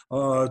speak,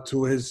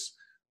 to his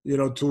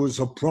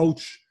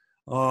approach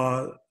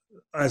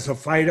as a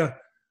fighter,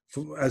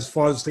 as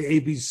far as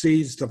the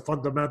ABCs, the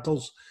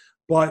fundamentals.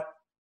 But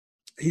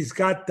he's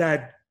got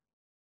that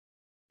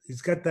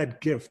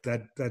gift,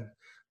 that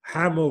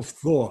hammer of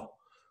Thor,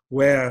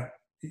 where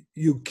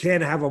you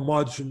can't have a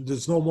margin.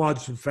 There's no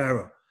margin for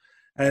error.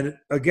 And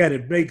again,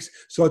 it makes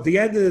so at the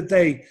end of the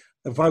day,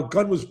 if a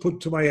gun was put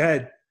to my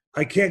head,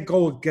 I can't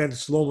go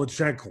against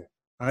Lomachenko.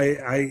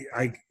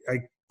 I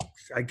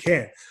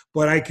can't.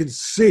 But I can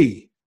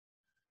see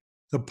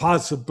the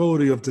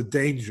possibility of the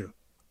danger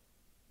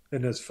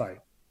in this fight.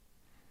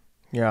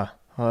 Yeah.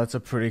 Well, that's a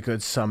pretty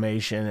good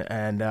summation,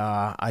 and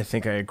I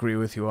think I agree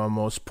with you on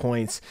most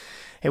points.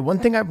 Hey, one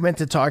thing I meant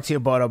to talk to you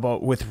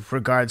about with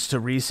regards to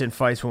recent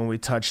fights when we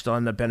touched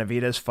on the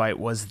Benavidez fight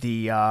was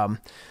there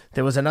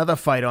was another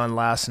fight on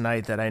last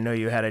night that I know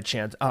you had a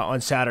chance on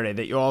Saturday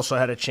that you also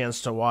had a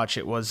chance to watch.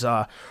 It was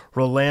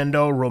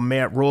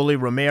Rolly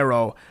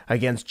Romero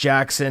against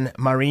Jackson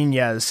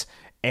Marinez,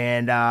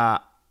 and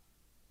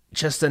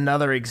just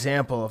another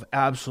example of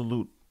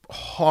absolute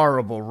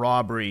horrible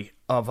robbery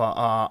of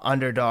a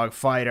underdog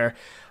fighter.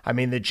 I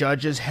mean, the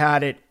judges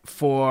had it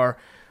for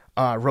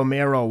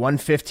Romero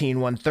 115,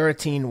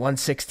 113,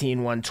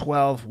 116,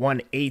 112,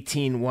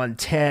 118,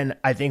 110.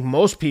 I think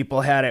most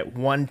people had it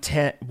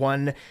 110,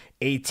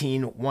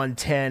 118,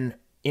 110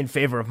 in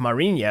favor of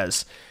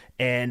Marinez.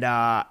 And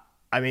I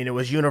mean, it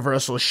was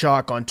universal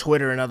shock on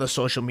Twitter and other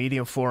social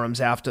media forums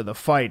after the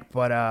fight.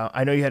 But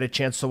I know you had a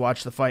chance to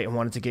watch the fight and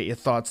wanted to get your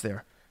thoughts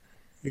there.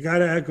 You got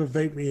to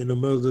aggravate me in the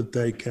middle of the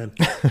day, Ken.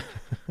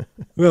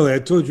 Really, I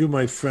told you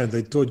my friend.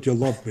 I told you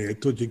loved me. I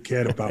told you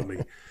cared about me.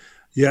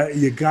 Yeah,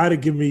 you got to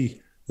give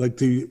me, like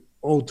the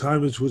old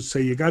timers would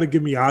say, you got to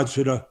give me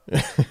agita.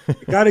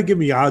 You got to give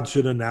me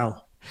agita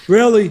now.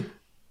 Really? Yeah.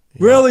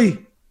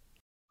 Really?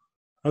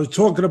 I was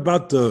talking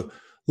about the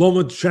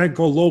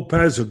Lomachenko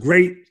Lopez, a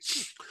great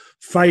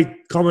fight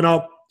coming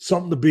up,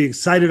 something to be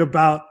excited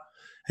about.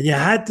 And you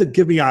had to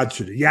give me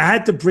agita. You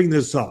had to bring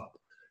this up.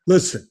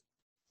 Listen.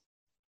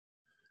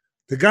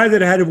 The guy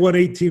that had it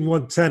 118,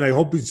 110, I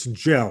hope he's in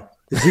jail.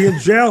 Is he in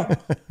jail?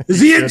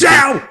 Is he in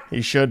jail?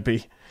 He should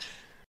be.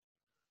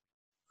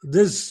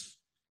 This,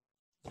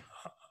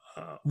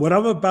 what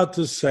I'm about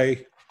to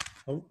say,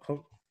 hey, I'm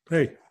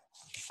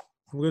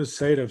going to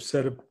say it. I've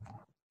said it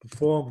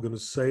before. I'm going to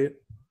say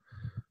it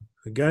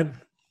again.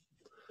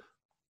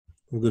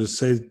 I'm going to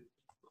say,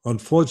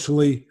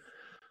 unfortunately,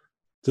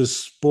 this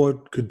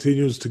sport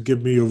continues to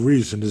give me a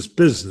reason, this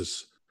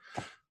business,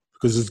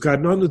 because it's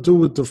got nothing to do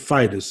with the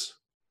fighters.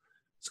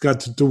 It's got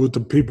to do with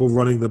the people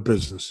running the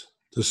business.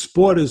 The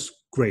sport is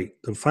great.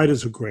 The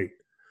fighters are great.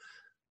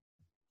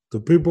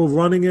 The people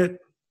running it,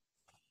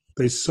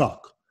 they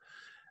suck.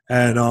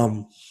 And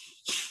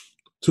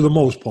to the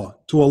most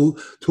part, to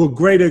a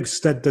greater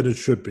extent than it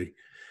should be.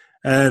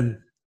 And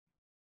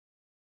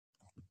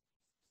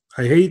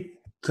I hate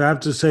to have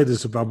to say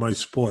this about my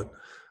sport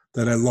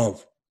that I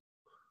love.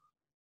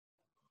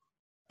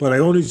 But I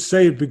only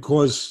say it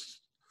because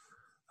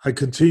I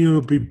continue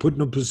to be put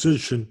in a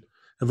position,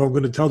 if I'm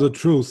going to tell the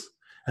truth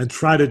and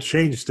try to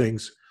change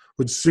things,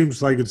 which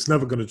seems like it's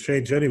never going to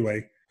change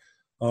anyway.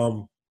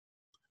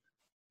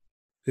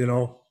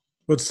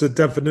 What's the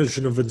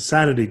definition of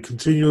insanity?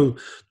 Continue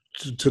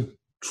to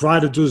try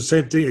to do the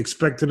same thing,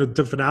 expecting a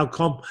different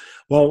outcome?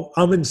 Well,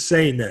 I'm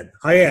insane then.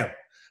 I am.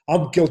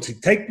 I'm guilty.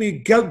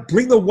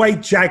 Bring the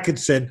white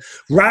jackets in,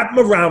 wrap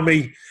them around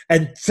me,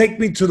 and take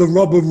me to the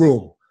rubber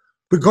room.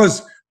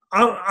 Because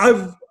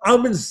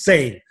I'm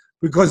insane.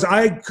 Because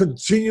I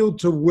continue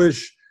to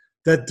wish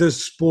that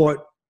this sport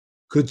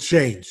could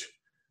change,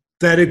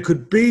 that it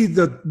could be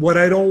it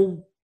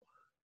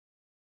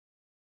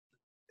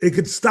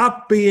could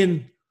stop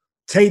being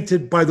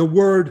tainted by the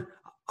word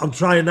I'm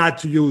trying not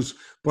to use,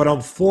 but I'm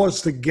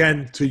forced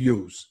again to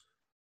use.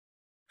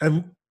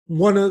 And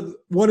one of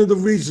the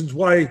reasons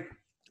why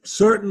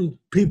certain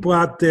people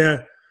out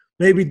there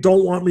maybe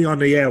don't want me on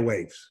the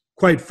airwaves,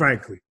 quite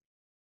frankly.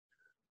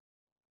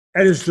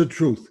 And it's the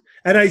truth.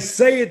 And I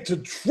say it to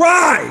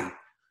try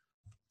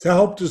to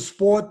help the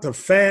sport, the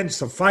fans,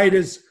 the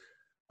fighters.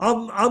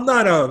 I'm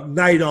not a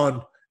knight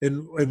on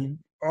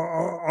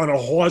a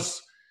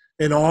horse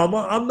in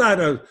armor. I'm not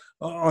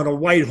on a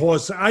white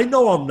horse. I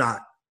know I'm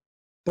not.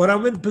 But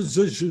I'm in a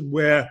position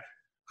where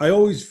I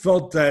always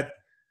felt that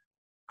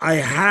I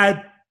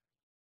had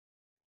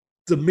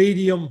the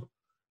medium,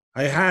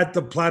 I had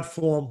the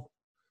platform,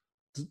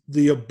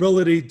 the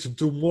ability to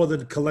do more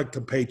than collect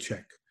a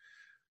paycheck,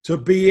 to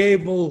be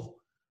able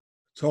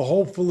to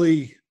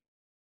hopefully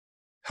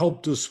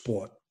help the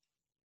sport,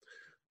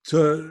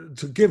 to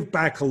give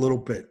back a little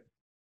bit,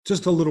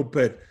 just a little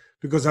bit,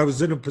 because I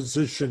was in a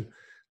position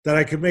that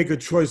I could make a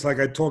choice. Like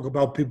I talk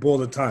about people all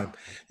the time.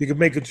 You can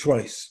make a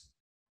choice.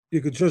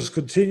 You could just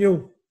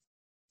continue.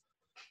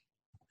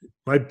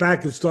 My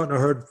back is starting to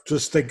hurt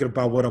just thinking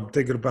about what I'm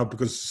thinking about,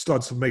 because it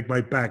starts to make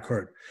my back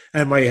hurt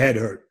and my head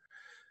hurt.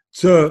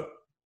 So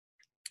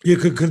you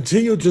could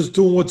continue just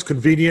doing what's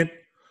convenient.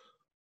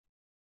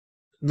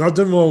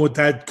 Nothing wrong with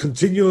that.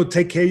 Continue to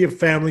take care of your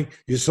family.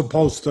 You're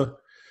supposed to.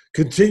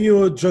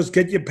 Continue to just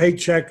get your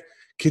paycheck.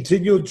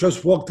 Continue to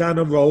just walk down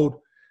the road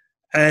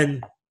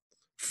and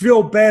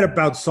feel bad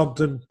about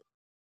something,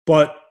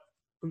 but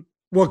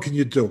what can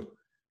you do?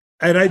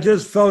 And I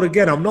just felt,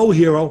 again, I'm no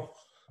hero.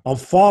 I'm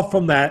far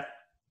from that.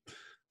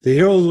 The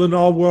heroes in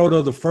our world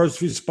are the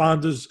first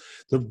responders,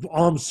 the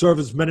armed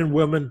service men and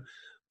women,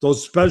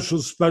 those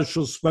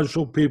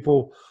special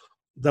people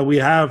that we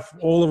have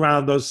all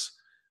around us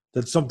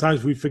that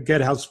sometimes we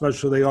forget how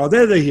special they are.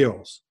 They're the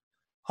heroes.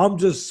 I'm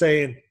just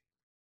saying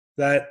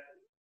that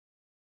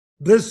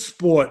this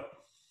sport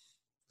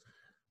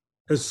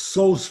is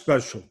so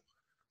special.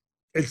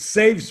 It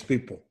saves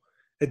people.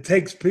 It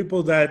takes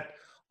people that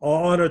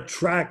are on a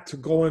track to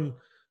going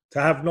to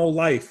have no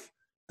life,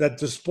 that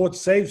the sport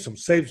saves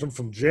them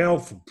from jail,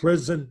 from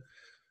prison,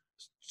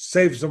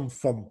 saves them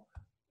from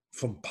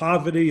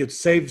poverty. It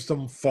saves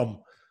them from,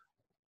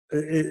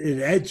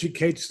 it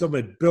educates them,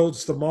 it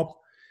builds them up.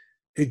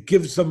 It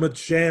gives them a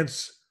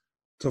chance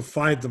to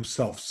find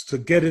themselves, to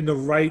get in the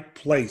right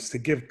place, to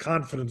give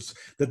confidence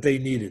that they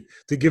needed,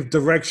 to give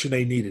direction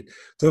they needed,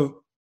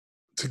 to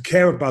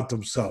care about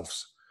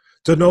themselves,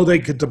 to know they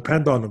could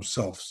depend on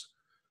themselves,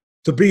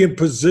 to be in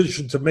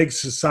position to make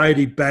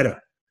society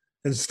better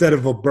instead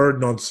of a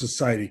burden on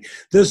society.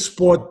 This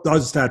sport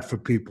does that for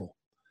people.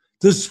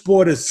 This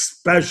sport is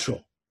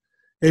special.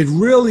 It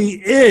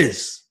really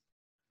is.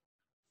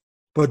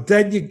 But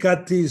then you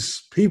got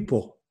these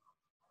people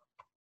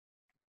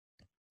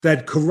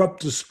that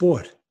corrupt the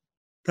sport.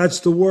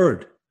 That's the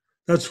word.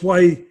 That's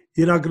why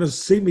you're not going to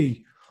see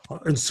me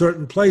in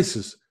certain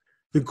places,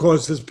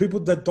 because there's people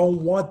that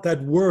don't want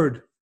that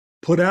word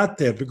put out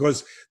there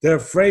because they're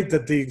afraid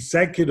that the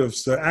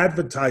executives, the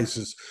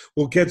advertisers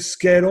will get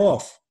scared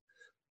off.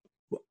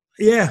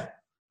 Yeah.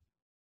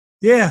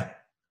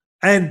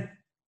 And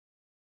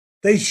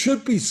they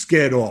should be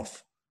scared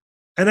off.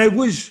 And I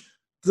wish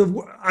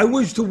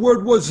the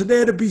word wasn't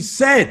there to be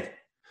said.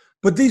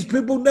 But these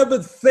people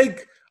never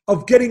think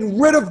of getting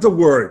rid of the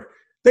word.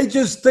 They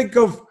just think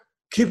of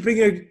keeping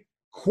it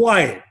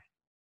quiet,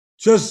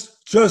 just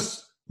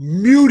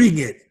muting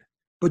it.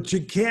 But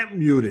you can't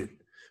mute it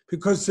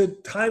because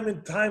time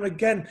and time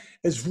again,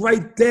 it's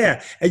right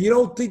there. And you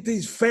don't think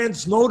these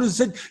fans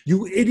notice it?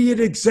 You idiot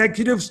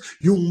executives,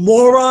 you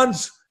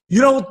morons.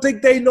 You don't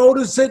think they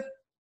notice it?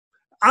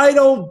 I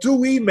don't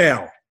do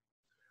email.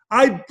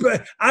 Rob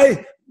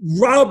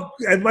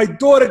and my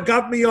daughter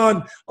got me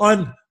on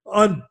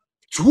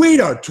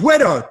Twitter,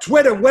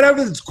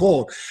 whatever it's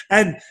called,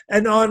 and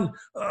on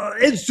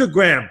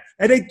Instagram,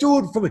 and they do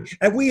it for me.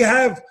 And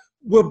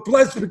we're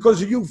blessed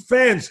because of you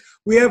fans.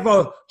 We have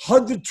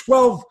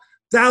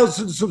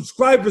 112,000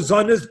 subscribers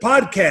on this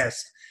podcast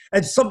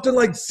and something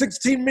like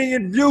 16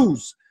 million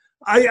views.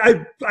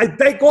 I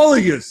thank all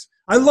of you.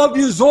 I love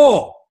you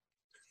all.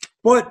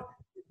 But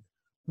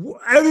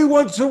every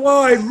once in a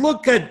while, I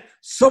look at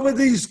some of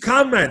these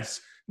comments,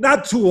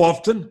 not too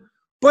often,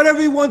 but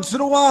every once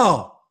in a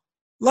while.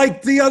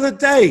 Like the other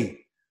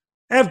day,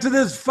 after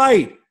this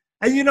fight.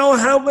 And you know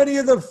how many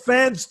of the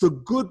fans, the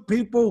good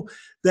people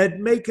that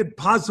make it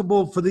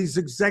possible for these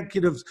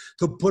executives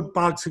to put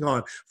boxing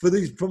on, for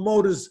these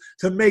promoters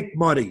to make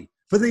money,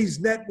 for these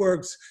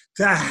networks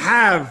to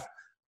have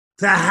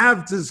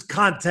this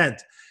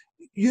content.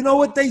 You know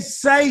what they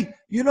say?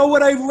 You know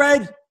what I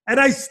read? And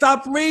I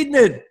stopped reading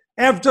it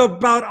after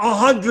about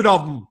 100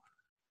 of them.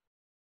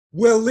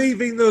 We're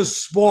leaving the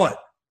sport.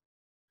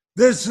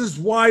 This is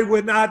why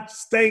we're not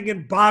staying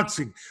in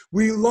boxing.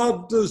 We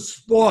love the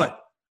sport.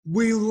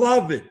 We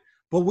love it.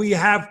 But we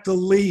have to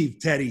leave,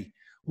 Teddy.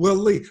 We'll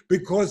leave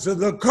because of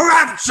the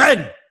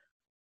corruption.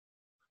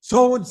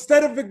 So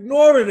instead of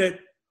ignoring it,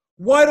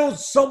 why don't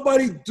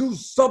somebody do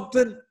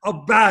something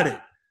about it?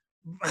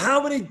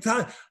 How many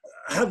times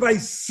have I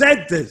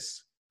said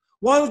this?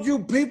 Why don't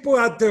you people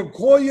out there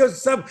call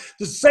yourself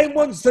the same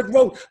ones that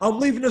wrote, I'm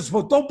leaving the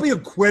sport? Don't be a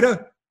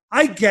quitter.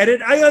 I get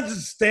it. I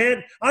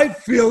understand. I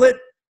feel it.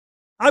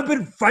 I've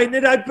been fighting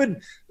it. I've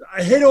been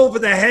hit over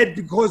the head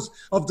because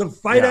of the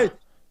fight. Yeah.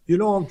 You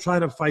know, I'm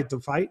trying to fight the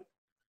fight.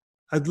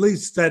 At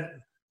least that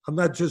I'm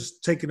not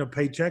just taking a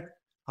paycheck.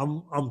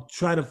 I'm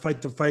trying to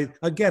fight the fight.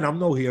 Again, I'm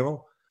no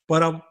hero,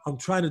 but I'm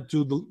trying to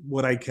do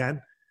what I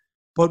can.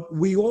 But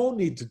we all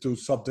need to do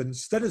something.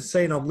 Instead of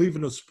saying I'm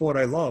leaving the sport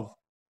I love,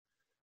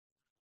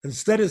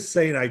 instead of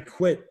saying I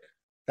quit,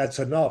 that's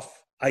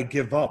enough, I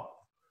give up.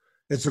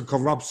 It's a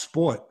corrupt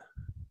sport.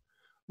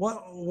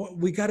 What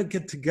we got to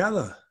get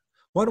together.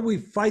 Why don't we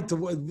fight?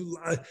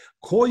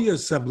 Call your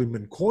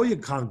assemblyman, call your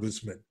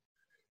congressman.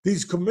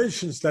 These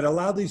commissions that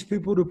allow these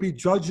people to be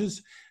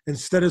judges,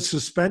 instead of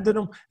suspending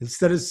them,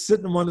 instead of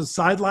sitting them on the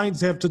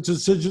sidelines after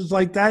decisions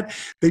like that,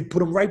 they put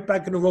them right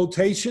back in the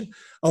rotation,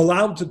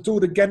 allow them to do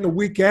it again the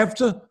week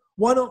after.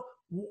 Why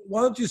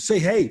don't you say,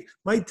 hey,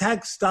 my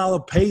tax dollar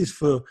pays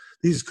for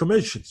these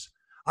commissions.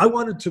 I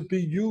want it to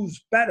be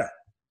used better.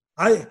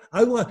 I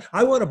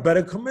want a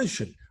better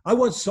commission. I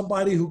want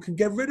somebody who can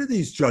get rid of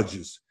these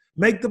judges,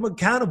 make them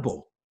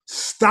accountable.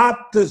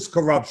 Stop this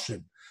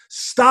corruption.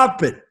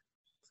 Stop it.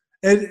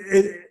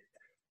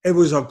 It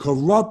was a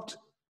corrupt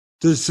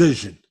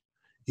decision.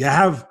 You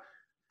have,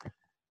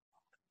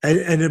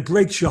 and it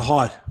breaks your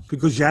heart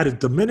because you had a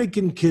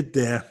Dominican kid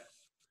there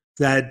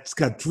that's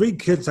got 3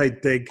 kids, I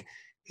think.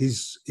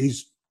 He's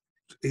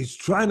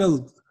trying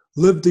to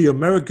live the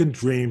American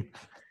dream.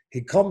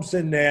 He comes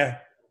in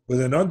there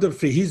with an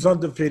undefeated. He's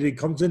undefeated. He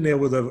comes in there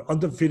with an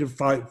undefeated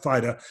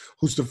fighter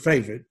who's the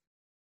favorite,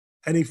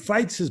 and he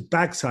fights his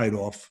backside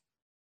off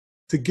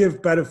to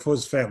give better for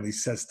his family. He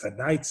says,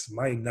 tonight's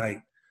my night.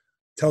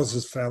 Tells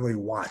his family,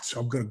 watch,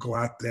 I'm going to go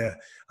out there.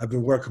 I've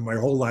been working my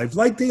whole life,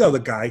 like the other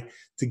guy,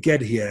 to get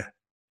here,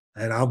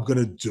 and I'm going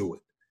to do it.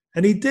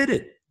 And he did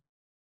it.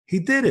 He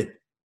did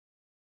it.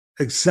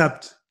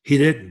 Except he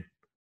didn't.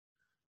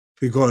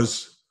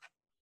 Because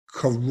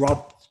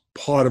corrupt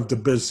part of the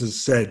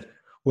business said,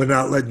 we're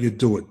not letting you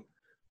do it.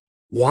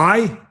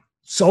 Why?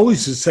 It's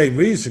always the same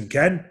reason,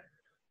 Ken.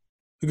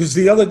 Because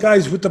the other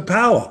guy's with the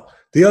power.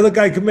 The other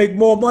guy can make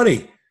more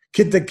money.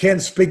 Kid that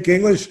can't speak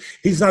English,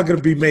 he's not going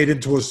to be made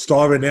into a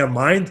star in their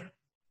mind.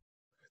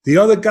 The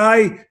other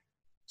guy,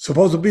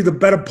 supposed to be the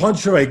better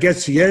puncher, I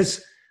guess he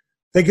is,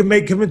 they can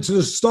make him into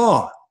the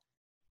star.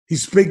 He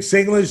speaks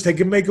English, they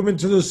can make him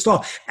into the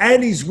star.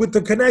 And he's with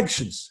the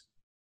connections.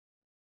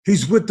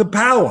 He's with the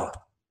power.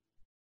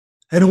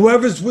 And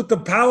whoever's with the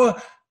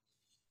power,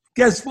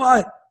 guess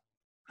what?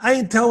 I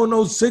ain't telling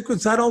no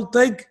secrets, I don't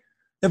think.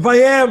 If I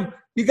am,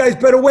 you guys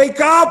better wake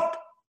up.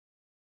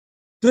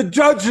 The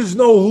judges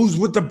know who's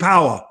with the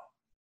power.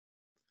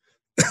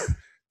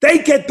 They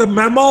get the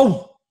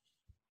memo.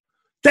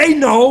 They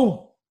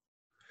know.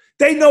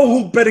 They know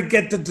who better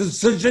get the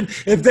decision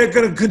if they're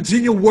going to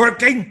continue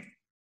working.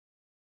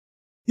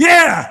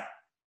 Yeah.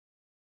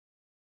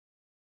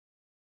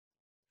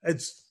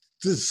 It's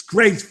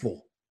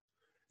disgraceful.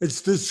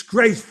 It's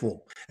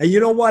disgraceful. And you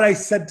know what? I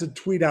sent the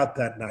tweet out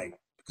that night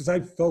because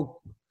I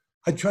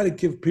try to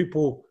give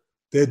people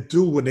their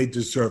due when they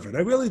deserve it.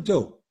 I really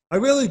do. I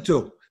really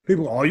do.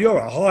 People, oh, you're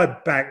a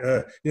hard back,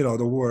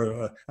 the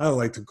word, I don't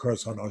like to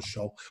curse on our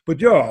show,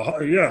 but you're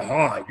hard.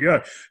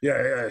 You're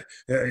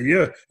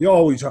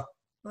always hard.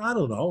 I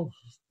don't know,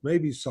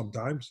 maybe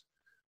sometimes.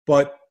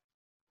 But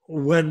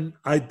when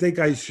I think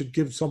I should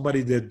give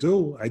somebody their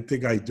due, I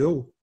think I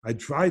do. I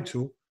try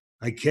to.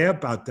 I care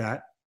about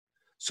that.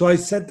 So I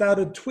sent out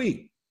a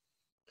tweet.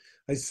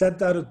 I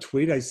sent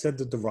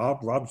it to Rob.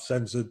 Rob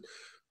sends it,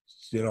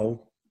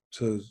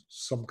 to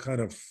some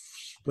kind of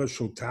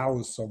special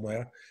tower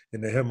somewhere in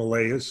the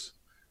Himalayas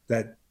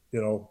that,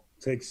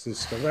 takes this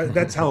stuff.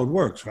 That's how it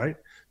works, right?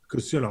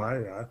 Because,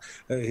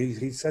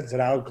 he sends it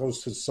out,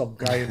 goes to some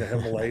guy in the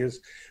Himalayas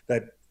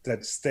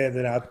that's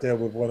standing out there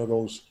with one of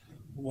those,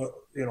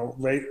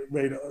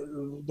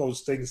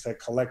 those things that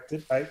collect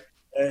it, right?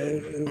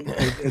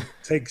 It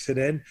takes it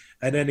in,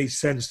 and then he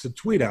sends the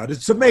tweet out.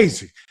 It's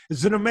amazing.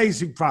 It's an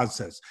amazing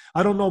process.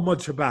 I don't know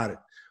much about it,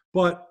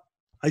 but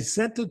I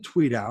sent the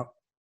tweet out,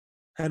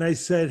 and I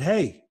said,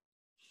 hey,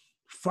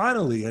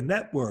 finally, a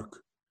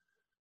network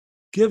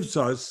gives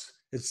us,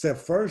 it's their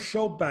first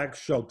show back,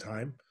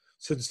 Showtime,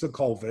 since the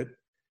COVID,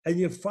 and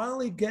you're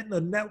finally getting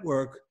a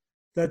network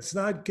that's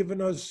not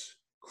giving us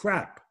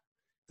crap.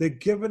 They're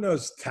giving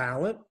us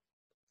talent,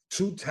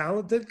 2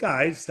 talented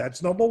guys,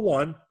 that's number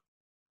 1,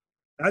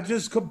 not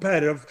just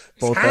competitive,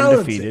 both talented,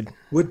 undefeated.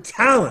 with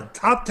talent,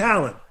 top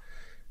talent.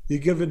 You're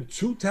giving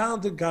 2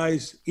 talented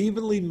guys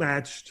evenly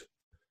matched,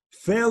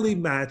 fairly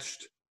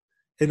matched,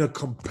 in a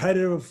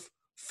competitive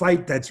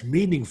fight that's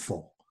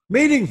meaningful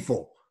for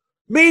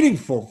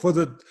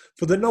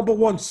the number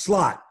 1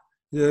 slot,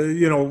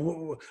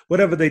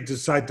 whatever they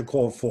decide to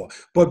call it for,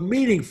 but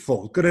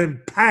meaningful, going to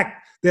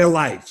impact their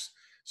lives.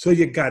 So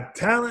you got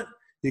talent,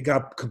 you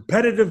got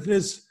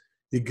competitiveness,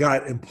 you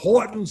got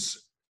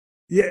importance.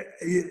 Yeah,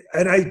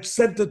 and I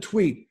sent the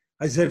tweet.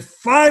 I said,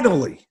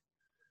 finally,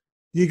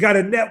 You got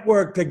a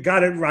network that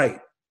got it right,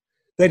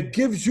 that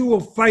gives you a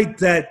fight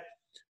that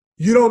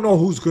you don't know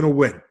who's going to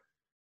win.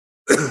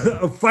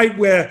 A fight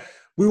where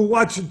we were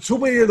watching too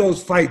many of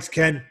those fights,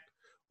 Ken,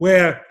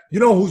 where you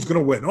know who's going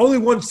to win. Only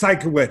one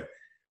side can win.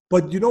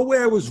 But you know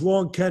where I was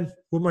wrong, Ken,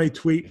 with my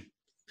tweet?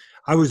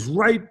 I was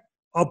right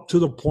up to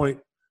the point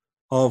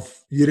of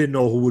you didn't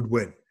know who would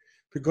win.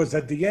 Because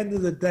at the end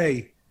of the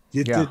day,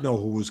 you did know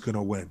who was going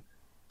to win.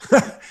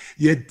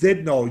 You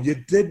did know. You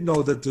did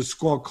know that the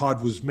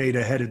scorecard was made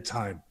ahead of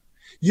time.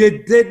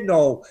 You did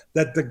know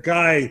that the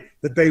guy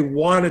that they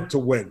wanted to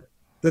win,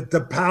 that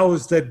the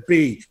powers that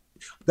be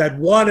that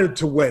wanted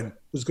to win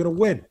was going to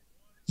win.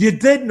 You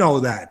did know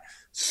that.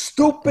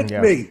 Stupid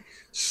me.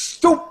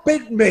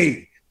 Stupid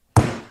me.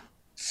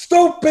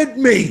 Stupid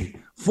me.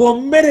 For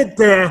a minute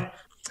there,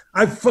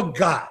 I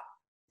forgot.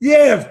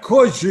 Yeah, of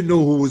course you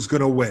knew who was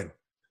going to win.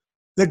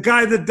 The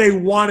guy that they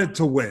wanted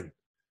to win.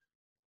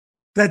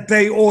 That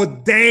they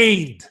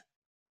ordained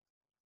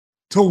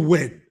to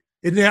win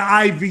in their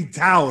ivory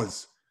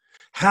towers.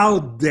 How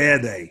dare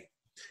they?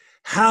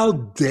 How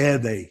dare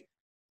they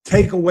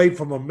take away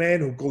from a man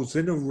who goes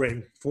in the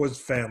ring for his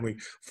family,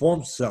 for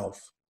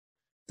himself,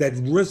 that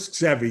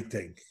risks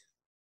everything?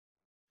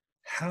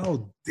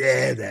 How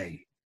dare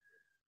they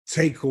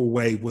take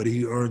away what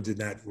he earned in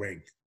that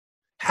ring?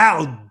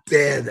 How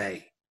dare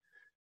they?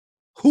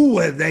 Who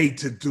are they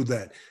to do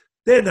that?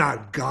 They're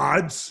not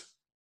gods.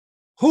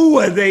 Who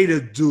are they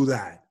to do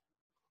that?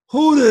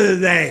 Who are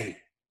they?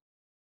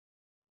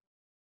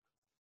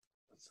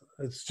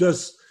 It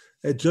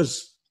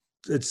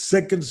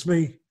sickens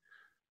me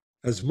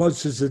as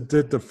much as it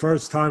did the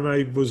first time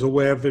I was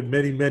aware of it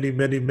many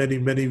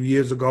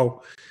years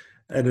ago.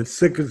 And it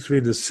sickens me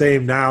the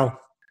same now.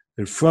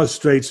 It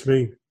frustrates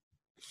me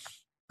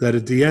that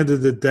at the end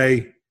of the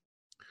day,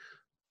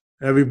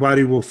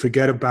 everybody will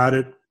forget about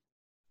it.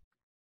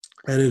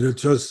 And it'll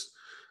just,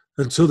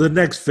 until the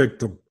next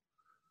victim,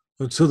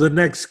 until the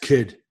next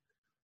kid,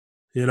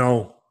 you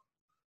know.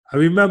 I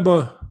don't even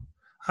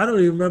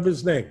remember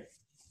his name.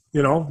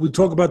 You know, we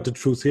talk about the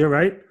truth here,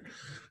 right?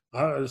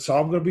 So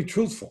I'm going to be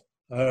truthful.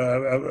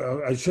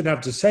 I shouldn't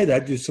have to say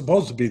that. You're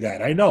supposed to be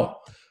that. I know.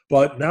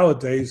 But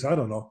nowadays, I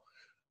don't know.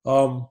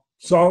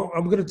 So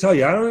I'm going to tell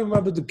you, I don't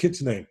remember the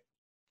kid's name.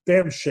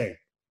 Damn shame.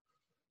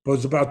 But it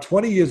was about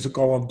 20 years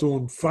ago. I'm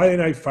doing Friday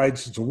Night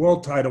Fights. It's a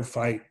world title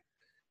fight.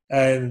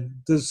 And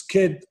this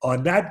kid,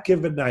 on that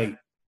given night,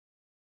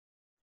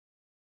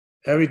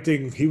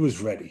 everything, he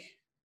was ready.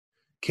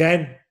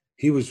 Ken,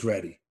 he was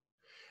ready.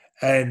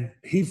 And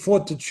he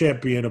fought the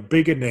champion, a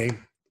bigger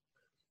name,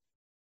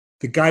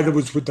 the guy that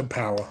was with the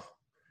power.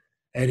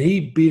 And he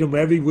beat him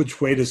every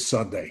which way to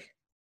Sunday.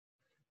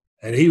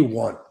 And he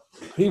won.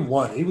 He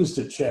won. He was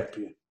the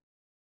champion.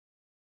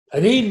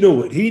 And he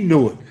knew it. He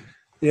knew it.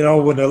 You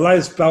know, when the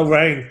last bell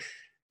rang,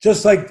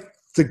 just like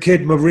the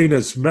kid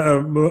Marinez.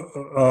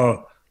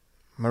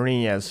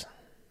 Marinez.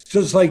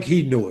 Just like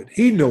he knew it.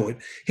 He knew it.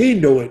 He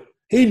knew it.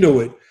 He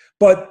knew it.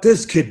 But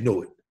this kid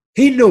knew it.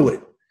 He knew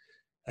it.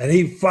 And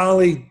he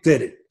finally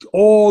did it.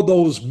 All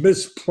those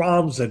missed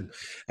proms and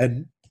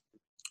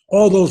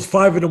all those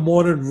 5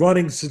 a.m.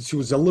 running since he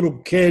was a little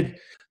kid,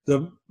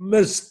 the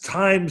missed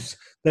times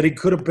that he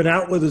could have been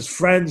out with his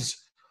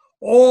friends,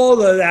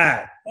 all of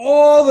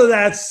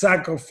that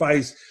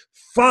sacrifice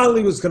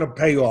finally was going to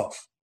pay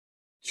off.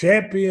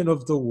 Champion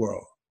of the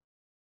world.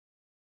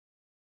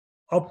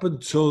 Up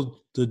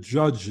until the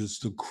judges,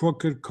 the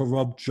crooked,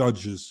 corrupt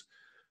judges,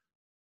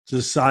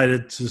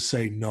 decided to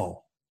say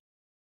no.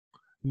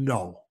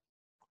 No,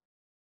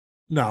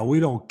 we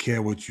don't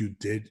care what you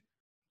did.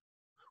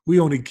 We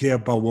only care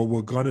about what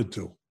we're going to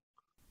do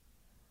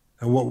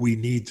and what we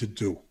need to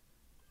do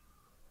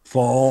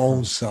for our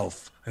own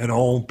self and our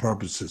own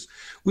purposes.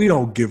 We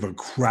don't give a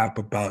crap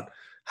about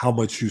how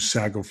much you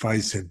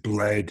sacrificed and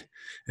bled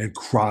and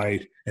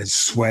cried and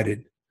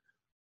sweated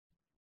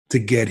to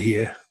get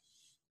here.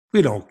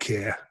 We don't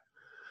care.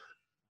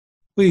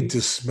 We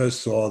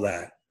dismiss all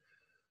that.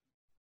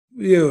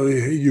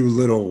 You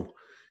little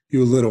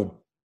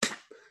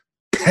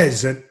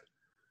peasant.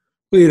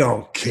 We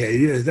don't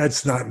care.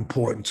 That's not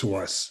important to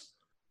us.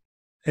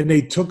 And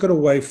they took it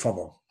away from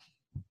him.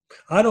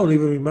 I don't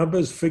even remember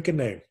his freaking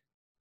name.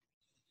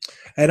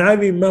 And I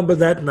remember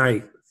that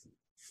night.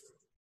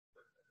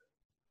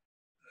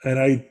 And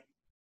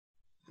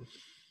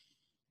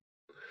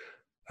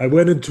I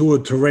went into a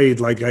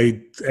tirade like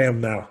I am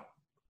now.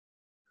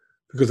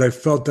 Because I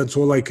felt that's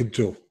all I could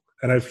do.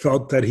 And I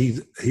felt that he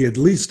at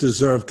least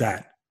deserved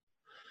that.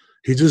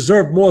 He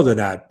deserved more than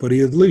that, but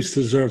he at least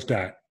deserved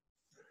that.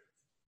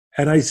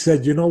 And I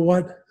said, you know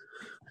what?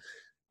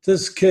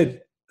 This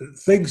kid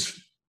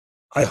thinks,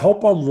 I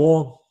hope I'm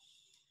wrong,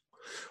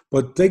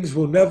 but things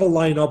will never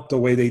line up the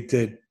way they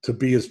did to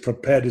be as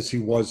prepared as he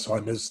was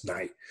on this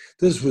night.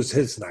 This was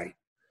his night.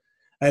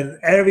 And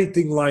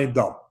everything lined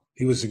up.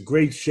 He was in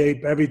great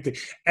shape,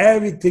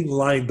 everything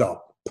lined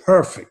up.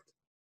 Perfect.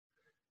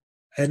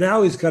 And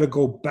now he's got to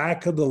go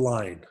back of the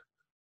line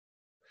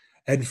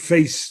and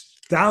face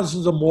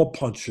thousands of more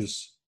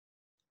punches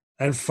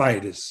and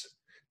fighters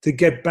to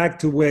get back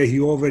to where he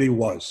already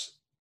was.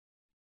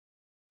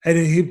 And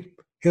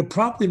he'll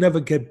probably never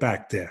get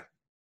back there.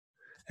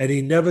 And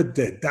he never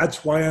did.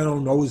 That's why I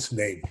don't know his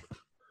name.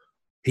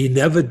 He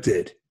never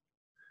did.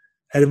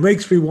 And it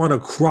makes me want to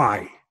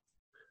cry.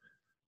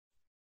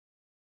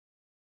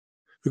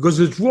 Because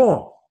it's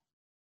wrong.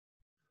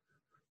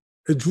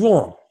 It's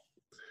wrong.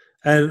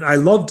 And I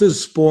love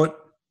this sport.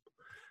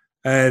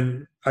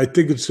 And I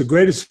think it's the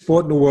greatest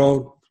sport in the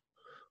world.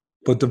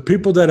 But the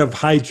people that have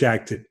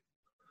hijacked it,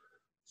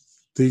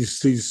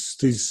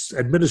 these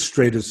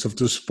administrators of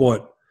the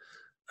sport,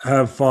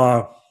 have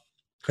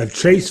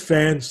chased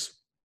fans.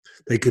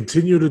 They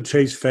continue to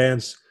chase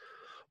fans.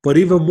 But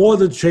even more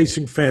than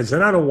chasing fans,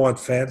 and I don't want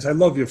fans. I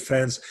love your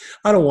fans.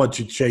 I don't want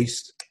you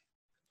chased.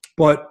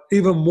 But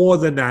even more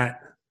than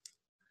that,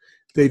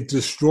 they've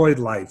destroyed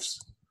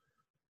lives.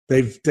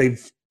 They've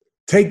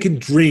taken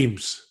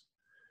dreams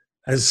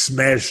and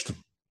smashed them,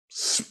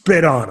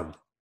 spit on them,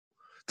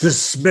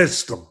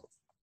 dismissed them.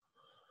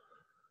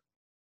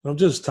 I'm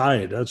just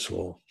tired, that's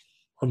all.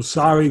 I'm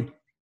sorry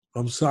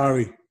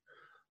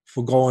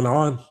for going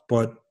on,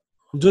 but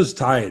I'm just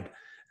tired.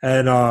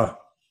 And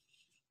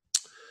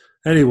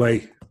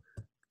anyway,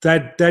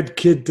 that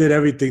kid did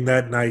everything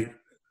that night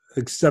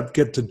except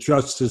get the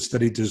justice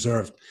that he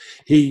deserved.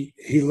 He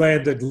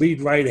landed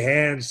lead right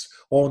hands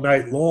all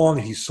night long.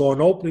 He saw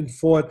an opening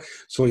for it,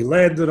 so he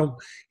landed them.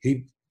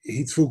 He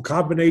threw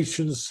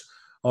combinations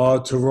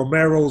to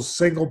Romero's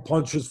single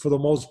punches for the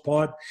most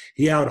part.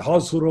 He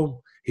out-hustled him.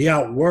 He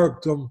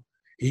outworked him.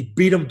 He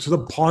beat him to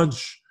the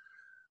punch.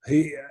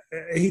 He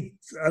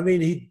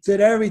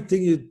did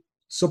everything you're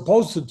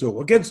supposed to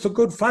do against a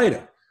good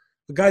fighter,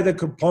 a guy that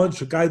could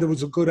punch, a guy that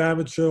was a good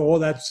amateur, all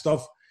that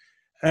stuff,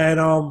 and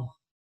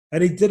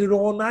he did it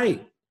all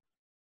night.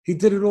 He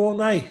did it all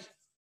night,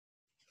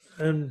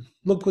 and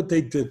look what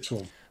they did to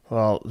him.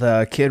 Well,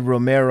 the kid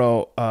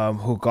Romero,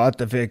 who got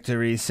the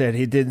victory, said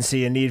he didn't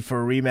see a need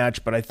for a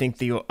rematch, but I think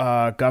the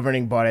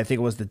governing body, I think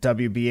it was the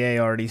WBA,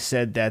 already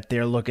said that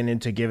they're looking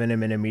into giving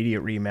him an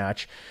immediate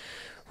rematch,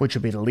 which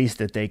would be the least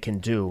that they can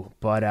do.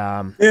 But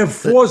they're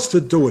forced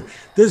to do it.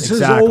 This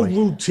is old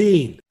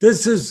routine.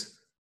 This is,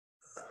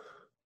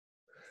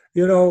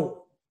 there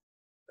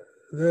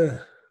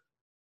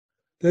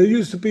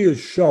used to be a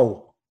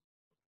show.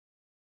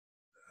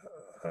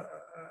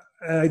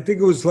 I think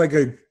it was like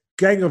a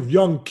gang of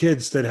young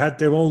kids that had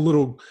their own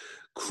little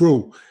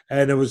crew,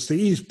 and it was the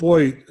East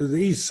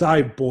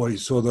Side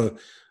Boys, or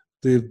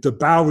the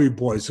Bowery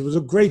Boys. It was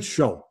a great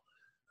show,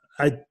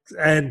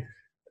 and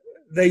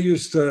they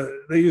used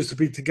to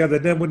be together.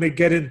 And then when they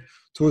get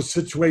into a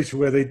situation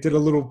where they did a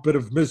little bit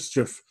of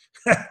mischief,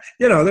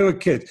 they were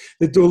kids.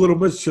 They do a little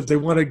mischief. They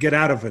want to get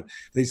out of it.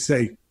 They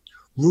say,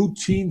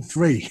 "Routine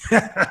 3."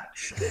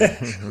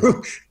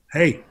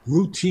 Hey,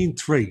 Routine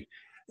 3.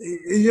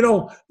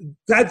 They've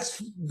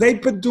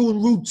been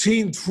doing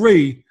Routine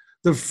 3,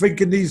 the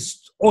freaking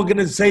these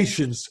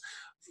organizations,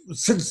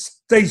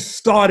 since they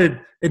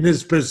started in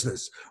this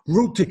business.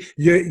 Routine.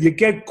 You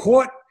get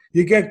caught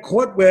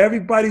where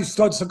everybody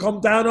starts to come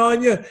down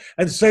on you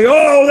and say,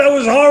 "Oh, that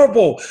was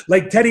horrible."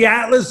 Like Teddy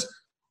Atlas,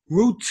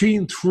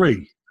 Routine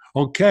 3.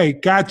 Okay,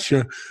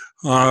 gotcha.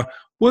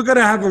 We're going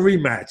to have a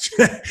rematch.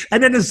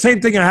 And then the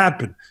same thing will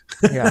happen.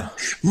 Yeah.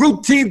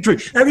 Routine 3.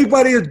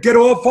 Everybody would get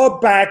off our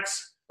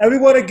backs.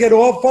 Everyone get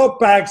off our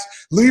backs.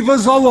 Leave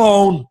us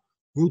alone.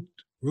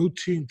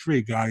 Routine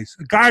 3, guys.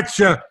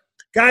 Gotcha.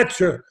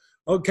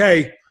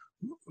 Okay.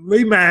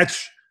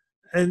 Rematch.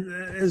 And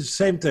it's the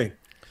same thing.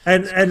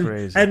 And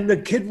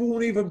the kid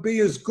won't even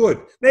be as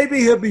good. Maybe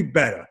he'll be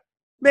better.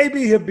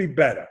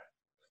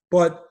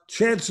 But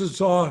chances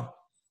are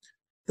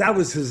that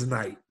was his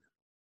night.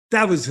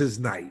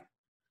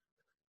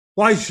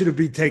 Why should it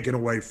be taken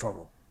away from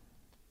him?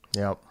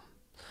 Yep.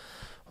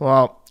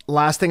 Well,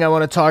 last thing I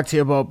want to talk to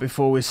you about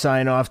before we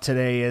sign off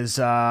today is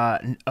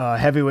a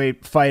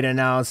heavyweight fight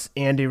announced.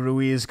 Andy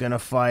Ruiz going to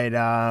fight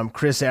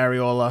Chris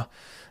Arreola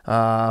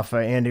for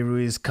Andy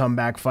Ruiz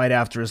comeback fight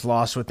after his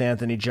loss with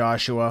Anthony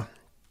Joshua.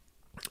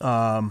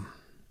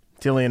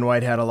 Dillian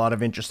Whyte had a lot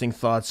of interesting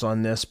thoughts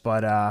on this,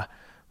 but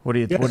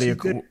what's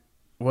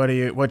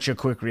your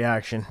quick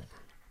reaction?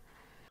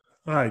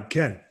 All right,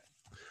 Ken.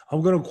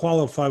 I'm going to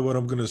qualify what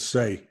I'm going to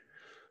say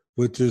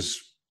with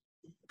this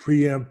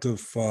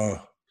preemptive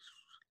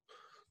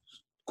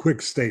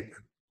quick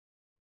statement.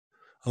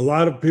 A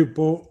lot of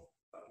people,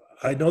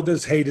 I know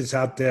there's haters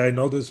out there. I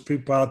know there's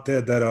people out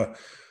there that are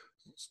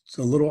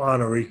a little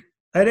honorary.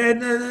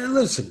 And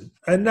listen,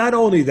 and not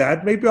only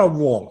that, maybe I'm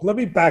wrong. Let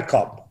me back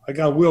up. I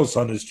got wheels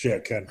on this chair,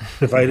 Ken,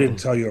 if I didn't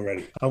tell you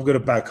already. I'm going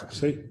to back up,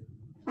 see?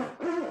 All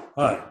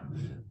right.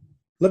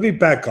 Let me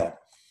back up.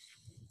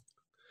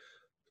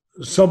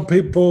 Some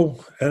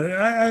people, and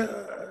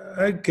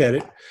I get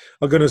it,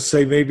 are going to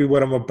say maybe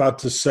what I'm about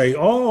to say.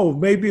 Oh,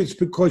 maybe it's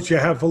because you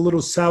have a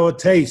little sour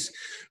taste,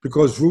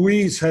 because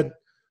Ruiz had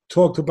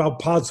talked about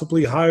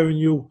possibly hiring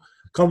you,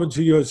 coming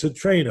to you as a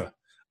trainer.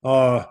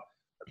 And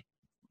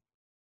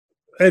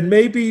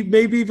maybe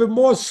even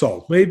more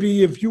so.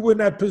 Maybe if you were in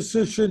that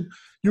position,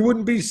 you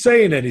wouldn't be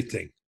saying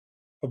anything.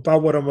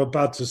 about what I'm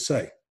about to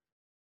say.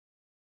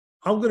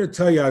 I'm going to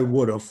tell you I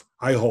would have,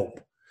 I hope,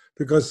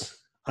 because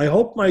I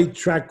hope my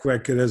track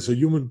record as a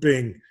human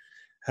being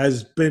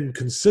has been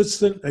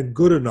consistent and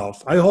good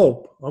enough. I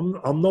hope.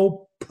 I'm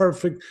no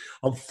perfect.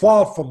 I'm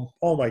far from,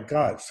 oh my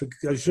God,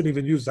 I shouldn't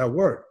even use that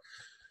word.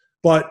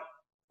 But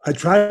I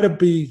try to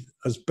be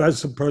as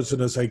best a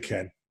person as I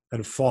can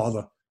and a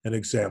father, an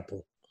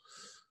example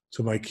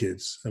to my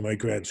kids and my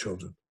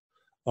grandchildren.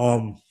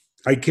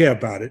 I care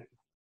about it.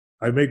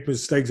 I make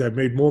mistakes. I've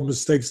made more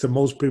mistakes than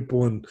most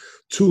people in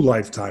 2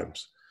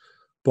 lifetimes.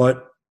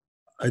 But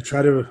I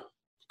try to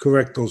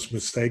correct those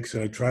mistakes,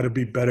 and I try to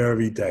be better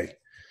every day.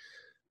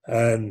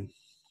 And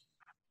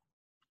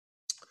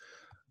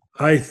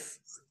I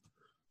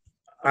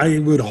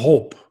would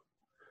hope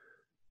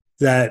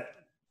that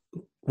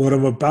what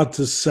I'm about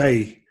to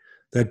say,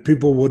 that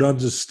people would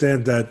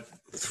understand that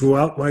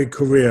throughout my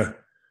career,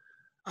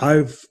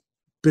 I've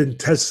been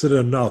tested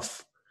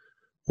enough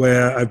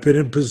where I've been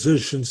in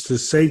positions to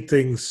say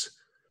things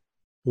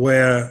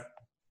where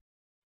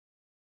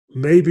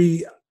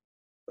maybe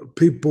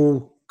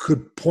people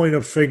could point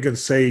a finger and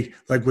say,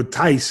 like with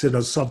Tyson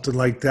or something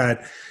like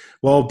that,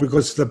 well,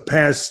 because of the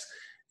past,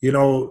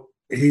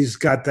 he's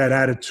got that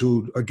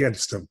attitude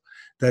against him,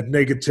 that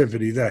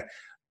negativity. That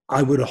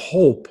I would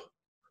hope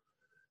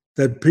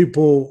that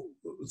people,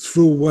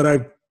 through what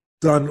I've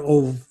done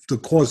over the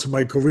course of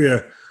my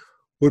career,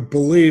 would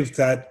believe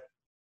that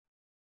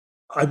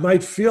I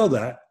might feel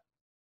that.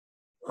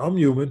 I'm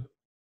human.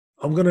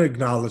 I'm going to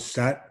acknowledge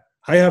that.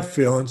 I have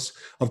feelings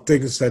of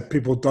things that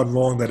people have done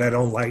wrong that I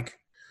don't like.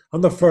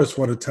 I'm the first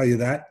one to tell you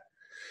that.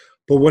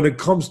 But when it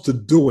comes to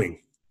doing,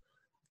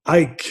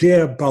 I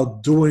care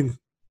about doing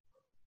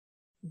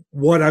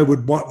what I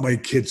would want my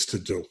kids to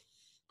do,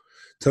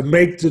 to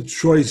make the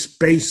choice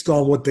based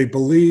on what they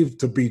believe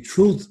to be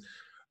truth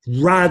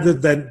rather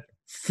than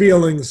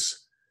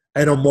feelings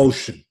and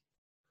emotion,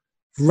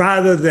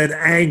 rather than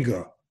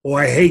anger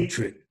or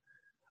hatred.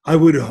 I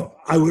would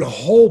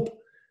hope.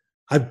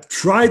 I've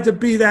tried to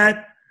be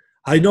that.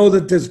 I know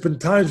that there's been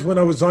times when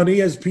I was on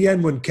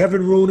ESPN when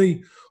Kevin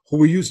Rooney, who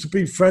we used to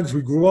be friends,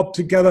 we grew up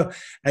together,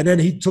 and then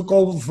he took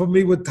over for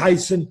me with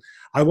Tyson.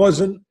 I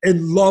wasn't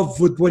in love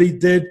with what he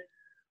did,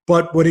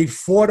 but when he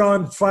fought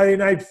on Friday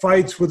Night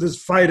Fights with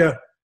his fighter,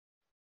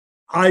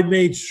 I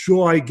made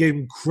sure I gave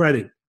him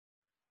credit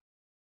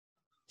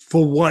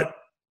for what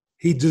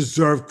he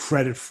deserved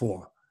credit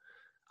for.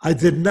 I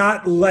did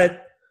not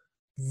let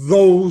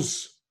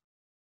those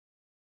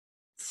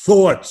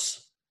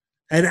thoughts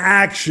and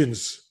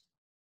actions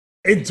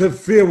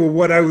interfere with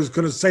what I was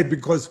going to say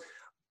because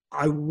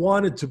I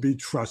wanted to be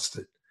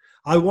trusted.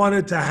 I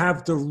wanted to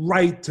have the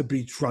right to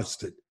be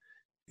trusted.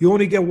 You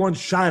only get one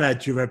shot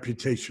at your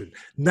reputation,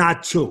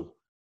 not 2.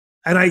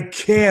 And I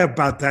care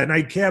about that. And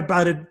I care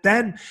about it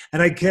then,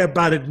 and I care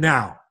about it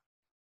now.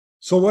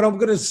 So what I'm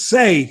going to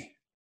say,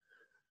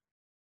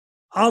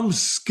 I'm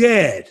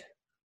scared.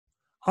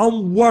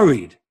 I'm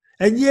worried.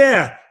 And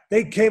yeah,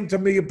 they came to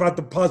me about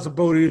the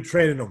possibility of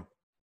training them.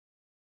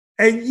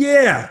 And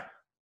yeah,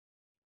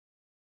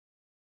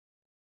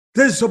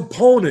 this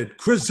opponent,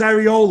 Chris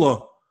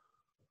Arreola,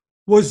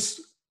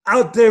 was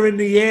out there in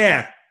the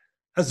air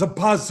as a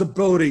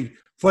possibility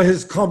for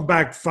his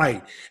comeback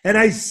fight. And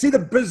I see the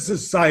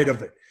business side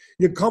of it.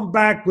 You come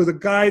back with a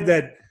guy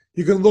that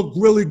you can look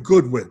really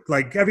good with.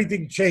 Like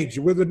everything changed.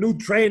 You're with a new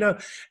trainer,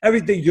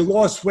 everything. You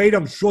lost weight.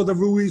 I'm sure the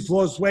Ruiz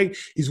lost weight.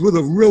 He's with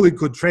a really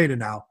good trainer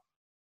now,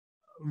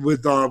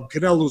 with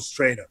Canelo's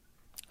trainer.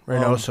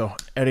 Reynoso,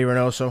 Eddie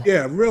Reynoso.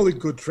 Yeah, really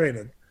good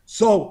trainer.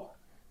 So,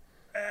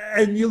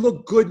 and you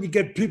look good and you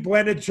get people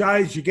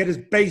energized. You get his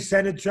base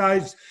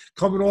energized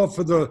coming off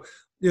of the,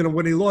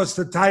 when he lost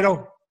the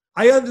title.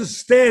 I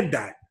understand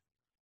that.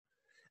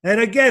 And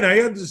again, I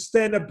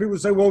understand that people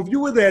say, well, if you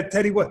were there,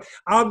 Teddy, what?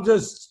 I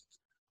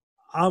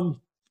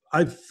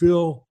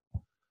feel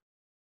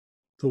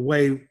the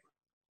way,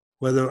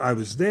 whether I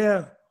was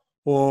there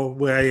or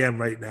where I am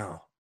right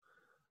now.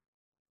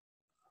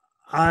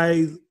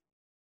 I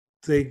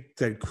think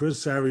that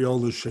Chris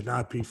Arreola should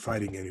not be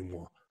fighting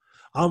anymore.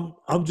 I'm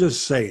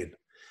just saying.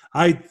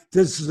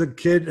 This is a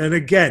kid, and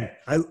again,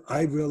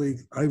 I really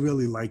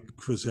like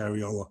Chris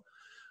Arreola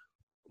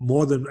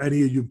more than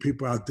any of you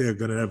people out there are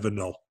gonna ever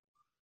know.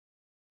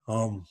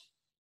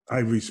 I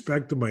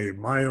respect him. I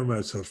admire him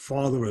as a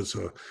father, as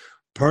a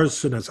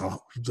person,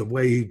 the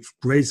way he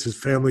raised his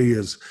family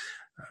as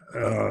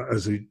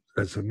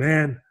a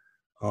man,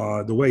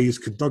 the way he's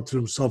conducted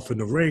himself in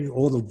the ring,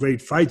 all the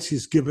great fights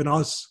he's given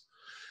us,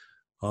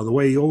 the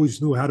way he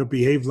always knew how to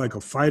behave like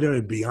a fighter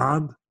and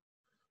beyond,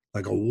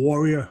 like a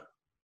warrior.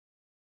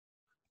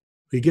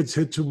 He gets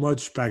hit too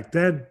much back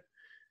then.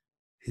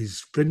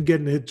 He's been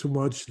getting hit too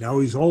much. Now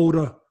he's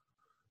older,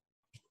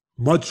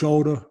 much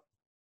older.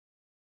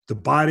 The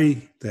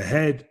body, the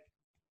head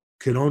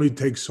can only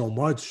take so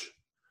much.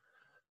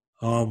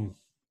 I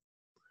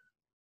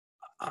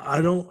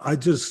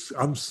just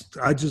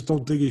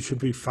don't think he should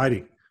be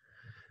fighting.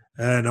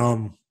 And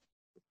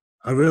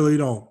I really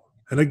don't.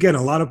 And again,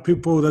 a lot of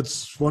people,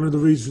 that's one of the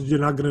reasons you're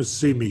not going to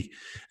see me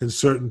in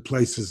certain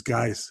places,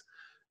 guys.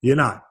 You're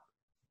not.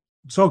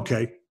 It's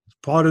okay. It's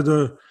part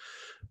of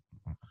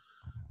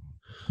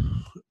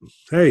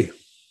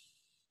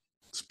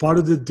it's part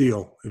of the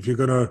deal. If you're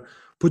going to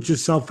put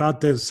yourself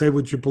out there and say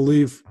what you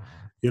believe,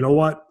 you know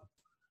what?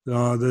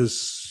 There's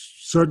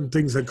certain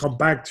things that come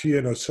back to you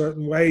in a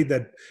certain way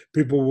that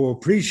people will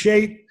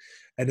appreciate,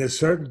 and there's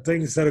certain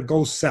things that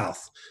go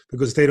south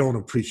because they don't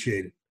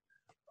appreciate it.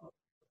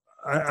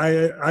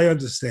 I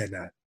understand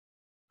that.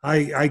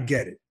 I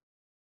get it.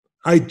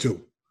 I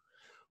do.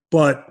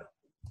 But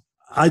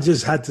I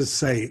just had to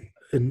say,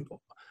 in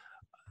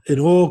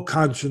all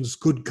conscience,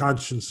 good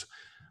conscience,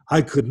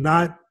 I could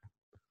not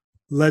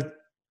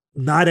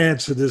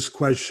answer this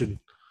question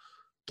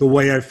the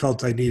way I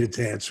felt I needed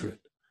to answer it.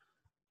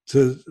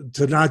 To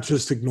not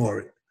just ignore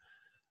it.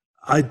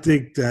 I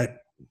think that,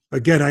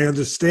 again, I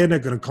understand they're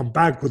going to come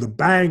back with a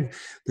bang.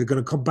 They're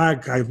going to come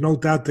back. I have no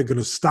doubt they're going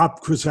to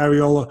stop Chris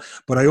Arreola,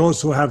 but I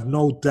also have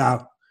no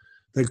doubt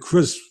that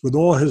Chris, with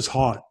all his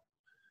heart,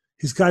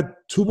 he's got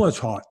too much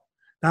heart.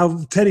 Now,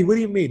 Teddy, what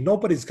do you mean?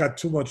 Nobody's got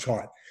too much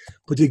heart.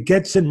 But it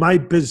gets in my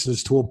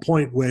business to a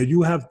point where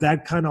you have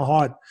that kind of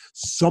heart,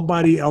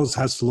 somebody else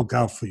has to look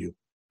out for you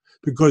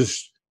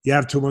because you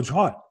have too much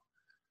heart.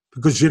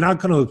 Because you're not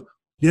going to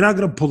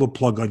pull the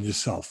plug on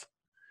yourself.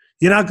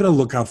 You're not going to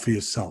look out for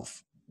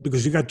yourself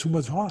because you got too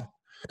much heart.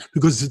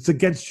 Because it's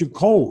against your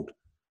code.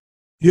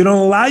 You don't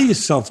allow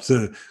yourself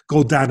to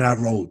go down that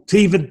road, to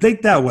even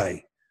think that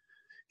way.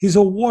 He's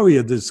a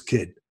warrior, this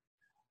kid.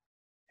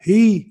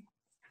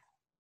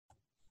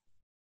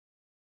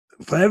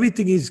 For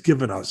everything he's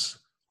given us,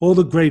 all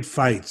the great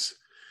fights,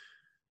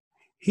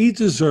 he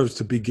deserves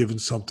to be given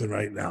something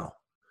right now.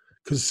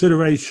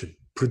 Consideration,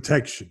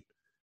 protection,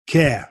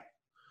 care.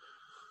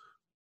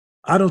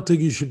 I don't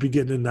think he should be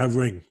getting in that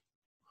ring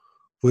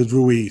with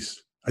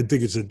Ruiz. I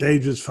think it's a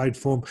dangerous fight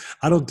for him.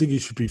 I don't think he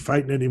should be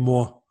fighting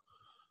anymore.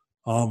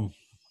 I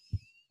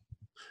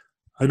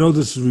know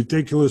this is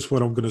ridiculous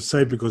what I'm going to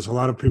say because a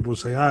lot of people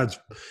say,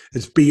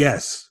 it's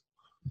BS.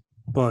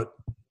 But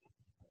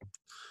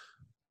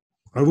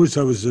I wish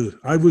I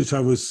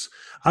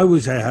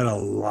had a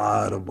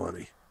lot of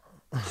money.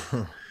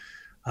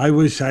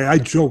 I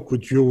joke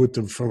with you with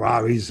the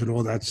Ferraris and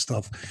all that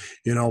stuff,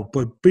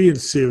 but being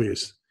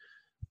serious,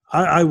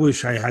 I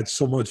wish I had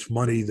so much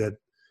money that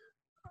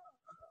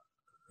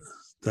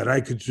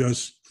I could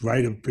just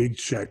write a big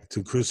check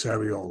to Chris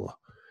Arreola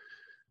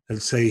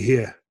and say,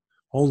 here,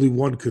 only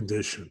one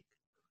condition,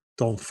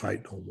 don't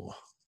fight no more.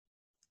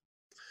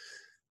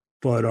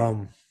 But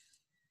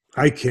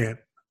I can't.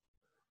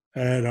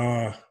 And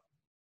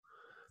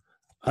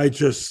I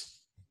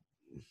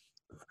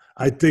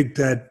think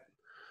that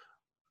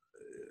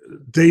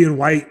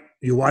Whyte,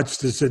 you watch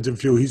this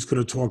interview, he's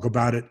going to talk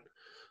about it.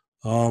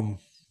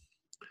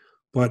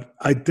 But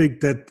I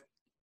think that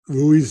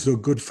Ruiz is a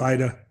good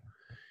fighter.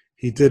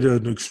 He did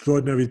an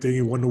extraordinary thing.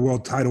 He won the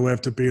world title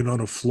after being on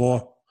the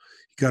floor.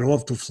 He got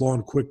off the floor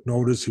on quick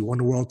notice. He won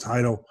the world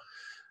title.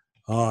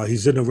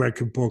 He's in the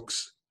record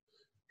books.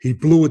 He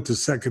blew it the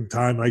second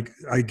time.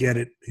 I get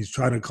it. He's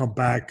trying to come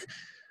back.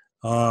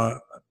 I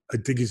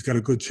think he's got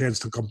a good chance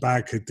to come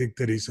back. I think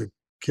that he's a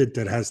kid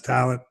that has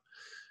talent.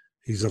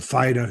 He's a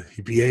fighter.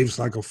 He behaves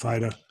like a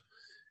fighter.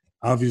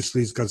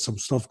 Obviously, he's got some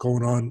stuff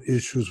going on,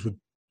 issues with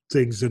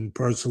things and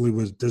personally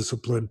with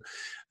discipline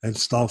and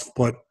stuff.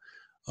 But,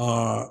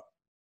 we'll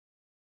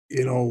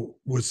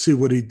see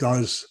what he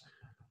does.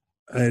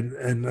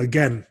 And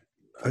again,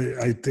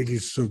 I think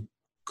he's a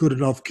good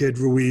enough kid,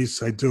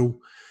 Ruiz. I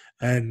do.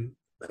 And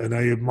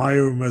I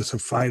admire him as a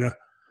fighter.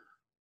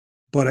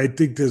 But I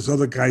think there's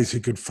other guys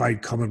he could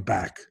fight coming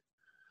back.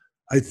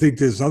 I think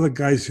there's other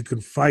guys who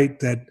can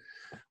fight that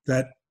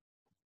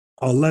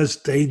are less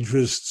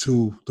dangerous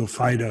to the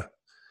fighter,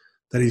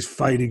 that he's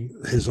fighting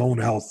his own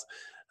health.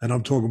 And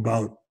I'm talking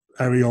about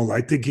Arreola.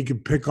 I think he can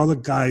pick other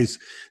guys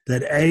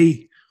that,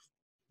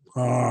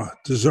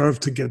 deserve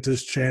to get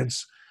this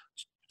chance,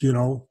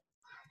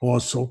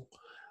 also.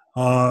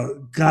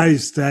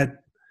 Guys that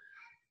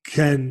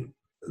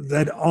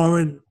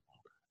aren't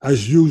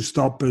as used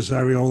up as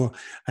Arreola.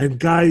 And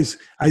guys,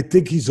 I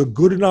think he's a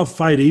good enough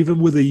fighter, even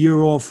with a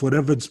year off,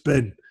 whatever it's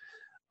been,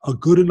 a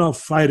good enough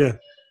fighter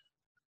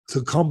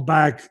to come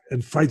back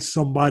and fight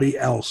somebody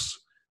else.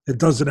 It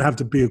doesn't have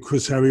to be a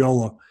Chris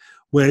Arreola,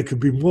 where it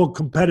could be more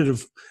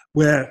competitive,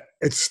 where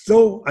it's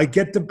still, I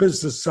get the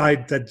business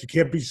side that you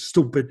can't be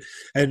stupid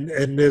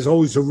and there's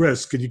always a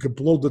risk and you can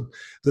blow the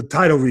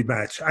title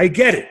rematch. I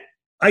get it.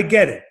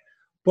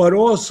 But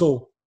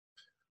also,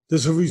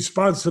 there's a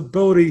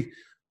responsibility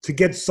to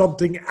get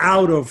something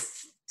out of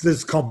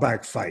this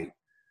comeback fight.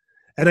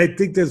 And I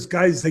think there's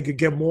guys they could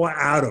get more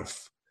out of,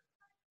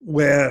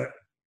 where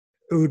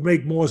it would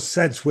make more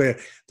sense, where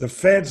the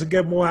fans will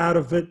get more out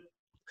of it,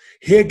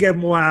 he'll get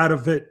more out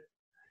of it,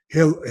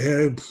 he'll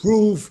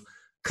improve,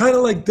 kind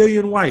of like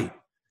Whyte.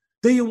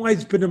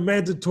 Whyte's been a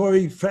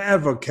mandatory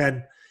forever,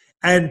 Ken.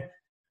 And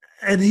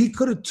he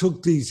could have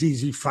took these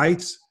easy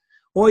fights,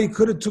 or he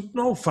could have took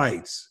no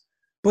fights.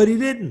 But he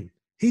didn't.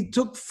 he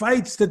took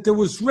fights that there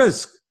was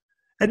risk.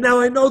 And now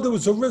I know there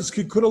was a risk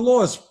he could have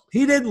lost.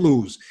 He didn't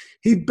lose.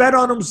 He bet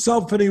on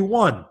himself and he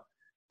won.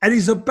 And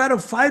he's a better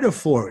fighter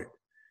for it.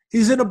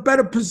 He's in a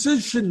better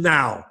position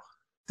now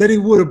than he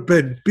would have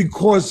been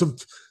because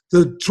of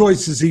the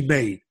choices he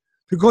made,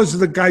 because of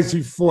the guys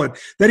he fought,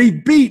 that he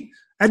beat,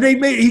 and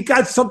he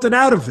got something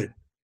out of it.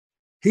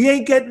 He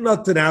ain't getting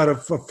nothing out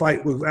of a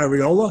fight with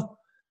Arreola,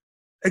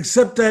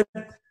 except that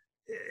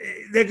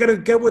they're going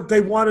to get what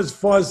they want as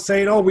far as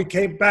saying, oh, we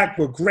came back,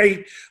 we're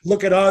great,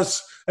 look at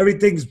us,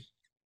 everything's,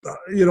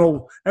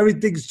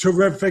 everything's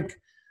terrific,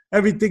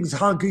 everything's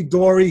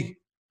honky-dory.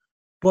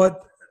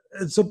 But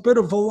it's a bit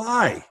of a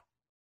lie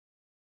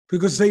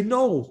because they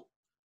know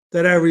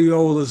that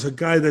Arreola is a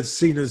guy that's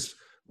seen as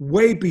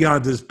way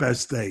beyond his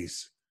best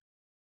days.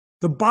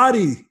 The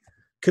body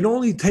can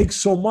only take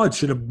so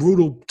much in a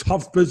brutal,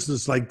 tough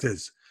business like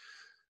this.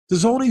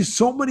 There's only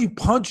so many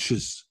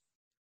punches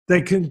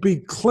that can be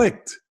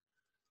clicked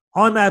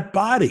on that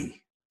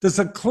body. There's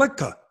a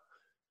clicker.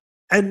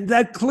 And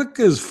that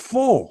clicker is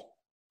full.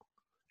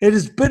 It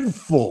has been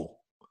full.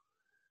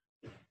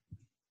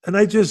 And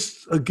I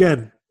just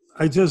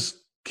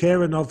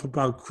care enough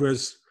about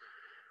Chris.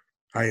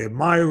 I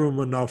admire him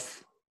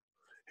enough.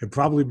 He'll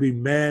probably be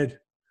mad.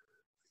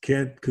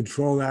 Can't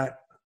control that.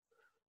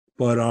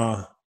 But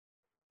I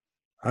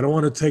don't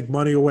want to take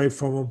money away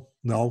from him.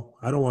 No,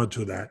 I don't want to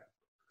do that.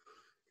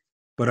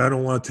 But I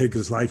don't want to take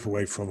his life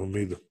away from him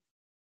either.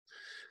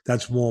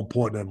 That's more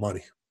important than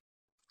money.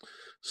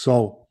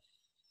 So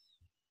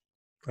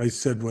I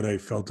said what I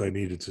felt I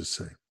needed to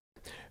say.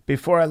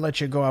 Before I let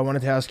you go, I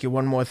wanted to ask you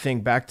one more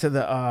thing. Back to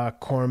the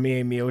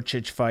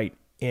Cormier-Miocic fight.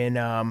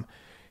 And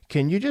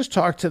can you just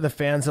talk to the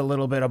fans a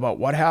little bit about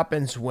what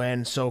happens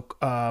when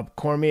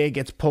Cormier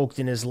gets poked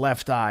in his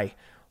left eye?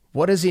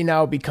 What does he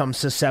now become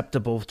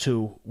susceptible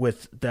to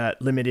with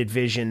that limited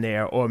vision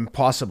there, or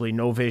possibly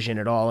no vision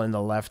at all in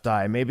the left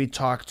eye? Maybe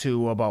talk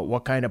to about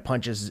what kind of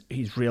punches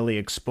he's really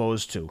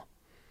exposed to.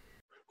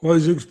 Well,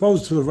 he's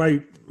exposed to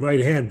the right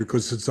hand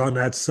because it's on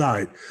that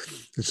side.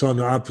 It's on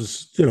the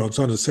opposite, it's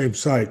on the same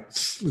side.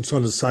 It's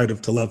on the side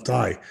of the left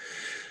eye.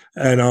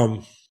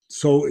 And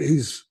so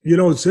he's,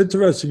 it's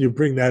interesting you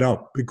bring that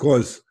up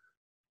because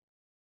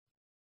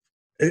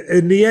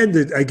in the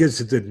end, I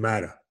guess it didn't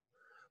matter.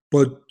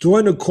 But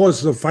during the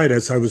course of the fight,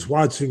 as I was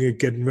watching it,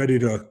 getting ready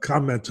to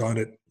comment on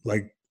it,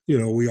 like,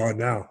 we are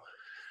now,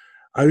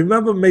 I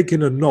remember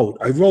making a note.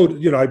 I wrote,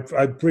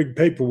 I bring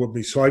paper with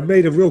me, so I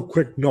made a real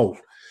quick note.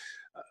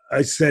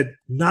 I said,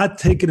 not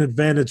taking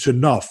advantage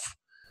enough.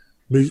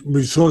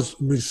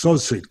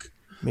 Miocic.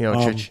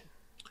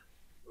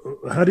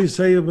 How do you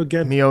say him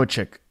again?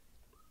 Miocic.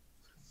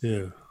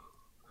 Yeah.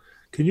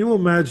 Can you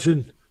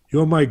imagine?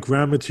 You're my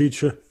grammar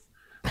teacher.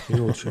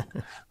 Miocic.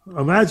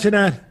 Imagine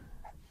that.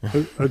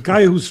 A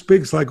guy who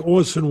speaks like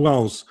Orson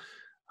Welles.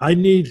 I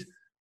need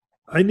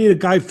a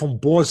guy from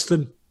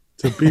Boston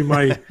to be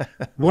my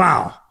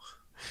wow.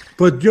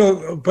 But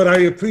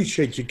I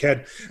appreciate you,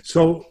 Ken.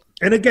 So,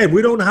 and again,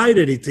 we don't hide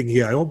anything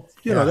here. I hope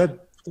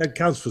that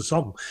counts for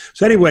something.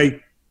 So anyway,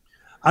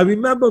 I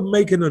remember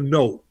making a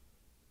note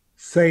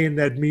saying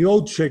that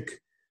Miocic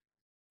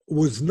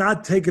was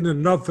not taking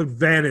enough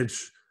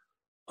advantage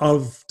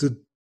of the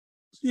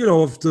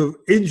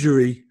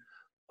injury,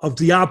 of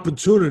the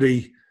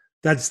opportunity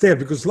that's there,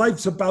 because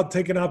life's about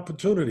taking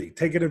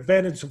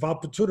advantage of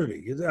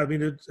opportunity. I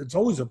mean, it's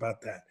always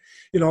about that.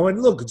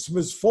 And look, it's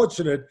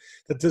misfortunate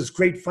that this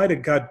great fighter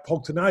got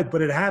poked in the eye,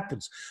 but it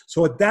happens.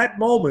 So at that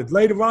moment,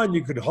 later on,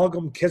 you could hug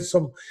him, kiss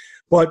him,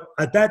 but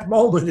at that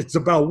moment, it's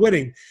about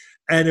winning.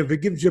 And if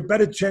it gives you a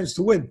better chance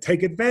to win,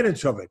 take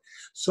advantage of it.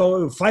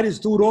 So fighters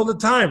do it all the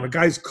time. A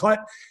guy's cut,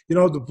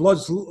 the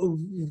blood's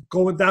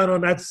going down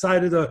on that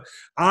side of the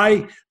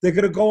eye. They're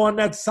going to go on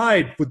that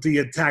side with the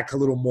attack a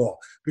little more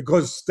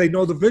because they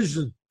know the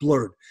vision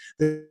blurred.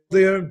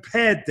 They're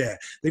impaired there.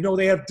 They know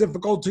they have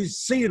difficulty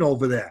seeing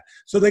over there.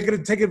 So they're going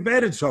to take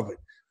advantage of it.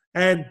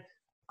 And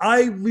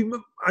I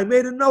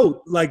made a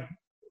note, like,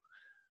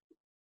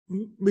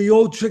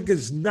 Miocic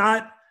is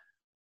not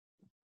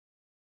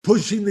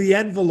pushing the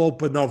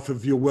envelope enough,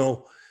 if you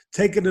will,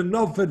 taking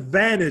enough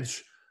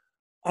advantage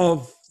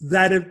of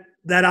that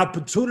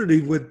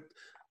opportunity with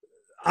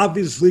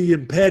obviously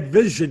impaired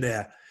vision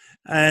there.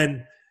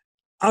 And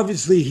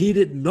obviously he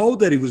didn't know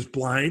that he was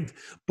blind,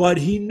 but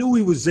he knew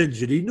he was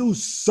injured. He knew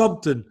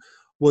something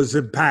was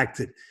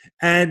impacted.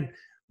 And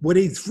when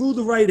he threw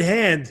the right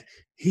hand,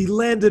 he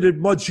landed it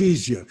much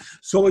easier.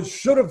 So it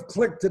should have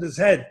clicked in his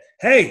head,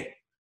 hey,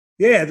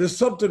 yeah, there's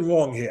something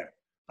wrong here.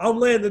 I'm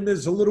landing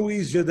this a little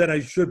easier than I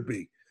should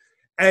be.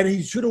 And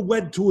he should have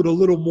went to it a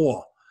little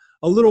more,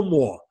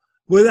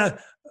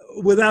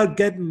 without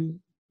getting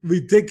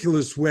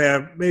ridiculous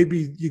where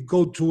maybe you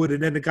go to it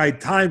and then the guy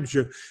times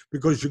you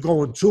because you're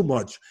going too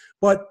much.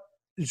 But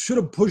you should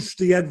have pushed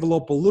the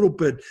envelope a little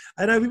bit.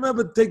 And I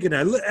remember thinking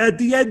that. At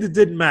the end, it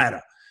didn't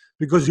matter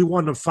because he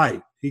won the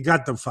fight. He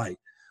got the fight.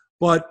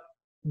 But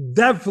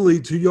definitely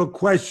to your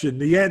question,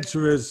 the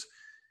answer is,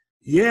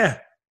 yeah,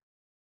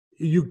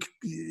 you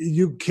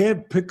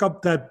can't pick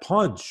up that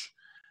punch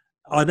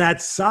on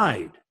that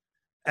side.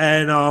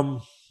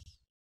 And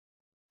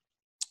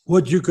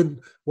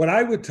what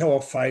I would tell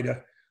a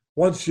fighter,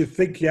 once you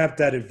think you have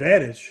that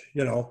advantage,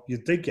 you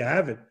think you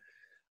have it,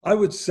 I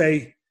would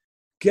say,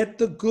 get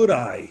the good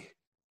eye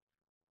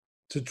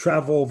to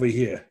travel over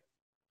here.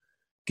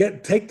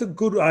 Take the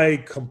good eye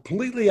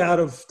completely out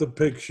of the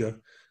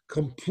picture,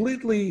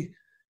 completely,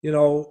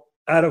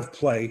 out of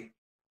play,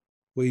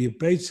 where you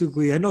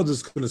basically, I know this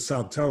is going to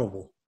sound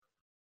terrible,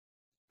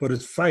 but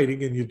it's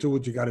fighting and you do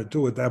what you got to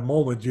do at that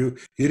moment. You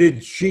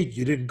didn't cheat.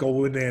 You didn't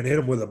go in there and hit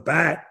him with a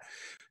bat.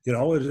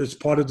 It's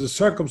part of the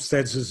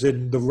circumstances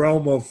in the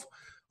realm of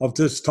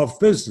this tough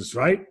business,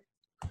 right?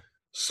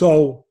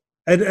 So,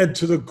 and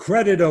to the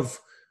credit of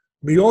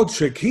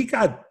Miocic, he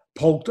got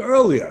poked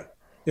earlier.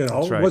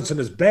 That's right. It wasn't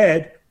as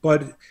bad,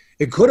 but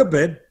it could have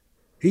been.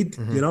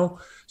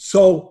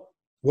 So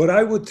what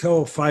I would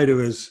tell a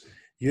fighter is,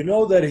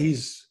 that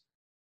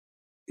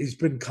he's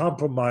been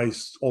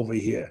compromised over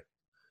here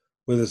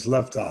with his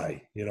left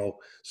eye,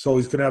 so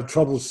he's going to have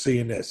trouble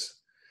seeing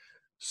this.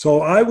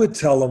 So I would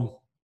tell him,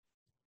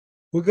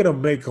 we're going to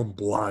make him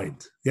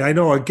blind. Yeah, I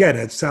know, again,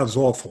 it sounds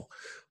awful,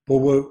 but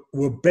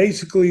we're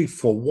basically,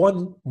 for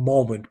one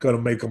moment, going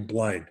to make him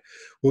blind.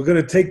 We're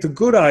going to take the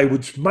good eye,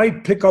 which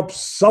might pick up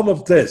some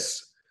of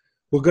this.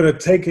 We're going to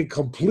take it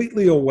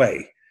completely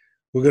away.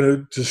 We're going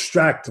to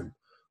distract him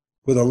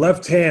with a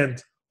left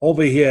hand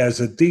over here as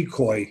a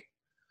decoy,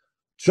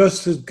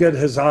 just to get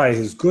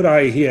his good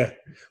eye here.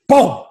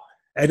 Boom!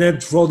 And then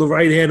throw the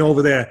right hand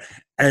over there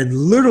and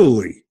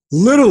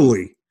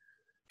literally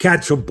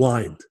catch him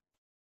blind.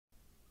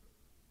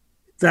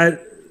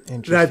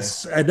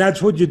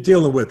 That's what you're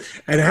dealing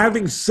with. And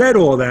having said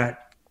all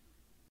that,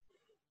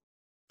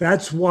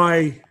 that's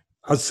why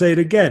I'll say it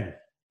again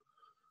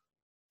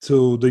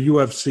to the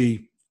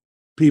UFC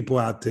people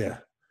out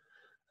there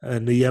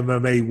and the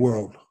MMA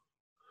world.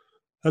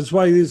 That's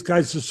why these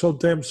guys are so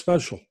damn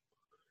special,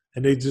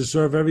 and they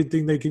deserve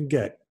everything they can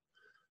get.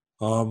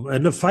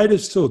 And the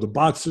fighters too, the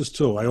boxers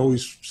too. I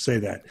always say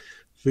that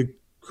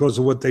because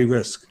of what they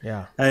risk.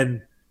 Yeah.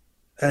 And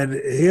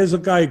here's a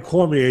guy,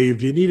 Cormier,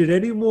 if you needed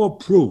any more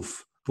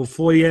proof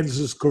before he ends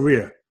his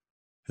career,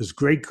 his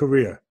great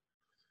career,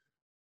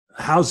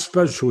 how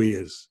special he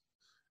is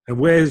and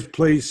where his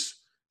place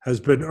has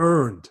been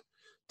earned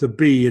to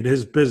be in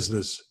his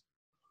business,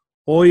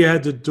 all you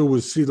had to do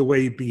was see the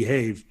way he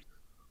behaved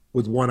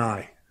with one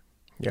eye.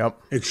 Yep.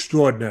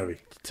 Extraordinary.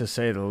 To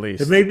say the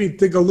least. It made me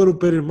think a little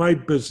bit in my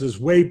business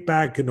way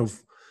back in the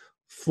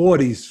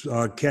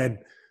 40s, Ken.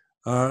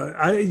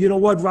 You know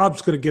what?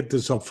 Rob's going to get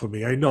this up for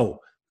me. I know.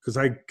 Because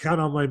I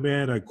count on my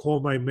man. I call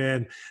my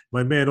man.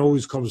 My man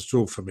always comes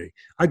through for me.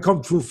 I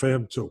come through for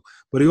him too.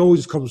 But he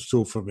always comes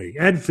through for me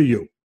and for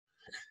you.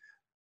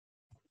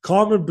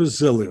 Carmen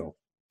Basilio,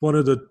 one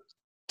of the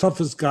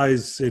toughest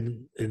guys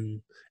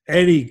in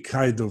any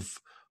kind of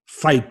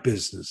fight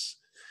business.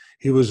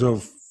 He was a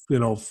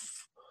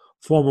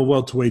former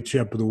welterweight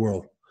champ of the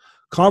world.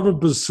 Carmen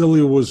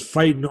Basilio was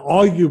fighting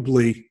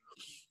arguably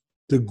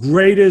the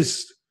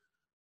greatest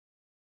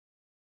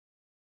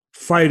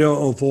fighter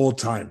of all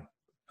time.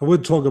 And we're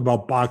talking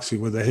about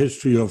boxing with a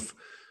history of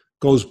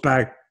goes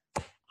back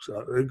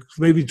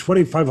maybe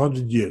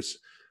 2,500 years,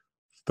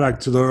 back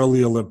to the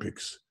early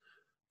Olympics,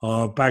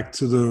 back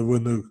to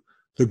when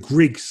the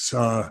Greeks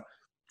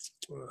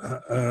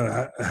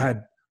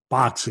had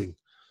boxing.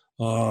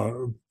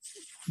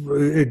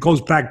 It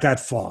goes back that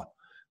far.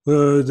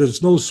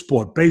 There's no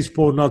sport,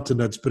 baseball, nothing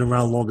that's been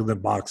around longer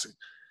than boxing.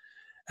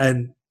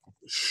 And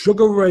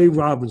Sugar Ray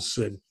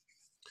Robinson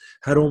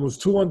had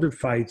almost 200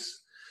 fights.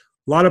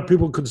 A lot of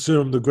people consider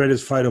him the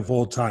greatest fighter of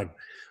all time.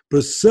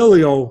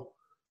 Basilio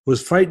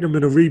was fighting him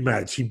in a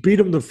rematch. He beat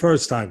him the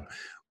first time.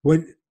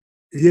 When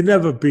you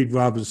never beat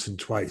Robinson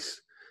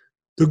twice.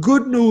 The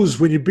good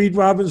news when you beat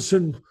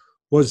Robinson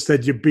was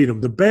that you beat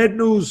him. The bad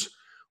news,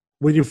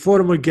 when you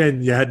fought him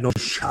again, you had no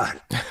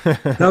shot.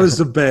 That was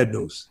the bad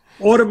news.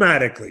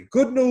 Automatically.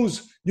 Good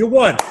news, you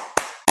won.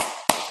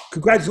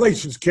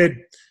 Congratulations, kid.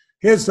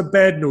 Here's the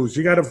bad news.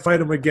 You got to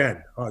fight him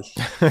again. Hush.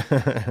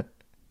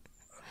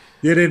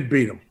 You didn't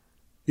beat him.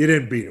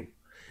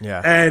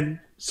 Yeah. And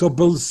so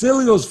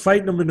Basilio's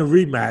fighting him in a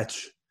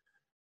rematch.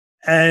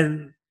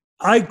 And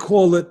I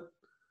call it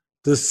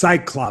the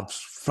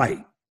Cyclops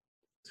fight.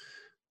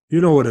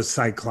 You know what a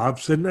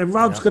Cyclops. And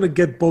Rob's going to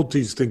get both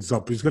these things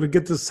up. He's going to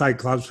get the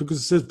Cyclops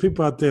because there's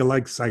people out there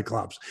like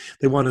Cyclops.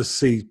 They want to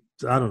see,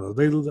 I don't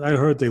know. I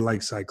heard they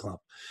like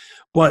Cyclops.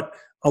 But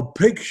a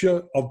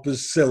picture of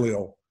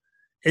Basilio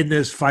in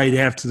this fight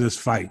after this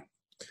fight.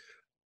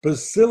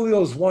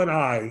 Basilio's one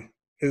eye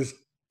is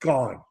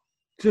gone.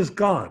 Just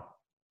gone.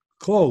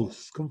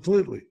 Closed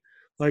completely.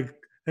 And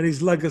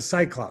he's like a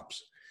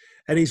Cyclops.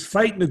 And he's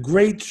fighting the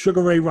great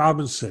Sugar Ray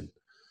Robinson,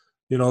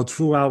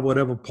 throughout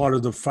whatever part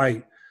of the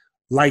fight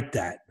like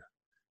that.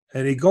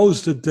 And he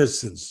goes the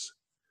distance.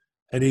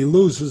 And he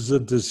loses the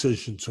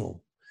decision to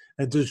him.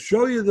 And to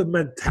show you the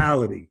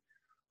mentality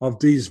of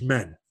these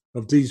men,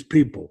 of these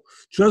people,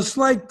 just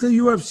like the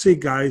UFC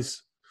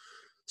guys,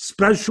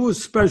 special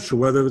is special,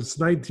 whether it's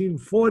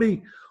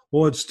 1940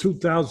 or it's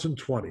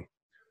 2020.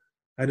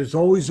 And it's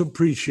always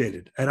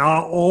appreciated. And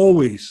I'll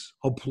always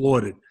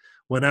applaud it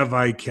whenever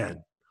I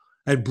can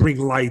and bring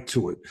light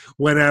to it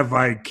whenever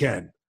I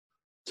can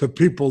to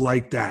people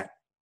like that.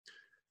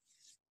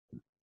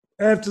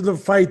 After the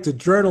fight, the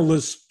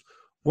journalists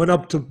went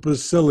up to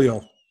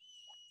Basilio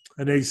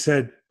and they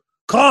said,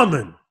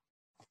 Carmen,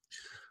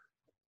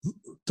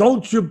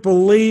 don't you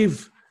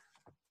believe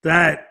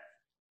that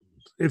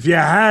if your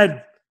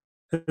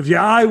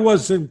eye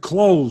wasn't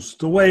closed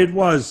the way it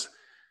was,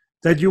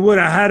 that you would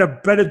have had a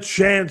better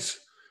chance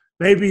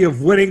maybe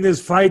of winning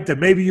this fight, that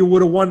maybe you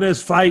would have won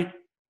this fight?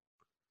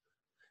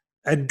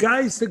 And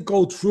guys that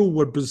go through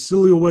what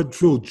Basilio went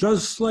through,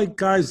 just like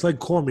guys like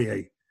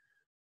Cormier,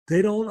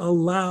 they don't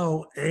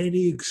allow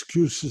any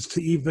excuses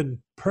to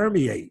even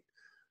permeate,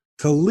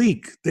 to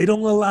leak. They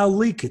don't allow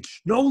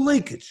leakage. No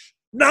leakage.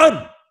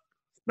 None.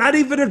 Not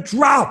even a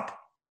drop.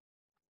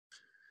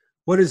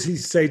 What does he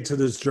say to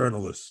this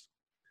journalist?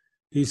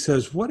 He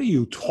says, what are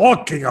you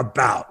talking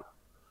about?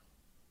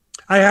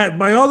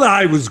 My other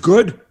eye was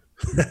good.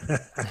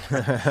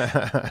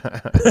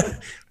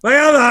 My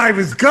other eye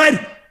was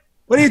good.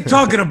 What are you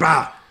talking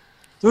about?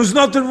 There was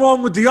nothing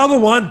wrong with the other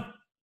one.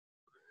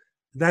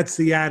 That's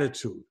the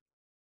attitude.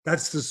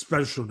 That's the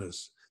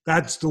specialness.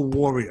 That's the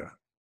warrior.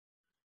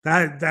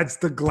 That's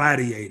the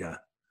gladiator.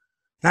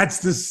 That's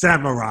the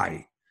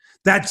samurai.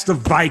 That's the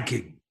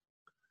Viking.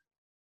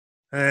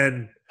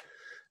 And,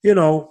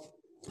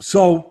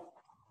 so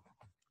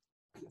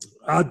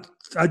I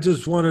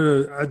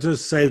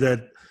just say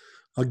that,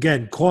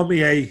 again,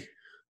 Cormier,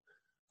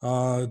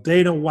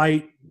 Dana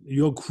Whyte,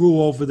 your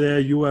crew over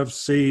there,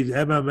 UFC,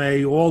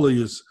 MMA, all of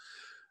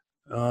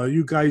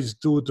you guys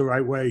do it the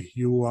right way.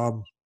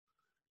 You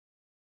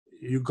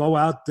go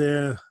out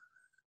there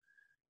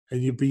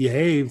and you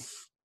behave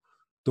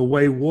the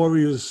way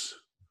warriors,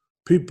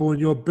 people in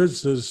your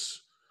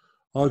business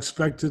are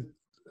expected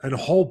and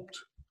hoped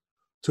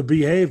to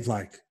behave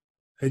like,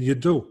 and you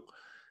do.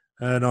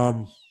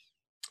 And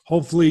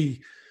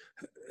hopefully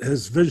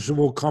his vision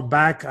will come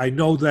back. I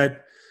know it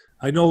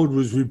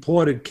was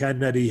reported, Ken,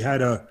 that he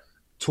had a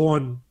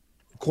torn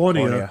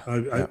cornea.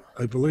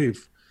 I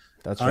believe.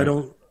 That's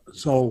right.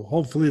 So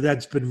hopefully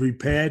that's been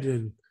repaired,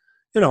 and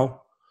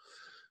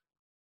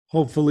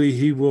hopefully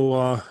he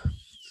will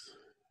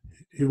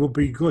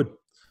be good.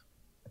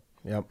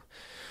 Yep.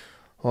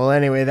 Well,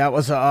 anyway, that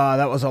was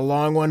a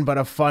long one, but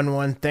a fun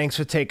one. Thanks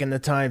for taking the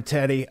time,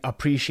 Teddy.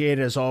 Appreciate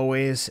it as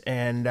always.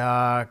 And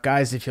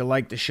guys, if you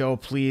like the show,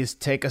 please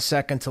take a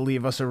second to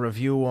leave us a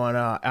review on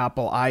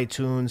Apple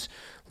iTunes.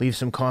 Leave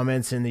some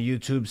comments in the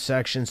YouTube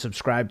section.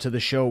 Subscribe to the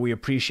show. We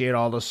appreciate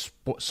all the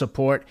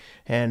support,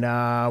 and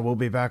we'll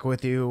be back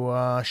with you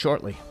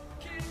shortly.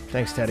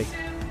 Thanks, Teddy.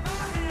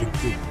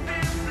 Thank you.